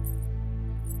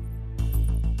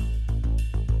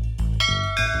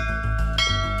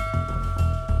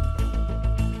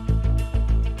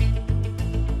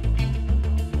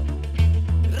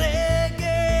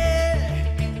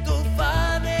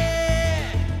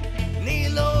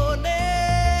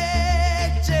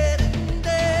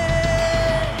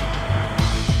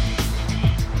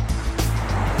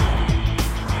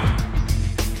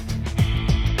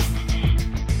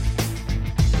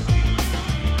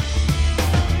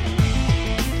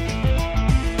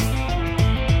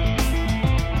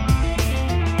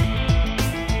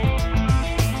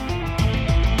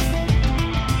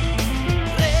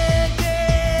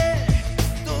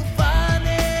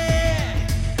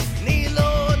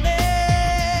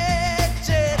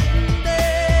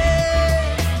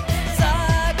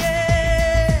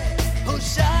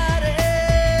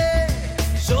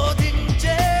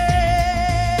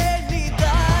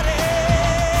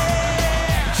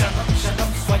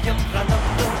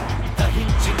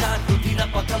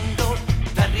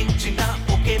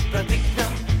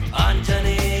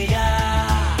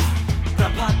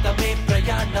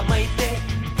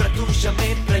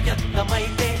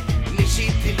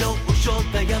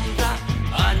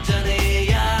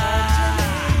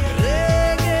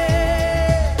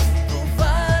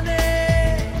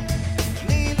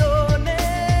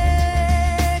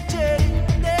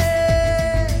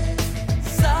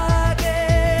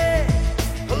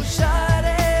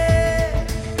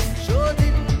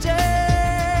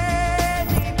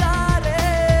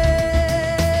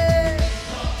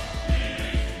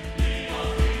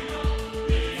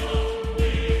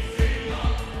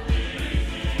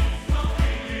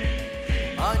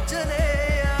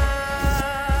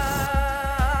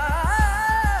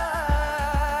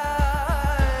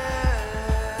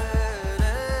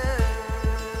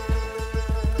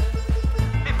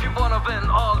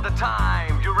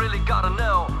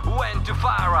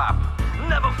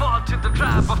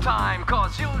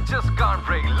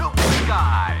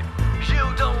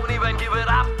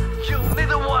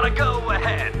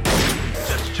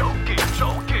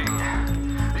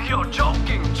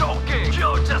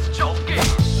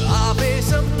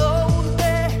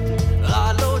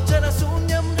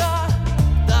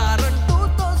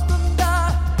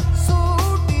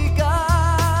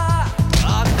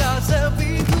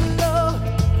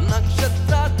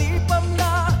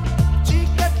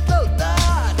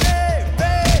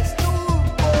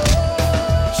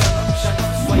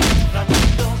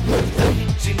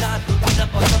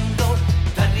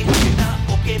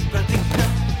 ప్రతిజ్ఞ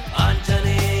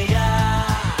ఆంజనేయ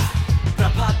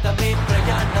ప్రభాతమే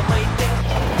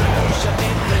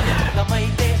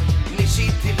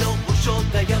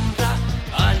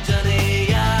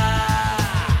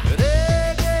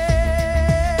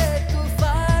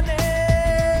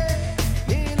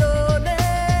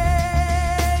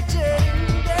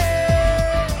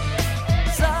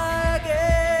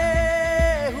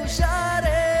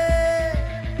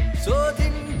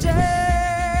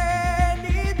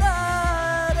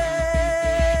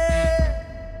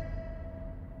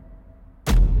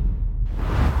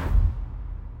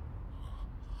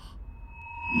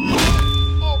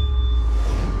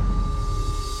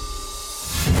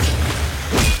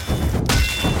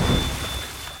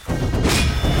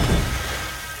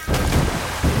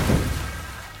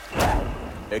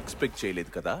ఎక్స్పెక్ట్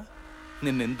చేయలేదు కదా.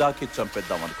 నిన్ను ఇందాకే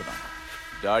చంపేద్దాం అనుకున్నాను.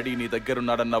 డాడీ నీ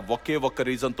దగ్గరున్నాడన్న ఒకే ఒక్క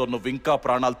రీజన్తో నువ్వు ఇంకా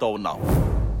ప్రాణాలతో ఉన్నావు.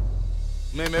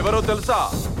 మేమెవరో తెలుసా?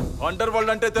 అండర్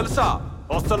వరల్డ్ అంటే తెలుసా?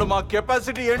 అసలు మా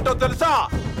కెపాసిటీ ఏంటో తెలుసా?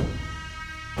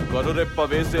 కనురెప్ప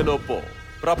వేసేలోపు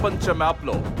ప్రపంచ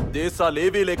మ్యాప్లో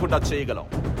దేశాలేవీ లేకుండా చేయగలం.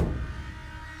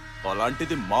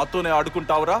 అలాంటిది మాతోనే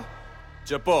ఆడుకుంటావురా?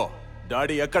 చెప్పు,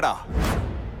 డాడీ ఎక్కడా?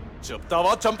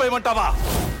 చెప్తావా చంపేయమంటావా?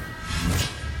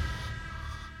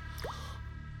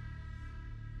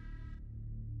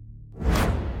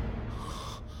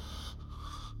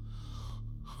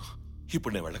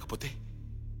 ఇప్పుడు నేను వెళ్ళకపోతే,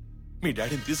 మీ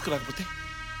డాడీని తీసుకురాకపోతే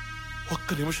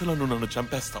ఒక్క నిమిషంలో నువ్వు నన్ను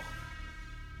చంపేస్తావు.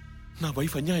 నా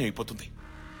వైఫ్ అన్యాయం అయిపోతుంది,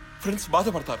 ఫ్రెండ్స్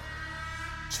బాధపడతారు,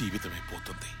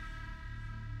 జీవితమైపోతుంది.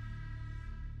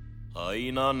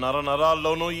 అయినా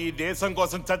నరాల్లోనూ ఈ దేశం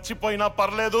కోసం చచ్చిపోయినా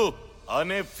పర్లేదు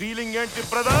అనే ఫీలింగ్ ఏంటి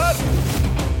బ్రదర్?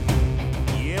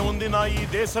 ఏముంది నా ఈ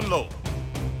దేశంలో,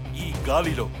 ఈ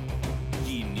గాలిలో,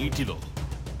 ఈ నీటిలో?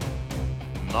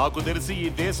 నాకు తెలిసి ఈ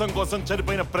దేశం కోసం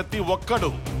చనిపోయిన ప్రతి ఒక్కడు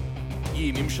ఈ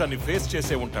నిమిషాన్ని ఫేస్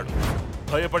చేసే ఉంటాడు.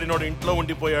 భయపడినోడు ఇంట్లో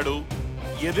ఉండిపోయాడు,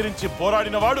 ఎదిరించి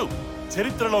పోరాడిన వాడు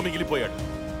చరిత్రలో మిగిలిపోయాడు.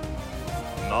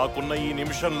 నాకున్న ఈ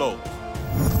నిమిషంలో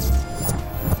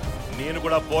నేను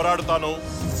కూడా పోరాడుతాను,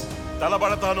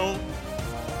 తలబడతాను,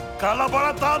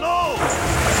 కలబడతాను.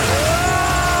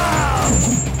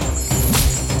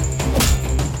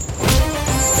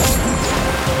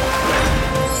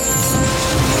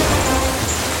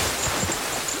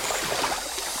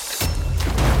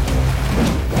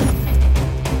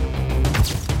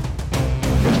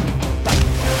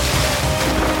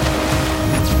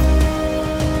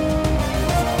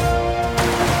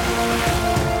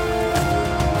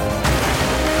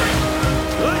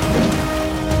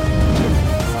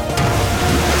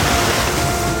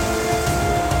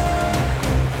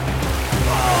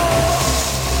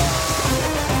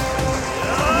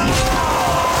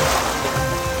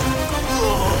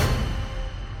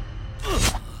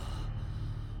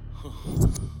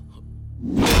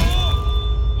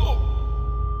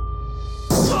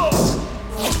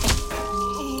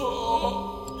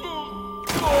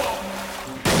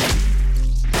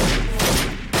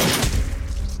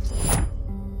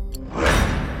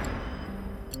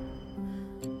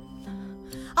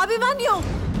 Abhimanyu!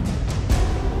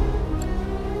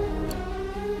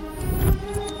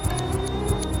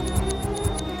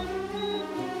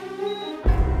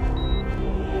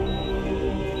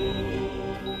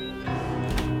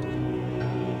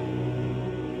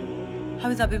 How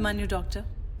is Abhimanyu, doctor?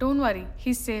 Don't worry,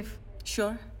 he's safe.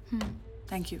 Sure?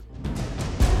 Thank you.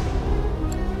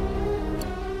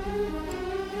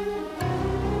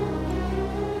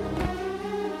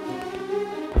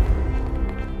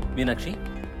 Meenakshi,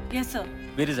 Yes, sir.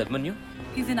 where is Abhimanyu?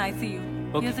 He's in ICU.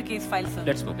 Okay. Here's the case file, sir.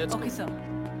 Let's move. Okay, sir.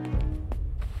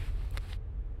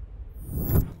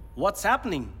 What's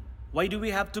happening? Why do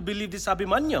we have to believe this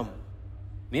Abhimanyam?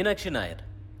 Meenakshi Nair,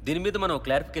 దీని మీద మనం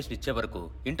clarification ఇచ్చే వరకు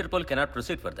interpole cannot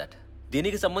proceed for that.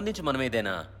 దీనికి సంబంధించి మనం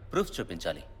ఏదైనా proof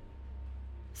చూపించాలి.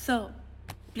 Sir,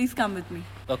 please come with me.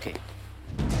 Okay.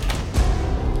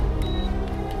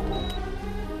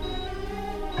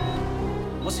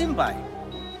 Wasim Bhai,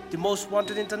 the most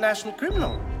wanted international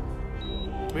criminal.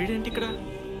 వీడేంటి ఇక్కడ?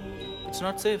 It's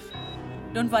not safe.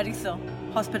 Don't worry, sir.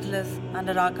 Hospital is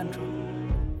under our control.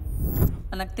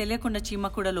 మనకు తెలియకుండా చీమ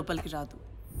కూడా లోపలికి రాదు.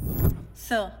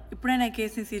 సార్, ఇప్పుడైనా ఈ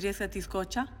కేసుని సీరియస్గా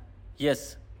తీసుకోవచ్చా? ఎస్,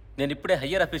 నేను ఇప్పుడే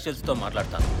హయ్యర్ అఫీషియల్స్తో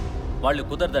మాట్లాడతాను. వాళ్ళు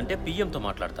కుదరదంటే పిఎంతో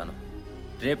మాట్లాడతాను.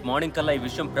 రేపు మార్నింగ్ కల్లా ఈ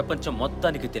విషయం ప్రపంచం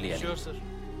మొత్తానికి తెలియాలి. Sure, sir.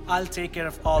 I'll take care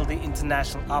of all the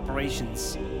international operations.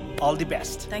 All the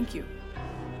best. Thank you.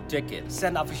 Take care.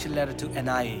 Send official letter to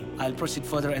NIA. I'll proceed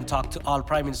further and talk to all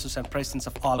prime ministers and presidents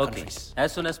of all countries. As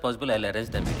soon as possible, I'll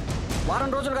arrange the meeting. వారం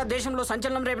రోజులుగా దేశంలో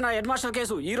సంచలనం రేపిన head master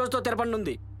case ఈ రోజుతో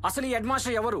తెరపనుంది. అసలు ఈ head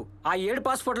master ఎవరు? ఆ 7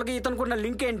 పాస్పోర్ట్లకి ఇతనుకున్న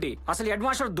లింక్ ఏంటి? అసలు హెడ్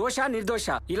మాస్టర్ దోష నిర్దోష?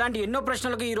 ఇలాంటి ఎన్నో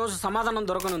ప్రశ్నలకు ఈ రోజు సమాధానం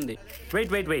దొరకనుంది.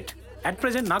 వెయిట్ అట్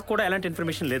ప్రెసెంట్ నాకు కూడా ఎలాంటి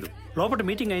ఇన్ఫర్మేషన్ లేదు. లోపల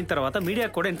మీటింగ్ అయిన తర్వాత మీడియా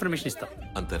కూడా ఇన్ఫర్మేషన్ ఇస్తాం.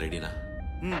 అంత రెడీనా?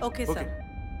 Okay, sir.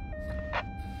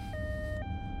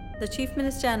 The Chief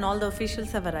Minister and all the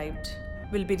officials have arrived.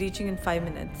 We'll be reaching in 5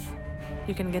 minutes.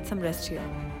 You can get some rest here.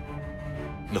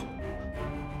 No.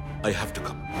 I have to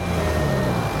come.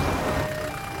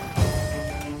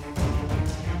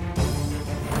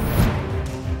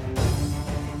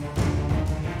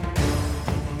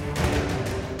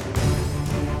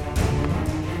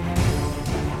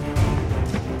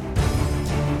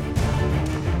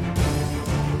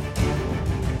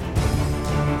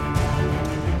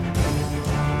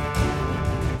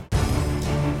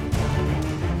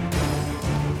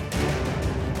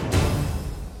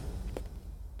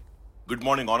 Good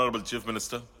morning, Honorable Chief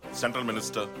Minister, Central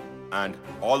Minister, and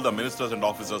all the ministers and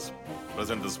officers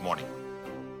present this morning.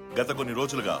 గత కొన్ని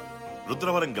రోజులుగా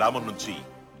రుద్రవరం గ్రామం నుంచి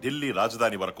ఢిల్లీ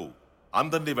రాజధాని వరకు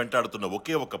అందరినీ వెంటాడుతున్న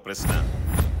ఒకే ఒక ప్రశ్న,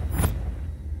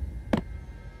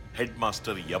 హెడ్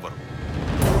మాస్టర్ ఎవరు?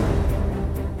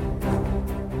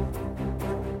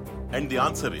 And the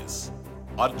answer is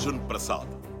Arjun Prasad,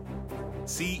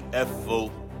 CFO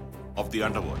of the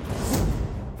underworld,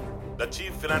 the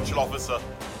Chief Financial Officer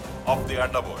of the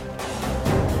underworld.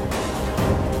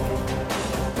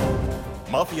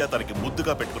 Mafia తనకి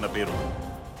ముద్దుగా పెట్టుకున్న పేరు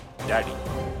డాడీ.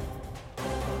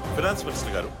 ఫైనాన్స్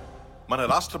మినిస్టర్ గారు, మన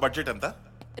రాష్ట్ర బడ్జెట్ ఎంత?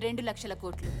 2 లక్షల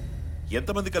కోట్లు.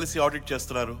 ఎంతమంది కలిసి ఆడిట్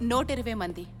చేస్తున్నారు? 120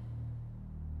 మంది.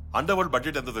 అండర్వరల్డ్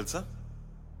బడ్జెట్ ఎంత తెలుసా?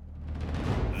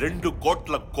 2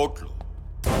 కోట్ల కోట్లు.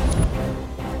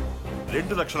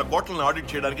 2 లక్షల కోట్లను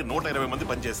ఆడిట్ చేయడానికి 120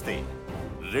 మంది పనిచేస్తే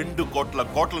 2 కోట్ల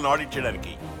కోట్లను ఆడిట్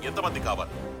చేయడానికి ఎంతమంది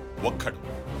కావాలి? ఒక్కడు,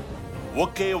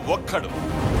 ఒకే ఒక్కడు.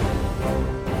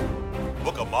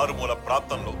 ఒక మారుమూల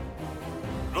ప్రాంతంలో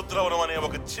రుద్రవరం అనే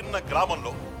ఒక చిన్న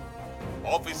గ్రామంలో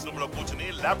ఆఫీస్ రూమ్ లో కూర్చుని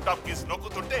ల్యాప్టాప్ కీస్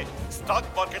నొక్కుతుంటే స్టాక్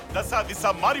మార్కెట్ దశ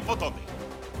దిశ మారిపోతోంది.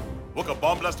 ఒక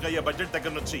బాంబ్ బ్లాస్ట్ అయ్యే బడ్జెట్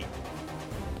దగ్గర నుంచి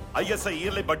ఐఎస్ఐ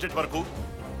ఇయర్లీ బడ్జెట్ వరకు,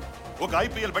 ఒక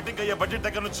ఐపీఎల్ బెట్టింగ్ అయ్యే బడ్జెట్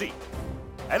దగ్గర నుంచి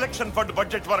ఎలక్షన్ ఫండ్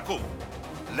బడ్జెట్ వరకు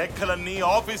లెక్కలన్నీ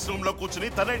ఆఫీస్ రూమ్ లో కూర్చుని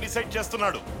తనే డిసైడ్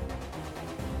చేస్తున్నాడు.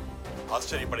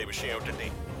 ఆశ్చర్యపడే విషయం ఏమిటంటే,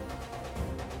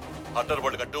 అండర్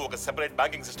వరల్డ్ కంటూ ఒక సెపరేట్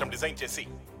బ్యాంకింగ్ సిస్టమ్ డిజైన్ చేసి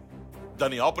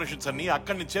దాని ఆపరేషన్స్ అన్ని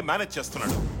అక్కడి నుంచే మేనేజ్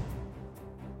చేస్తున్నాడు.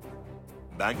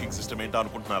 బ్యాంకింగ్ సిస్టమ్ ఏంటో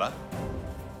అనుకుంటున్నారా?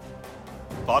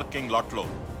 పార్కింగ్ లాట్ లో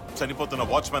చనిపోతున్న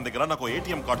వాచ్మ్యాన్ దగ్గర నాకు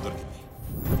ఏటీఎం కార్డు దొరికింది.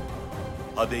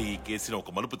 అదే ఈ కేసుని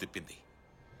ఒక మలుపు తిప్పింది.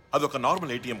 అదొక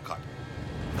నార్మల్ ఏటీఎం కార్డు,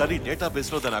 కానీ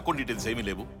డేటాబేస్ లో దాని అకౌంట్ డీటెయిల్స్ ఏమీ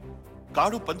లేవు.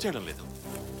 కార్డు పనిచేయడం లేదు.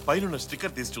 పైన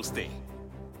స్టిక్కర్ తీసి చూస్తే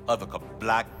అదొక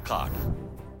black card,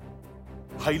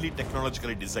 highly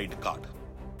technologically designed card.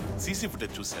 CC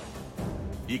footage చూశాను.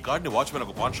 ఈ కార్డ్ ని వాచ్మెన్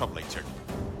ఒక పాన్ షాప్ లో ఇచ్చాడు.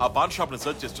 ఆ పాన్ షాప్ ని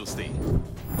సెర్చ్ చేసి చూస్తే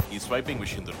ఈ స్వైపింగ్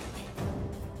మిషన్ దొరికింది.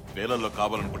 వేలల్లో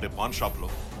కావాలనుకుంటే పాన్ షాప్ లో,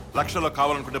 లక్షల్లో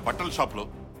కావాలనుకుంటే బట్టల షాప్ లో,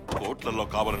 కోట్లలో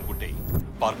కావాలనుకుంటే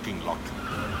పార్కింగ్ లాట్.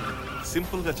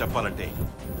 సింపుల్ గా చెప్పాలంటే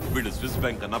వీళ్ళు స్విస్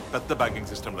బ్యాంక్ కన్నా పెద్ద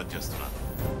బ్యాంకింగ్ సిస్టమ్ రన్ చేస్తున్నారు.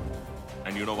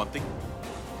 And you know one thing,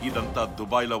 ఇదంతా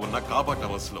దుబాయ్ లో ఉన్న కాబా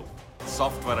టవర్స్ లో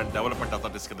సాఫ్ట్వేర్ అండ్ డెవలప్మెంట్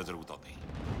అథారిటీస్ కింద జరుగుతోంది.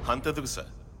 అంతెందుకు సార్,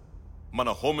 మన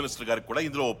హోమ్ మినిస్టర్ గారికి కూడా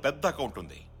ఇందులో పెద్ద అకౌంట్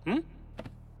ఉంది.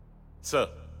 సార్,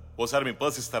 ఓసారి మీ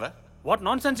పర్స్ ఇస్తారా? What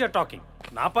non sense you're talking?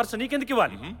 నా పర్స్ నీకెందుకు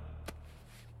ఇవ్వాలి?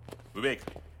 Vivek,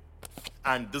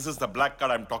 and this is the black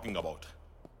card I'm talking about.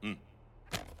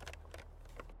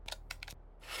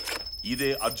 ఇదే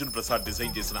అర్జున్ ప్రసాద్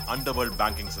డిజైన్ చేసిన అండర్ వరల్డ్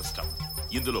బ్యాంకింగ్ సిస్టమ్.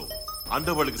 ఇందులో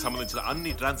అండర్ వరల్డ్ కి సంబంధించిన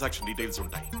అన్ని ట్రాన్సాక్షన్ డీటెయిల్స్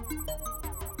ఉంటాయి.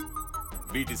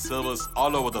 వీటి servers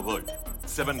all over the world,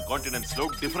 7 continents లో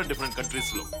డిఫరెంట్ కంట్రీస్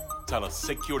లో చాలా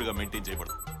సెక్యూర్డ్ గా మెయింటైన్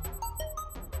చేయబడుతుంది.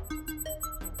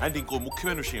 అండ్ ఇంకో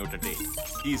ముఖ్యమైన విషయం ఏమిటంటే,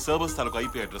 ఈ సర్వర్స్ తాలూకు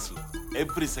ఐపీ అడ్రస్లు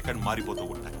ఎవ్రీ సెకండ్ మారిపోతూ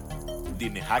ఉంటాయి.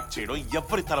 దీన్ని హ్యాక్ చేయడం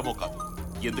ఎవ్వరి తరమో కాదు,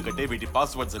 ఎందుకంటే వీటి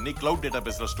పాస్వర్డ్స్ అన్ని క్లౌడ్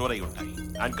డేటాబేస్ లో స్టోర్ అయి ఉంటాయి.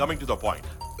 And coming to the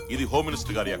point, ఇది హోమ్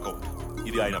మినిస్టర్ గారి అకౌంట్,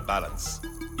 ఇది ఆయన బ్యాలెన్స్,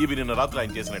 ఇవి నిన్న రాత్రి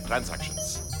ఆయన చేసిన ట్రాన్సాక్షన్స్.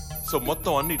 సో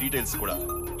మొత్తం అన్ని డీటెయిల్స్ కూడా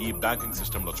ఈ బ్యాంకింగ్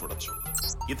సిస్టమ్ లో చూడొచ్చు.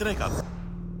 ఇతనే కాదు,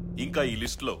 ఇంకా ఈ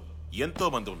లిస్ట్ లో ఎంతో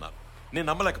మంది ఉన్నారు. నేను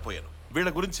నమ్మలేకపోయాను. వీళ్ళ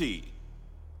గురించి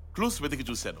క్లూస్ వెతికి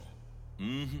చూశాను.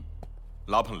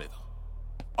 లాభం లేదు.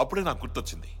 అప్పుడే నాకు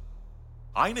గుర్తొచ్చింది,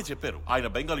 ఆయనే చెప్పారు ఆయన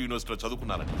బెంగాల్ యూనివర్సిటీలో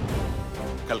చదువుకున్నారని.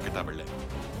 కల్కట్టా వెళ్ళాను,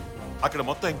 అక్కడ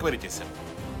మొత్తం ఎంక్వైరీ చేశాను.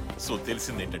 సో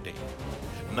తెలిసింది ఏంటంటే,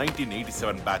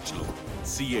 1987 బ్యాచ్ లో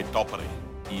సిఏ టాపర్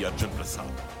ఈ అర్జున్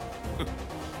ప్రసాద్.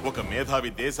 ఒక మేధావి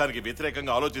దేశానికి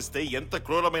వ్యతిరేకంగా ఆలోచిస్తే ఎంత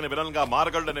క్రూరమైన విలన్ గా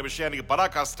మారగలడనే విషయానికి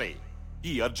పరాకాష్టే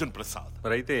ఈ అర్జున్ ప్రసాద్.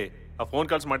 అయితే ఆ ఫోన్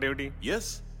కాల్స్ మాట ఏమిటి?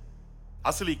 ఎస్,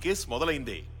 అసలు ఈ కేసు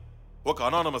మొదలైందే ఒక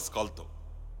అనానమస్ కాల్ తో.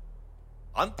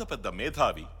 అంత పెద్ద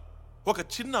మేధావి ఒక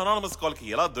చిన్న అనానమస్ కాల్ కి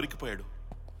ఎలా దొరికిపోయాడు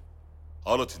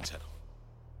ఆలోచించాను.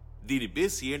 దీని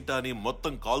బేస్ ఏంటా అని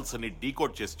మొత్తం కాల్స్ అన్ని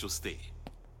డీకోడ్ చేసి చూస్తే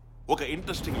ఒక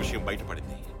ఇంట్రెస్టింగ్ విషయం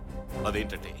బయటపడింది.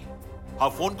 అదేంటంటే, ఆ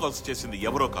ఫోన్ కాల్స్ చేసింది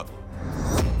ఎవరో కాదు,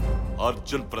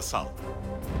 అర్జున్ ప్రసాద్.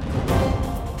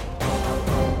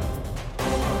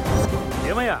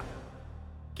 ఏమయ్యా,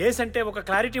 కేసు అంటే ఒక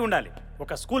క్లారిటీ ఉండాలి.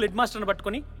 ఒక స్కూల్ హెడ్ మాస్టర్ని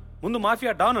పట్టుకొని ముందు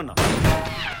మాఫియా డాన్ అన్నావు,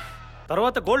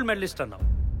 తర్వాత గోల్డ్ మెడలిస్ట్ అన్నావు,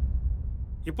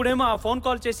 ఇప్పుడేమో ఆ ఫోన్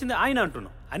కాల్ చేసింది ఆయన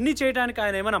అంటున్నావు. అన్నీ చేయడానికి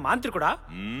ఆయన ఏమైనా మాంత్రికుడా?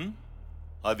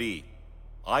 అది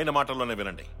ఆయన మాటల్లోనే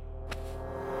వినండి.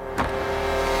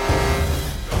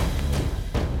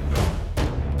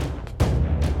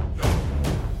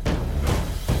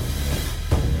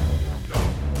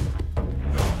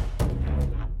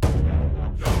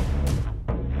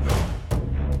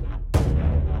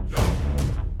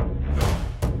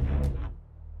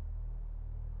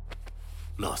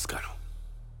 నమస్కారం.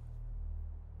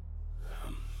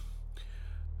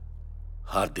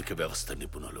 ఆర్థిక వ్యవస్థ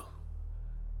నిపుణులు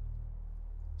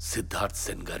సిద్ధార్థ్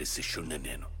సెన్ గారి శిష్యుణ్ణి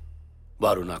నేను.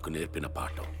 వారు నాకు నేర్పిన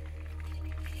పాఠం,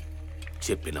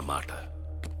 చెప్పిన మాట,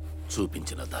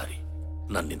 చూపించిన దారి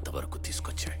నన్నింతవరకు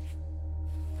తీసుకొచ్చాయి.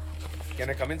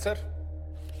 Can I come in, sir?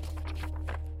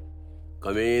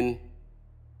 Come in.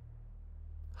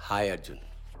 Hi, Arjun.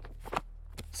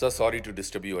 Sir, sorry to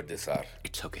disturb you at this hour.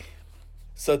 It's okay.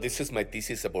 Sir, this is my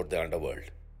thesis about the underworld.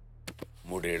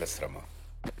 మూడేళ్ల శ్రమ.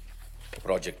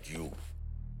 Project U.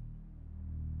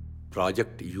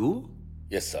 Project U?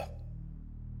 Yes, sir.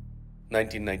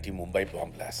 1990 Mumbai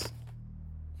bomb blast.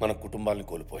 మన కుటుంబాలను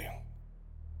కోల్పోయాం.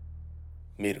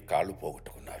 మీరు కాళ్ళు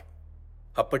పోగొట్టుకున్నారు.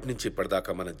 అప్పటి నుంచి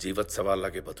ఇప్పటిదాకా మన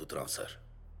జీవోత్సవాల్లాగే బతుకుతున్నాం సార్.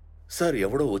 సార్,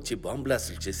 ఎవడో వచ్చి బాంబ్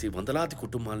బ్లాస్టులు చేసి వందలాది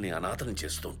కుటుంబాలని అనాథనం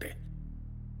చేస్తుంటే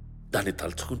దాన్ని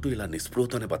తలుచుకుంటూ ఇలా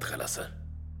నిస్పృహతోనే బతకాలా సార్?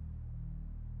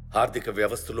 ఆర్థిక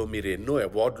వ్యవస్థలో మీరు ఎన్నో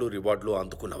అవార్డులు రివార్డులు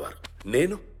అందుకున్నవారు.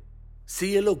 నేను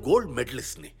సిఏలో గోల్డ్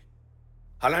మెడలిస్ట్ని.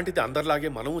 అలాంటిది అందరిలాగే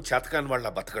మనము చేతకాని వాళ్ళ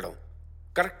బతకడం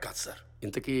కరెక్ట్ కాదు సార్.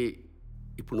 ఇంతకీ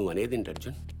ఇప్పుడు నువ్వు అనేది ఏంటి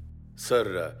అర్జున్?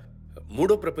 సార్,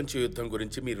 మూడో ప్రపంచ యుద్ధం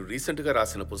గురించి మీరు రీసెంట్గా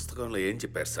రాసిన పుస్తకంలో ఏం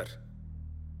చెప్పారు సార్?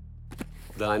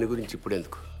 దాని గురించి ఇప్పుడు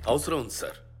ఎందుకు? అవసరం ఉంది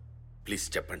సార్, ప్లీజ్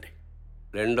చెప్పండి.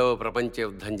 రెండవ ప్రపంచ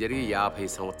యుద్ధం జరిగి 50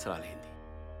 సంవత్సరాలైంది.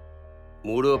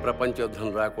 మూడో ప్రపంచ యుద్ధం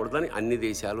రాకూడదని అన్ని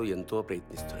దేశాలు ఎంతో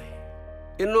ప్రయత్నిస్తున్నాయి.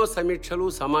 ఎన్నో సమీక్షలు,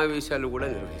 సమావేశాలు కూడా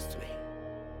నిర్వహిస్తున్నాయి.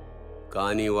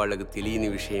 కానీ వాళ్ళకు తెలియని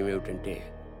విషయం ఏమిటంటే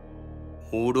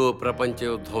మూడో ప్రపంచ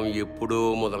యుద్ధం ఎప్పుడో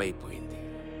మొదలైపోయింది.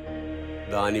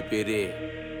 దాని పేరే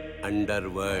అండర్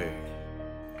వరల్డ్.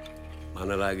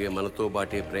 మనలాగే మనతో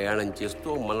బాటే ప్రయాణం చేస్తూ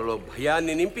మనలో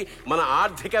భయాన్ని నింపి మన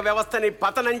ఆర్థిక వ్యవస్థని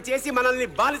పతనం చేసి మనల్ని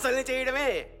బానిసల్ని చేయడమే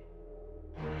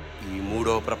ఈ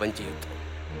మూడో ప్రపంచ యుద్ధం.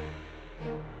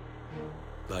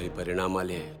 దాని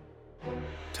పరిణామాలే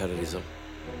terrorism,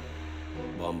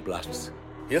 bomb blasts.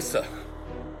 Yes sir,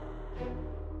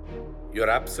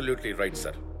 you're absolutely right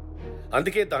sir.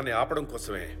 అందుకే దాన్ని ఆపడం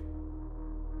కోసమే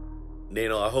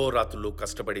నేను అహోరాత్రులు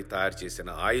కష్టపడి తయారు చేసిన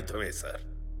ఆయుధమే సార్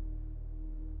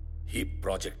ఈ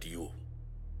ప్రాజెక్ట్ యూ.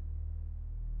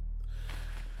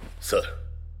 సార్,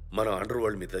 మనం అండర్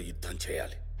వరల్డ్ మీద యుద్ధం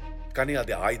చేయాలి, కానీ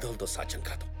అది ఆయుధాలతో సాధ్యం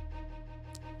కాదు.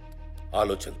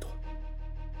 ఆలోచనతో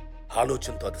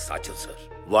అది సాధ్యం సార్.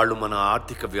 వాళ్ళు మన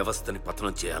ఆర్థిక వ్యవస్థని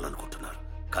పతనం చేయాలనుకుంటున్నారు,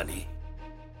 కానీ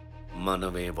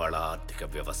మనమే వాళ్ళ ఆర్థిక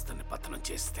వ్యవస్థని పతనం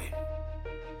చేస్తే.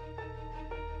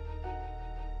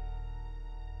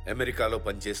 అమెరికాలో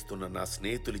పనిచేస్తున్న నా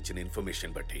స్నేహితులు ఇచ్చిన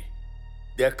ఇన్ఫర్మేషన్ బట్టి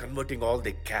they are converting all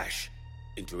their cash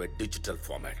into a digital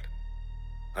format.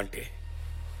 అంటే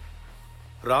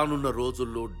రానున్న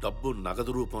రోజుల్లో డబ్బు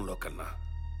నగదు రూపంలో కన్నా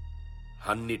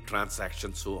అన్ని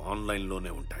ట్రాన్సాక్షన్స్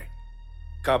ఆన్లైన్లోనే ఉంటాయి.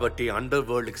 కాబట్టి అండర్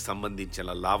వరల్డ్కి సంబంధించిన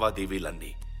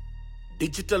లావాదేవీలన్నీ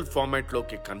డిజిటల్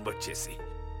ఫార్మాట్లోకి కన్వర్ట్ చేసి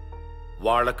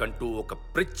వాళ్ళకంటూ ఒక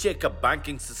ప్రత్యేక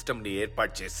బ్యాంకింగ్ సిస్టమ్ని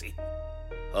ఏర్పాటు చేసి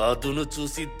అదును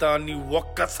చూసి దాన్ని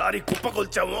ఒక్కసారి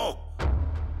కుప్పకొల్చామో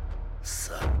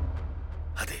సార్,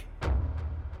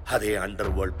 అదే అండర్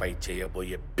వరల్డ్ పై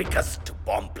చేయబోయే biggest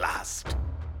bomb blast.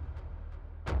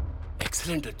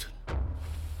 Excellent Arjun.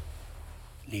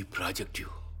 నీ ప్రాజెక్టు,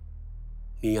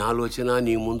 నీ ఆలోచన,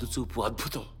 నీ ముందు చూపు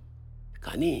అద్భుతం.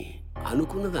 కానీ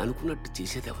అనుకున్నది అనుకున్నట్టు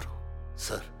చేసేదెవరు?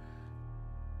 సార్,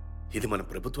 ఇది మన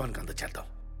ప్రభుత్వానికి అందచేద్దాం.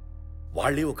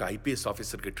 వాళ్ళే ఒక ఐపీఎస్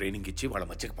ఆఫీసర్కి ట్రైనింగ్ ఇచ్చి వాళ్ళ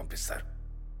మధ్యకి పంపిస్తారు.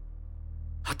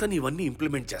 అతను ఇవన్నీ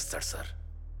ఇంప్లిమెంట్ చేస్తాడు సార్.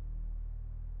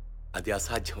 అది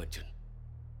అసాధ్యం అర్జున్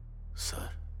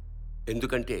సార్.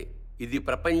 ఎందుకంటే ఇది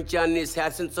ప్రపంచాన్ని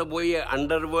శాసించబోయే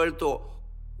అండర్ వరల్డ్తో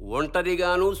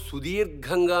ఒంటరిగాను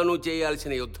సుదీర్ఘంగానూ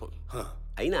చేయాల్సిన యుద్ధం.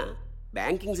 అయినా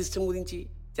బ్యాంకింగ్ సిస్టమ్ గురించి,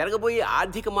 జరగబోయే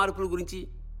ఆర్థిక మార్పుల గురించి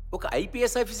ఒక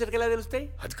ఐపీఎస్ ఆఫీసర్కి ఎలా తెలుస్తాయి?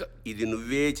 ఇది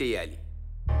నువ్వే చేయాలి.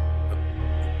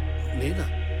 నేనా?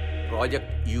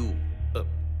 Project you.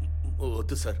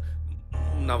 వద్దు సార్,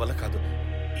 నా వల్ల కాదు.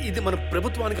 ఇది మన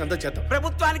ప్రభుత్వానికి అందచేద్దాం.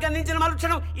 ప్రభుత్వానికి అందించిన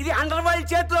మరుక్షణం ఇది అండర్ వరల్డ్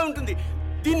చేతిలో ఉంటుంది.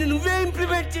 దీన్ని నువ్వే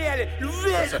ఇంప్లిమెంట్ చేయాలి.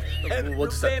 నువ్వే.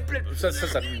 వద్దు సార్,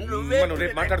 సార్ మనం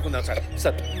రేపు మాట్లాడుకుందాం సార్.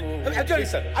 సార్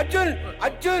అర్జున్,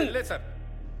 అర్జున్ లేదు sir.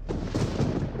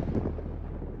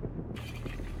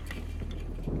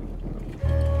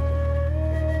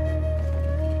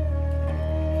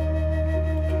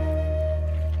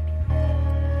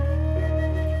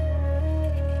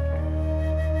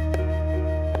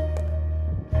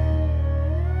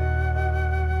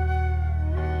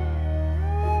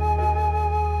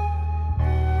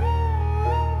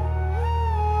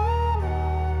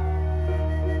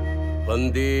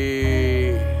 Vande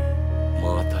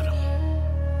Mataram.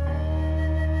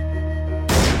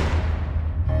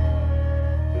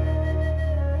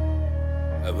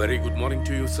 Very good morning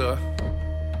to you sir.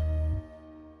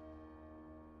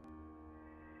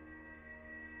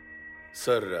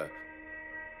 Sir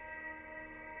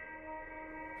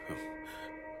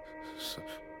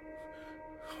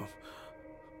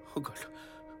oh God.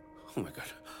 Oh my God.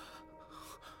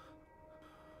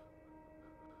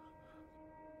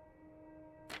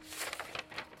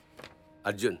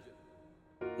 Arjun,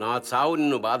 నా చావు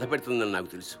నిన్ను బాధ పెడుతుందని నాకు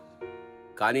తెలుసు.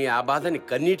 కానీ ఆ బాధని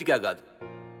కన్నీటిగా కాదు,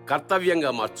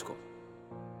 కర్తవ్యంగా మార్చుకో.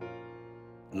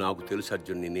 నాకు తెలుసు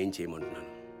అర్జున్, నేనేం చేయమంటున్నాను.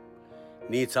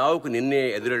 నీ చావుకు నిన్నే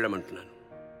ఎదురెళ్ళమంటున్నాను.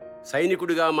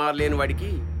 సైనికుడిగా మారలేని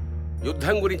వాడికి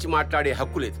యుద్ధం గురించి మాట్లాడే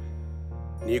హక్కు లేదు.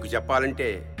 నీకు చెప్పాలంటే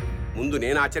ముందు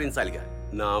నేను ఆచరించాలిగా.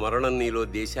 నా మరణం నీలో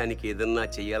దేశానికి ఏదన్నా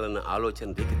చెయ్యాలన్న ఆలోచన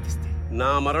రేకెత్తిస్తే,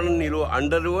 నా మరణం నీలో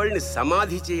అండర్ వరల్డ్ని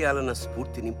సమాధి చేయాలన్న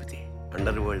స్ఫూర్తి నింపితే,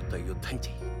 అండర్ వరల్డ్తో యుద్ధం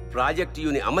చెయ్యి, ప్రాజెక్ట్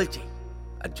యూని అమలు చెయ్యి.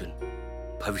 అర్జున్,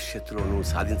 భవిష్యత్తులో నువ్వు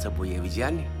సాధించబోయే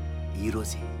విజయాన్ని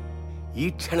ఈరోజే, ఈ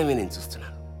క్షణమే నేను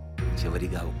చూస్తున్నాను.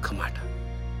 చివరిగా ఒక్క మాట,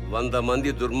 100 మంది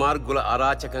దుర్మార్గుల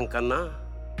అరాచకం కన్నా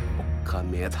ఒక్క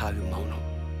మేధావి మౌనం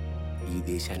ఈ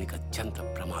దేశానికి అత్యంత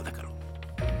ప్రమాదకరం.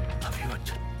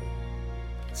 అర్జున్.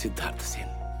 సిద్ధార్థ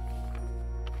సేన్.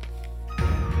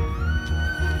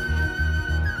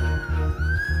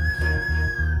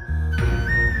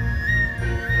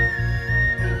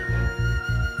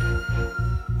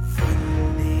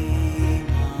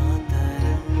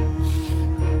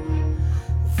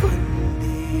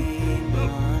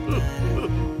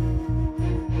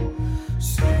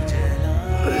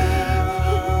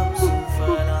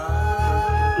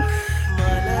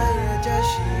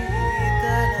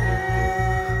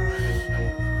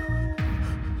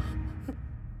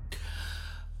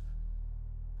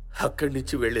 అక్కడి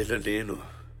నుంచి వెళ్ళేలా నేను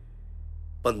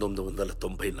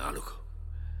 1994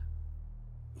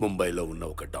 ముంబైలో ఉన్న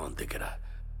ఒక డాన్ దగ్గర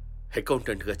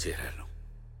అకౌంటెంట్గా చేరాను.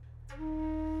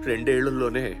 2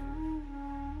 ఏళ్లలోనే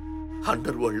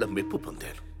అండర్ వరల్డ్లో మెప్పు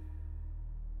పొందాను.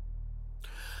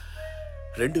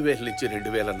 2000 నుంచి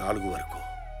 2004 వరకు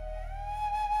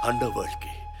అండర్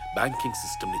వరల్డ్కి బ్యాంకింగ్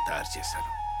సిస్టమ్ని తయారు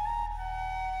చేశాను.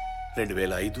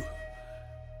 2005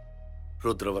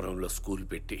 రుద్రవరంలో స్కూల్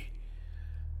పెట్టి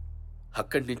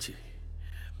అక్కడి నుంచే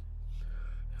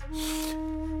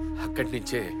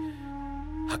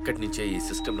ఈ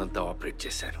సిస్టమ్ అంతా ఆపరేట్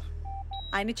చేశాను.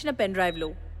 ఆయన ఇచ్చిన పెన్ డ్రైవ్లో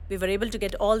we were able to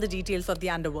get all the details of the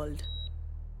underworld.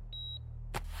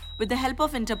 With the help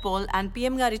of Interpol and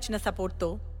PM గారు ఇచ్చిన సపోర్ట్తో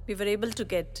we were able to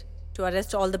get to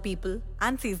arrest all the people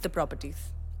and seize the properties.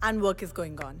 And work is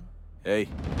going on. Hey,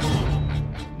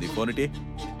 నీ phone ఇటీ.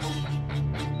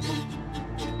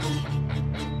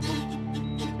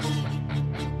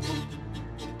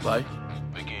 Bye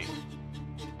wiki,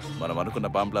 మనం అనుకున్న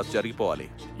bomb blast జరిగిపోవాలి.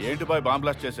 ఏంటి bye bomb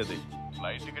blast చేసేది?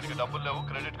 Flight టికెట్కి డబ్బులు లేవు,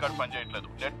 క్రెడిట్ కార్డ్ పనిచేయట్లేదు,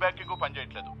 net banking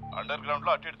పనిచేయట్లేదు. అండర్ గ్రౌండ్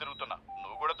లో అటు ఇటు తిరుగుతున్నా.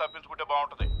 నువ్వు కూడా తప్పించుకుంటే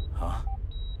బాగుంటది.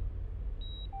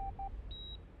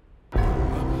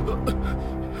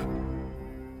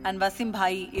 And Wasim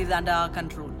Bhai is under our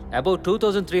control. About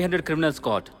 2,300 criminals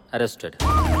caught, arrested.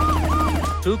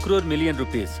 2 crore million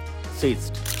rupees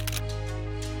seized.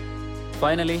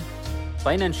 Finally,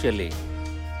 financially,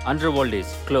 underworld is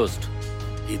closed.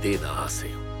 ఇదే నా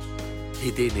ఆశయం,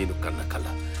 ఇదే నేను కన్న కల.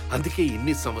 అందుకే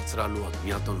ఇన్ని సంవత్సరాలు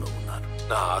అజ్ఞాతంలో ఉన్నాను.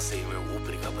 నా ఆశయమే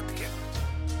ఊపిరిగా బతికాను.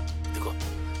 ఇదిగో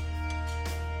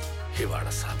ఇవాళ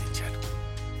సాధించాను.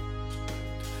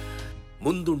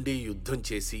 ముందుండి యుద్ధం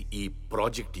చేసి ఈ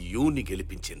ప్రాజెక్ట్ యూని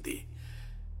గెలిపించింది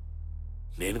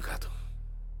నేను కాదు,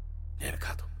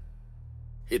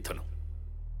 ఇతను.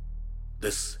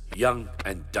 This young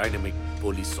and dynamic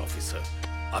police officer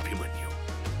Abhimanyu.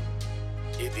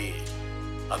 ఇది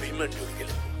అభిమన్యుడి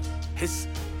గెలుపు. His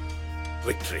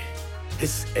victory,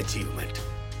 his achievement,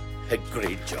 a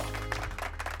great job.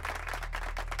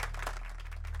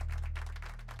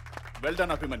 Well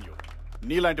done Abhimanyu.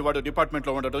 నీలాంటి వాడు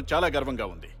డిపార్ట్మెంట్లో ఉండటం చాలా గర్వంగా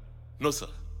ఉంది. నో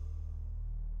సార్,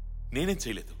 నేనేం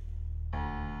చేయలేదు,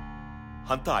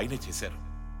 అంతా ఆయనే చేశారు.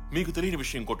 మీకు తెలియని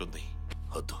విషయం ఇంకోటి ఉంది.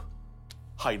 వద్దు.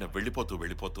 ఆయన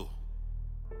వెళ్ళిపోతూ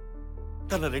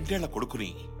తన 2 ఏళ్ల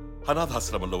కొడుకుని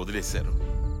అనాథాశ్రమంలో వదిలేశారు.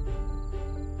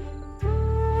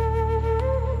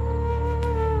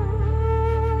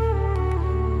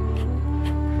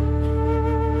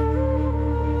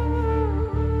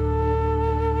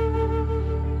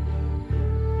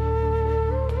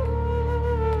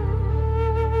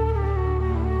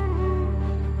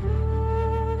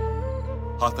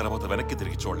 ఆ తర్వాత వెనక్కి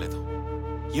తిరిగి చూడలేదు.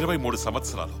 23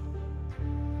 సంవత్సరాలు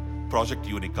ప్రాజెక్ట్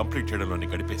యూని కంప్లీట్ చేయడంలోనే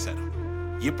గడిపేశారు.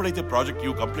 ఎప్పుడైతే ప్రాజెక్ట్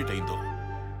యూ కంప్లీట్ అయిందో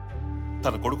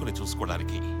తన కొడుకుని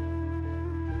చూసుకోవడానికి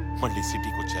మళ్ళీ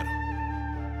సిటీకి వచ్చారు.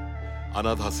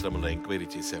 అనాథాశ్రమంలో ఎంక్వైరీ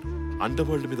చేశారు.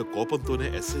 అండర్వరల్డ్ మీద కోపంతోనే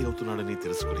ఎస్ఐ అవుతున్నాడని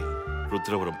తెలుసుకుని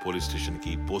రుద్రవరం పోలీస్ స్టేషన్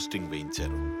కి పోస్టింగ్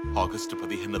వేయించారు. ఆగస్టు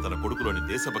 15న తన కొడుకులోని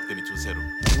దేశభక్తిని చూశారు.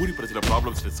 ఊరి ప్రజల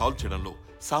ప్రాబ్లమ్స్ ని సాల్వ్ చేయడంలో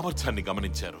సామర్థ్యాన్ని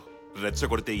గమనించారు.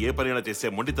 రెచ్చగొడితే ఏ పనైనా చేసే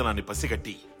మొండితనాన్ని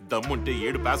పసిగట్టి దమ్ముంటే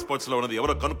 7 పాస్పోర్ట్స్ లో ఉన్నది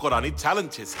ఎవరో కనుక్కోరా అని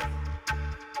ఛాలెంజ్ చేశారు.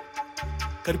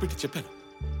 కనిపెట్టి చెప్పాను,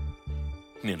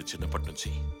 నేను చిన్నప్పటి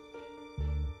నుంచి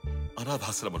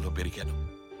అనాథాశ్రమంలో పెరిగాను.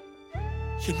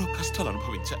 ఎన్నో కష్టాలు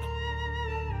అనుభవించాను.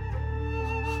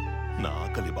 నా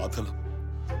ఆకలి బాధలు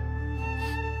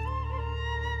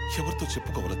ఎవరితో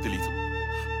చెప్పుకోవాలో తెలీదు.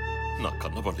 నా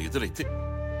కన్నవాళ్ళు ఎదురైతే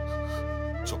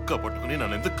చొక్కా పట్టుకుని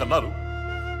నన్ను ఎందుకు కన్నారు,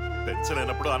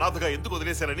 పెంచలేనప్పుడు అనాథగా ఎందుకు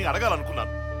వదిలేశారని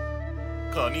అడగాలనుకున్నాను.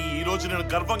 కానీ ఈ రోజు నేను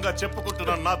గర్వంగా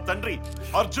చెప్పుకుంటున్నాను, నా తండ్రి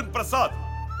Arjun Prasad,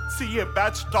 CA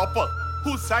batch topper,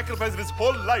 who sacrificed his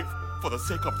whole life for the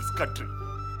sake of this country.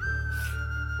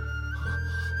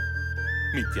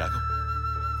 మీ త్యాగం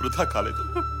వృధా కాలేదు.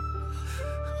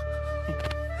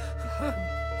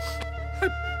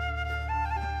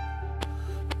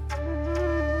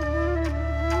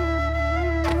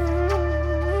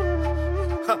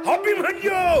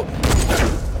 Abhimanyu!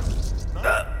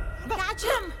 Catch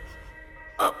him!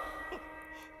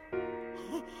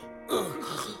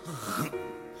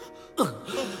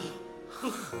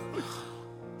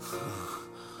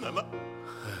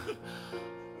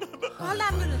 Call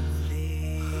ambulance.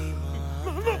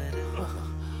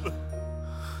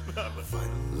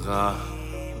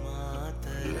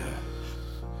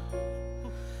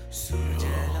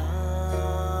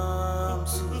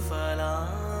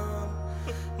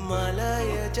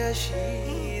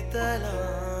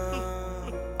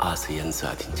 ఆశయం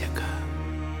సాధించాక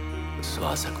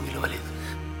శ్వాసకు విలువలేదు.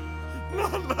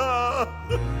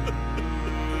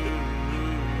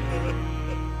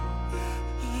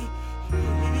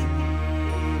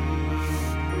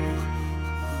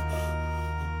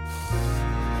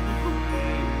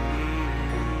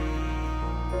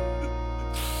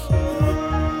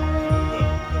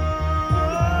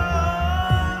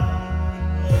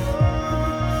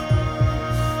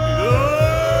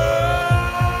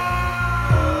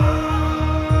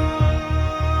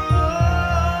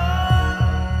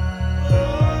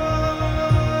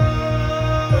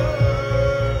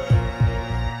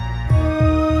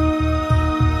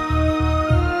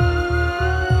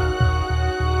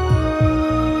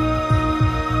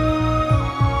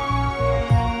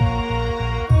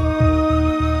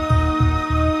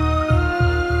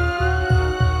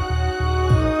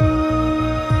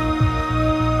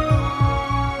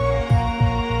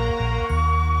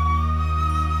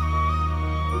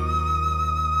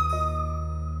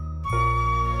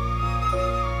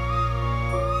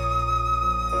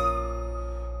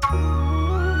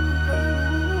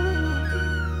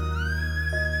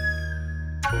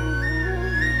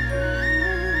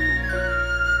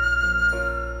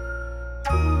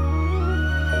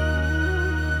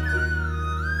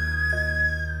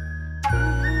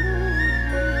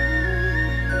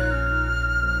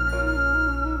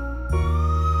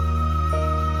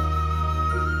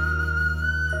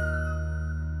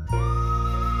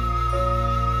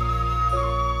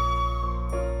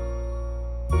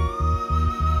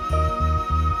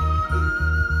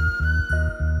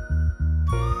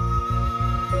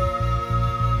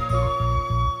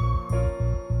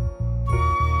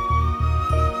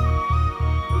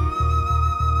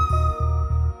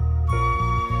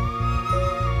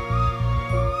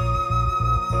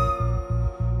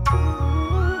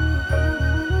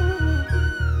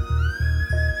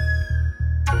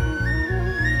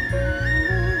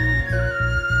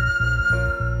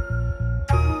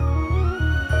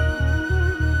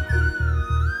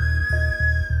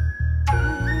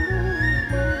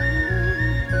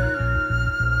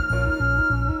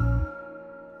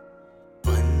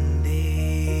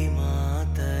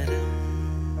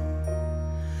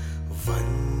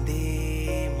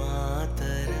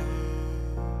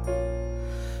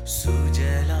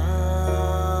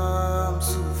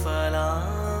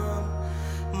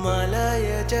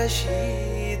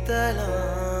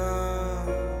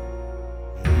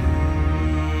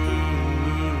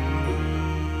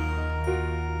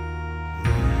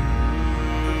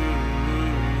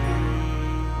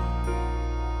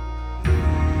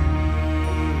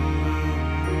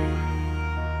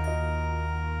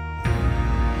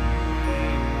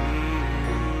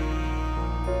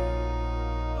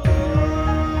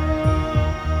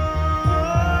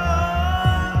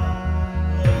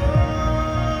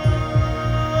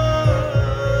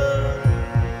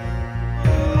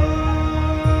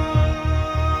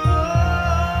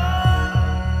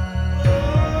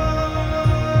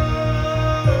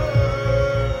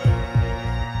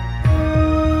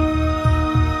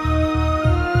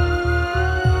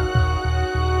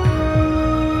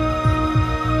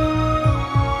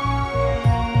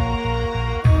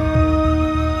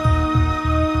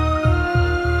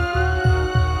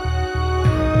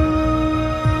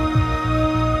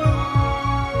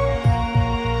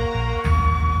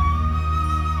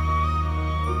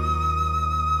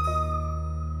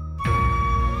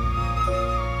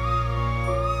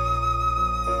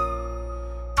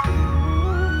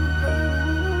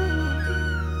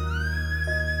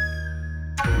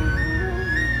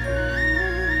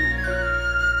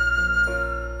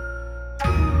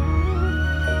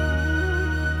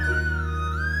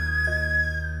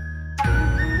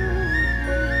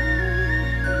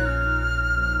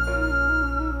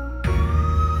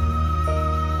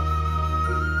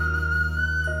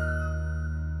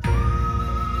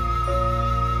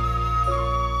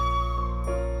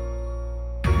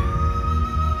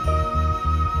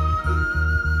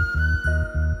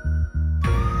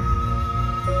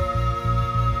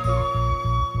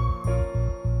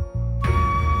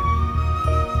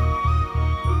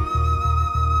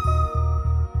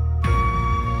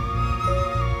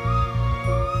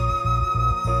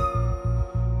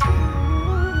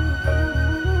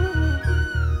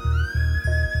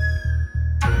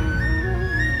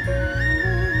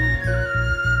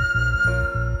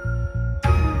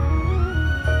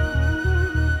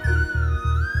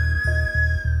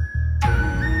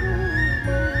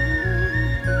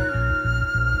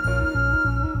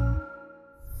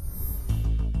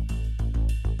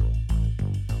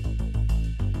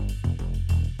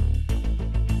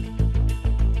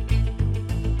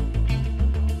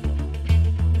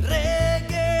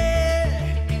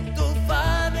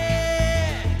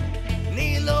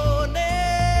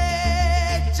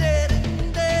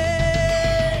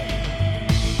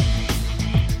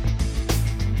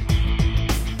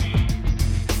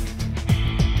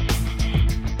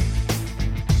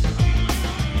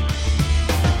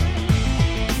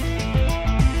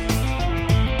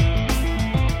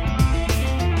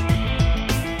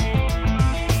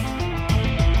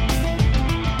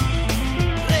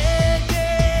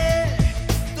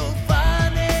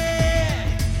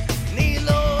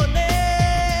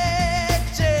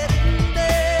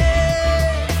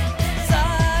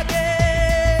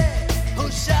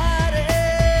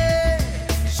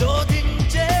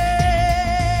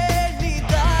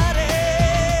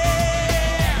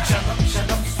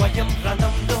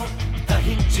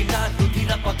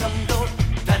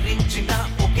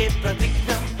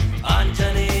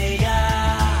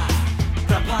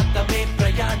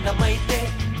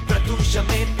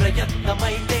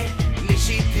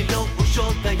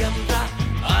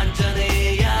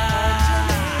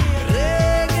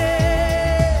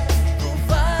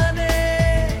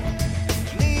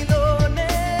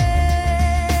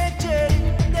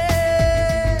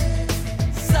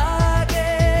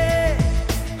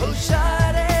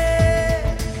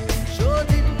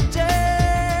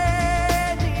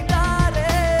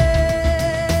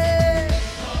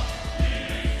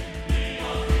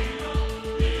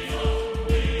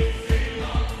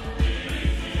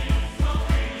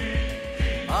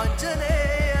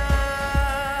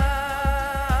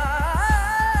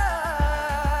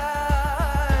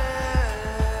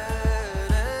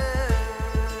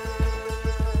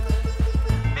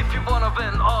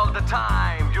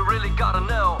 really gotta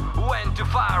know when to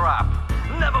fire up.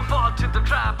 Never fall into the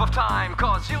trap of time,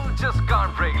 cause you just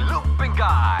can't break looping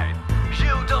guide.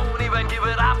 You don't even give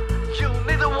it up, you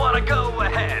neither wanna go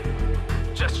ahead.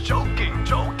 Just joking,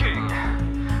 joking.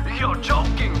 You're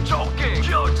joking, joking.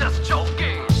 You're just joking.